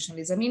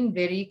constitutionalism in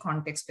very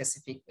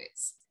context-specific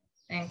ways.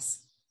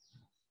 Thanks.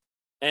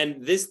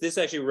 And this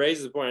actually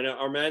raises the point. I know,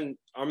 Arman,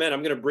 I'm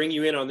going to bring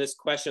you in on this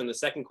question, the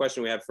second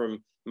question we have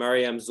from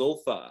Mariam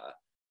Zulfa.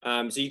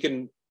 So you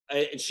can,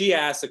 she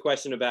asked a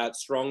question about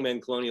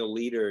strongmen colonial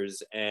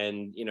leaders,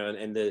 and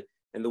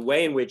and the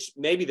way in which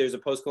maybe there's a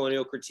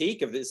post-colonial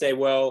critique of it. Say,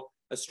 well,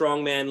 a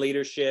strongman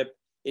leadership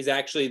is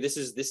actually this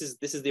is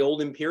the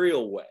old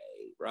imperial way.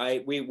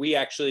 Right. We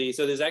actually,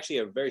 so there's actually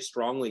a very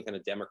strongly kind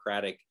of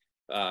democratic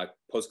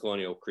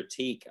post-colonial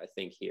critique, I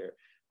think, here,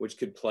 which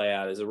could play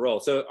out as a role.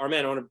 So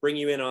Arman, I want to bring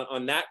you in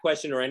on that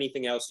question, or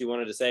anything else you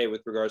wanted to say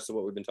with regards to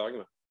what we've been talking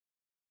about.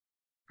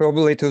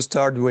 Probably to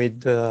start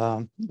with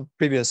the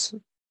previous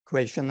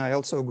question, I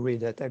also agree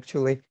that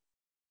actually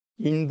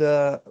in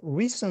the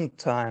recent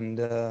time,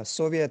 the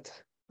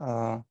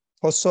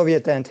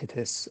post-Soviet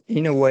entities,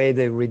 in a way,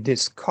 they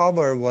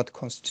rediscover what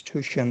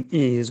constitution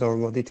is or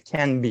what it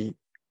can be.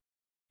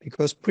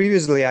 Because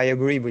previously, I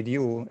agree with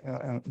you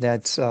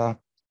that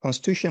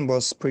constitution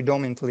was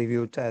predominantly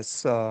viewed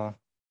as a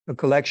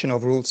collection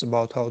of rules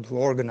about how to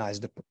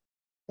organize the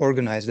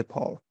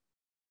power,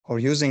 or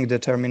using the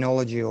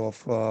terminology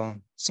of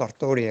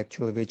Sartori,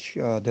 actually, which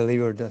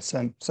delivered a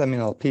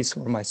seminal piece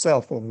for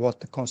myself of what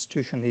the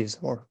constitution is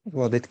or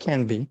what it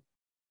can be.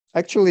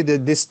 Actually,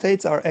 the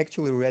states are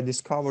actually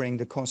rediscovering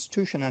the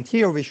constitution, and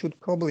here we should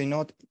probably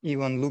not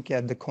even look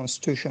at the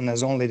constitution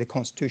as only the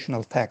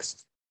constitutional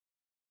text.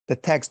 The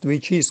text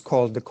which is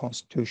called the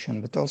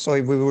Constitution, but also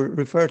if we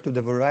refer to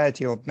the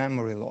variety of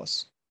memory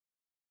laws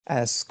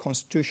as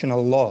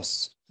constitutional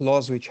laws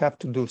which have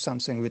to do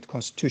something with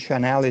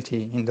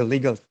constitutionality in the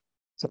legal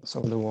sense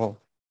of the word,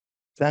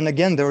 then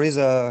again, there is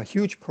a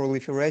huge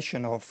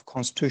proliferation of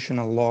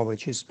constitutional law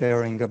which is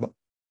bearing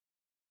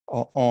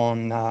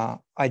on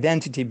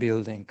identity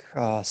building,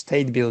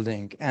 state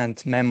building,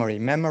 and memory.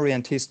 Memory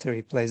and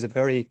history plays a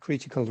very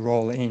critical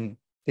role in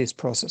these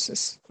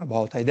processes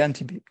about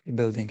identity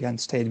building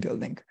and state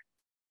building.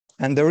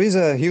 And there is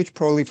a huge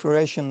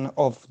proliferation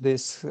of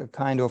this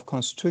kind of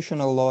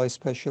constitutional law,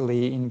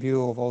 especially in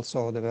view of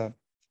also the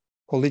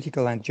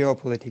political and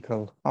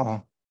geopolitical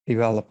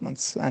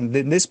developments. And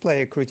this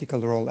play a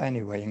critical role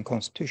anyway in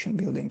constitution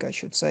building, I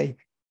should say.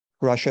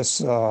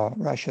 Russia's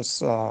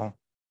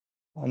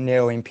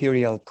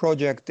neo-imperial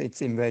project,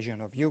 its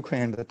invasion of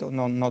Ukraine, but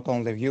not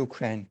only of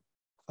Ukraine.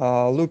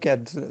 Look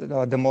at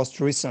the most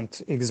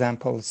recent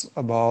examples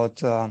about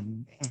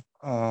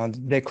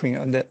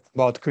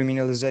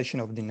criminalization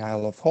of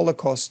denial of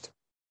Holocaust,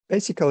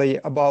 basically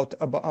about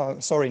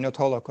sorry, not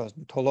Holocaust,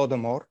 but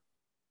Holodomor,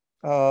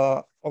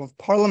 of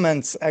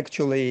parliaments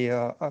actually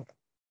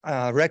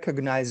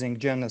recognizing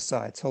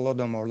genocides,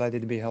 Holodomor, let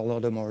it be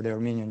Holodomor, the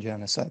Armenian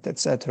genocide,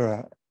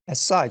 etc. As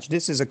such,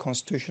 this is a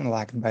constitutional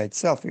act by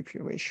itself, if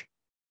you wish.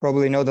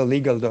 Probably not a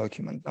legal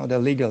document, not a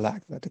legal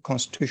act, but a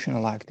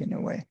constitutional act in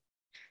a way.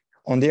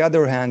 On the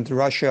other hand,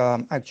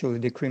 Russia actually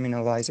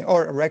decriminalizing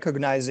or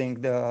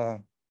recognizing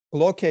the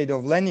blockade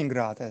of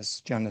Leningrad as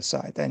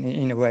genocide. And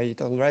in a way,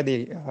 it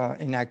already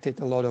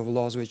enacted a lot of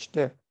laws which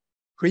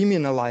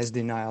criminalize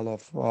denial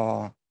of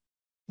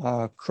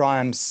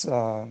crimes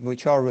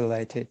which are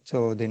related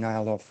to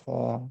denial of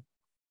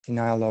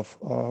denial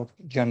of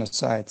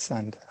genocides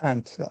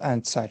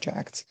and such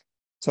acts.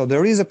 So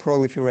there is a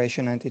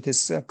proliferation, and it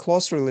is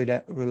closely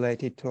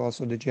related to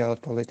also the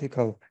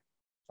geopolitical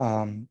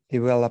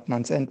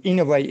developments, and in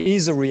a way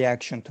is a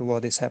reaction to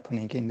what is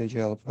happening in the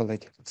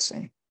geopolitical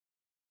scene.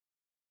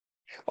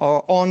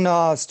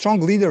 On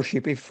strong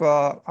leadership, if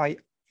I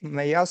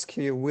may ask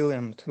you,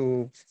 William,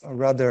 to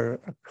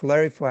rather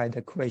clarify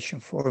the question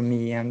for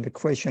me, and the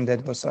question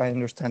that was, I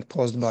understand,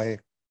 posed by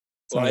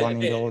someone in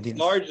the audience.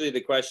 Largely,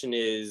 the question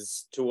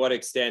is, to what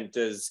extent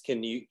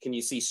can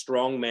you see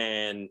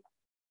strongman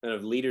kind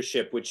of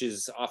leadership, which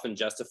is often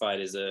justified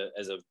as a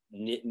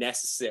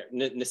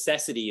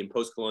necessity in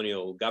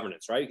post-colonial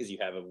governance, right? Because you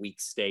have a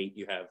weak state,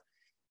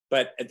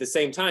 but at the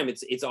same time,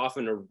 it's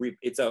often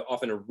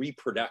a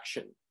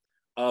reproduction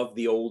of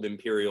the old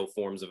imperial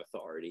forms of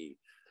authority,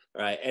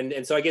 right?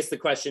 And so I guess the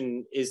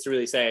question is to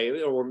really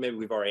say, or maybe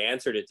we've already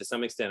answered it to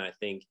some extent, I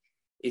think,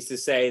 is to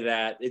say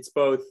that it's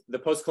both the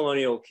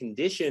post-colonial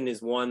condition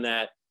is one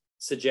that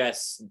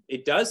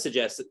does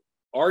suggest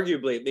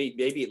arguably,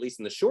 maybe at least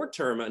in the short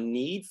term, a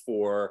need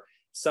for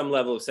some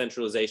level of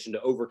centralization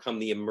to overcome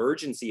the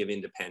emergency of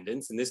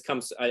independence. And this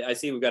comes, I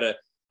see we've got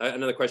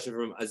another question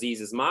from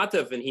Aziz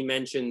Ismatov, and he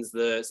mentions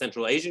the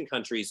Central Asian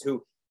countries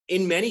who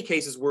in many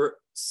cases were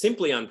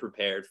simply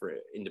unprepared for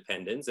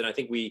independence. And I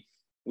think we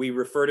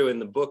refer to in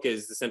the book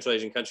as the Central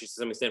Asian countries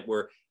to some extent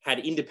had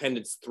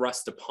independence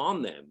thrust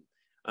upon them.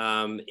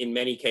 In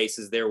many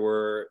cases, there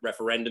were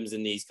referendums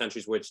in these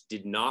countries which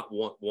did not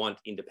want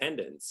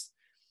independence.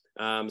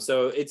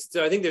 So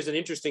I think there's an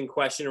interesting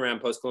question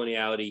around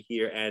post-coloniality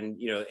here, and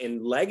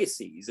and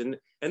legacies and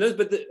those.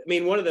 But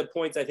one of the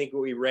points I think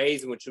we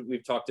raised, and which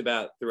we've talked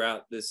about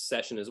throughout this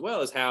session as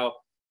well, is how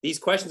these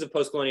questions of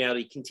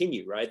post-coloniality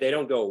continue, right? They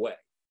don't go away.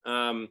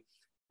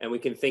 And we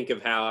can think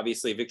of how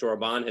obviously Viktor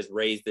Orban has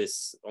raised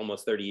this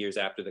almost 30 years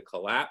after the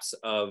collapse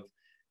of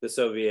the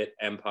Soviet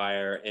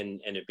Empire,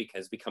 and it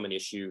has become an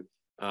issue,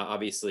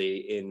 obviously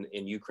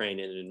in Ukraine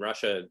and in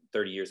Russia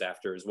 30 years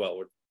after as well,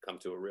 would come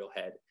to a real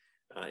head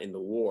in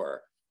the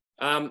war.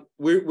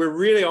 We're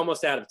really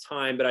almost out of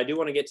time, but I do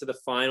want to get to the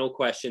final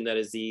question that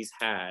Aziz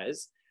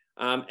has.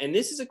 And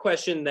this is a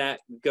question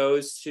that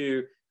goes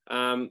to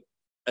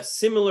a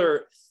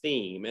similar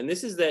theme. And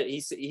this is that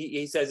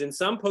he says, in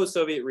some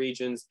post-Soviet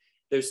regions,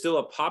 there's still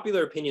a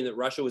popular opinion that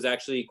Russia was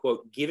actually,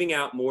 quote, giving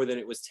out more than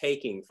it was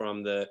taking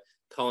from the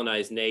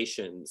colonized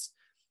nations,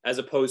 as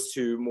opposed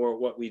to more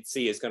what we'd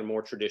see as kind of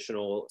more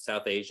traditional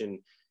South Asian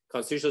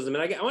constitutionalism.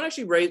 And I want to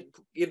actually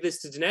give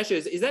this to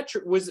Dinesha. Is that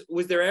true?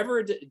 Was there ever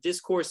a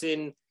discourse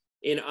in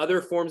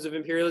other forms of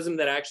imperialism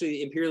that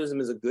actually imperialism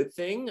is a good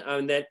thing,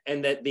 and that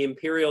the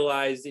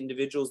imperialized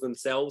individuals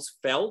themselves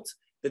felt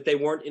that they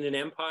weren't in an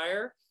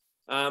empire?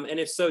 And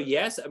if so,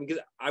 yes, because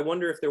I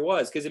wonder if there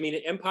was, because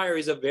empire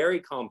is a very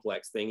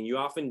complex thing, and you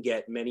often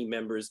get many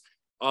members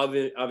of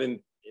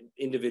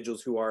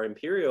individuals who are in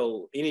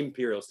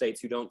imperial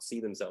states who don't see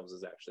themselves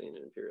as actually in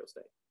an imperial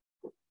state.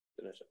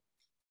 Dinesha.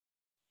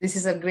 This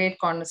is a great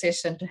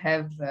conversation to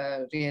have,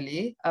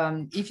 really.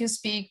 If you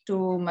speak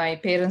to my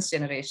parents'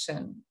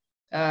 generation,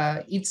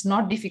 it's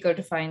not difficult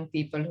to find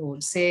people who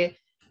would say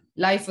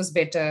life was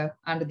better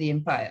under the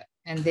empire,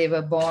 and they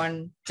were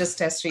born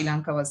just as Sri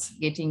Lanka was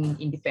getting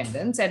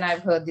independence. And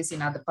I've heard this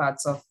in other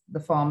parts of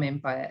the former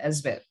empire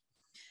as well.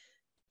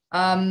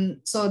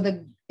 So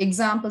the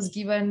examples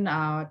given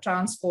are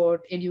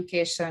transport,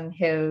 education,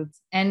 health,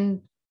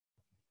 and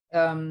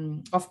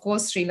of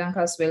course, Sri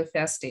Lanka's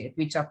welfare state,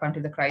 which up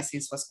until the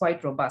crisis was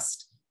quite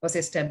robust, was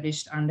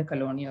established under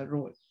colonial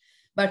rule.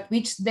 But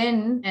which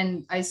then,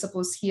 and I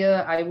suppose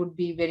here I would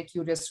be very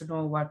curious to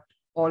know what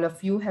all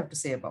of you have to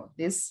say about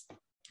this.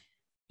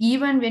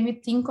 Even when we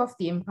think of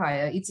the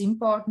empire, it's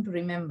important to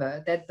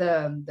remember that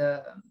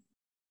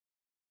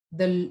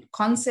the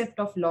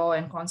concept of law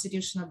and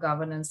constitutional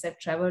governance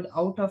that traveled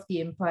out of the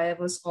empire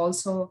was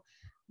also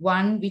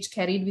one which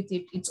carried with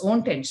it its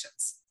own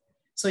tensions.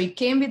 So it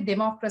came with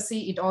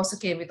democracy, it also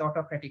came with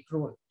autocratic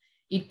rule.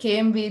 It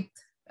came with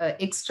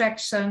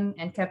extraction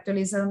and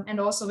capitalism and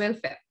also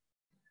welfare.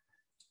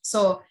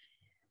 So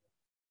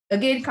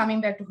again,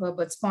 coming back to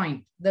Herbert's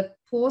point, the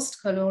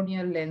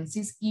post-colonial lens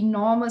is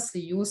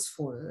enormously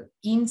useful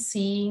in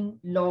seeing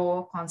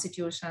law,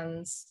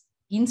 constitutions,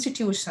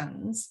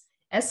 institutions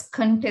as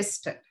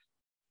contested.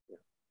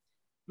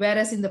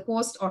 Whereas in the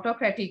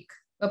post-autocratic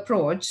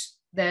approach,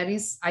 there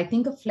is, I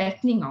think, a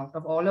flattening out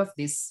of all of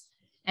this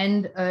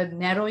and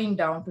narrowing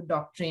down to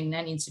doctrine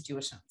and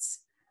institutions.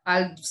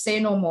 I'll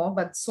say no more,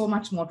 but so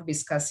much more to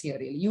discuss here.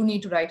 Really. You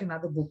need to write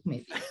another book,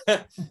 maybe.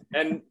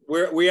 And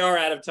we are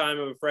out of time,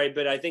 I'm afraid.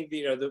 But I think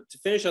to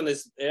finish on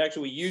this,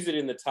 actually we use it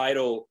in the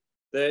title.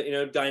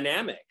 The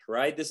dynamic,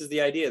 right? This is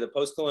the idea. The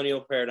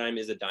post-colonial paradigm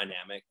is a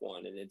dynamic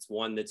one, and it's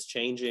one that's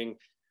changing.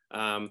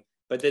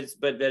 But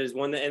that is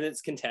one that, and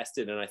it's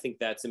contested, and I think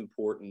that's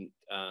important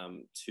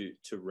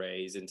to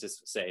raise and to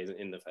say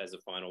as a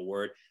final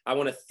word. I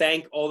want to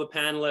thank all the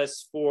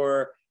panelists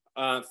for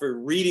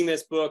reading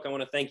this book. I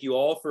want to thank you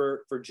all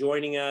for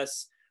joining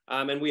us.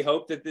 And we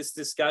hope that this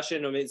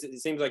discussion, I mean,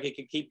 it seems like it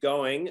could keep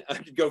going,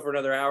 could go for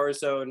another hour or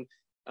so, and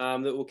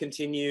that will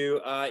continue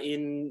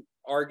in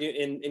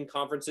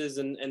conferences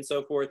and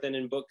so forth, and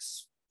in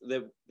books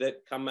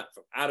that come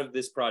out of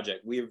this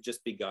project. We have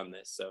just begun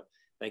this, so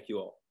thank you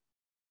all.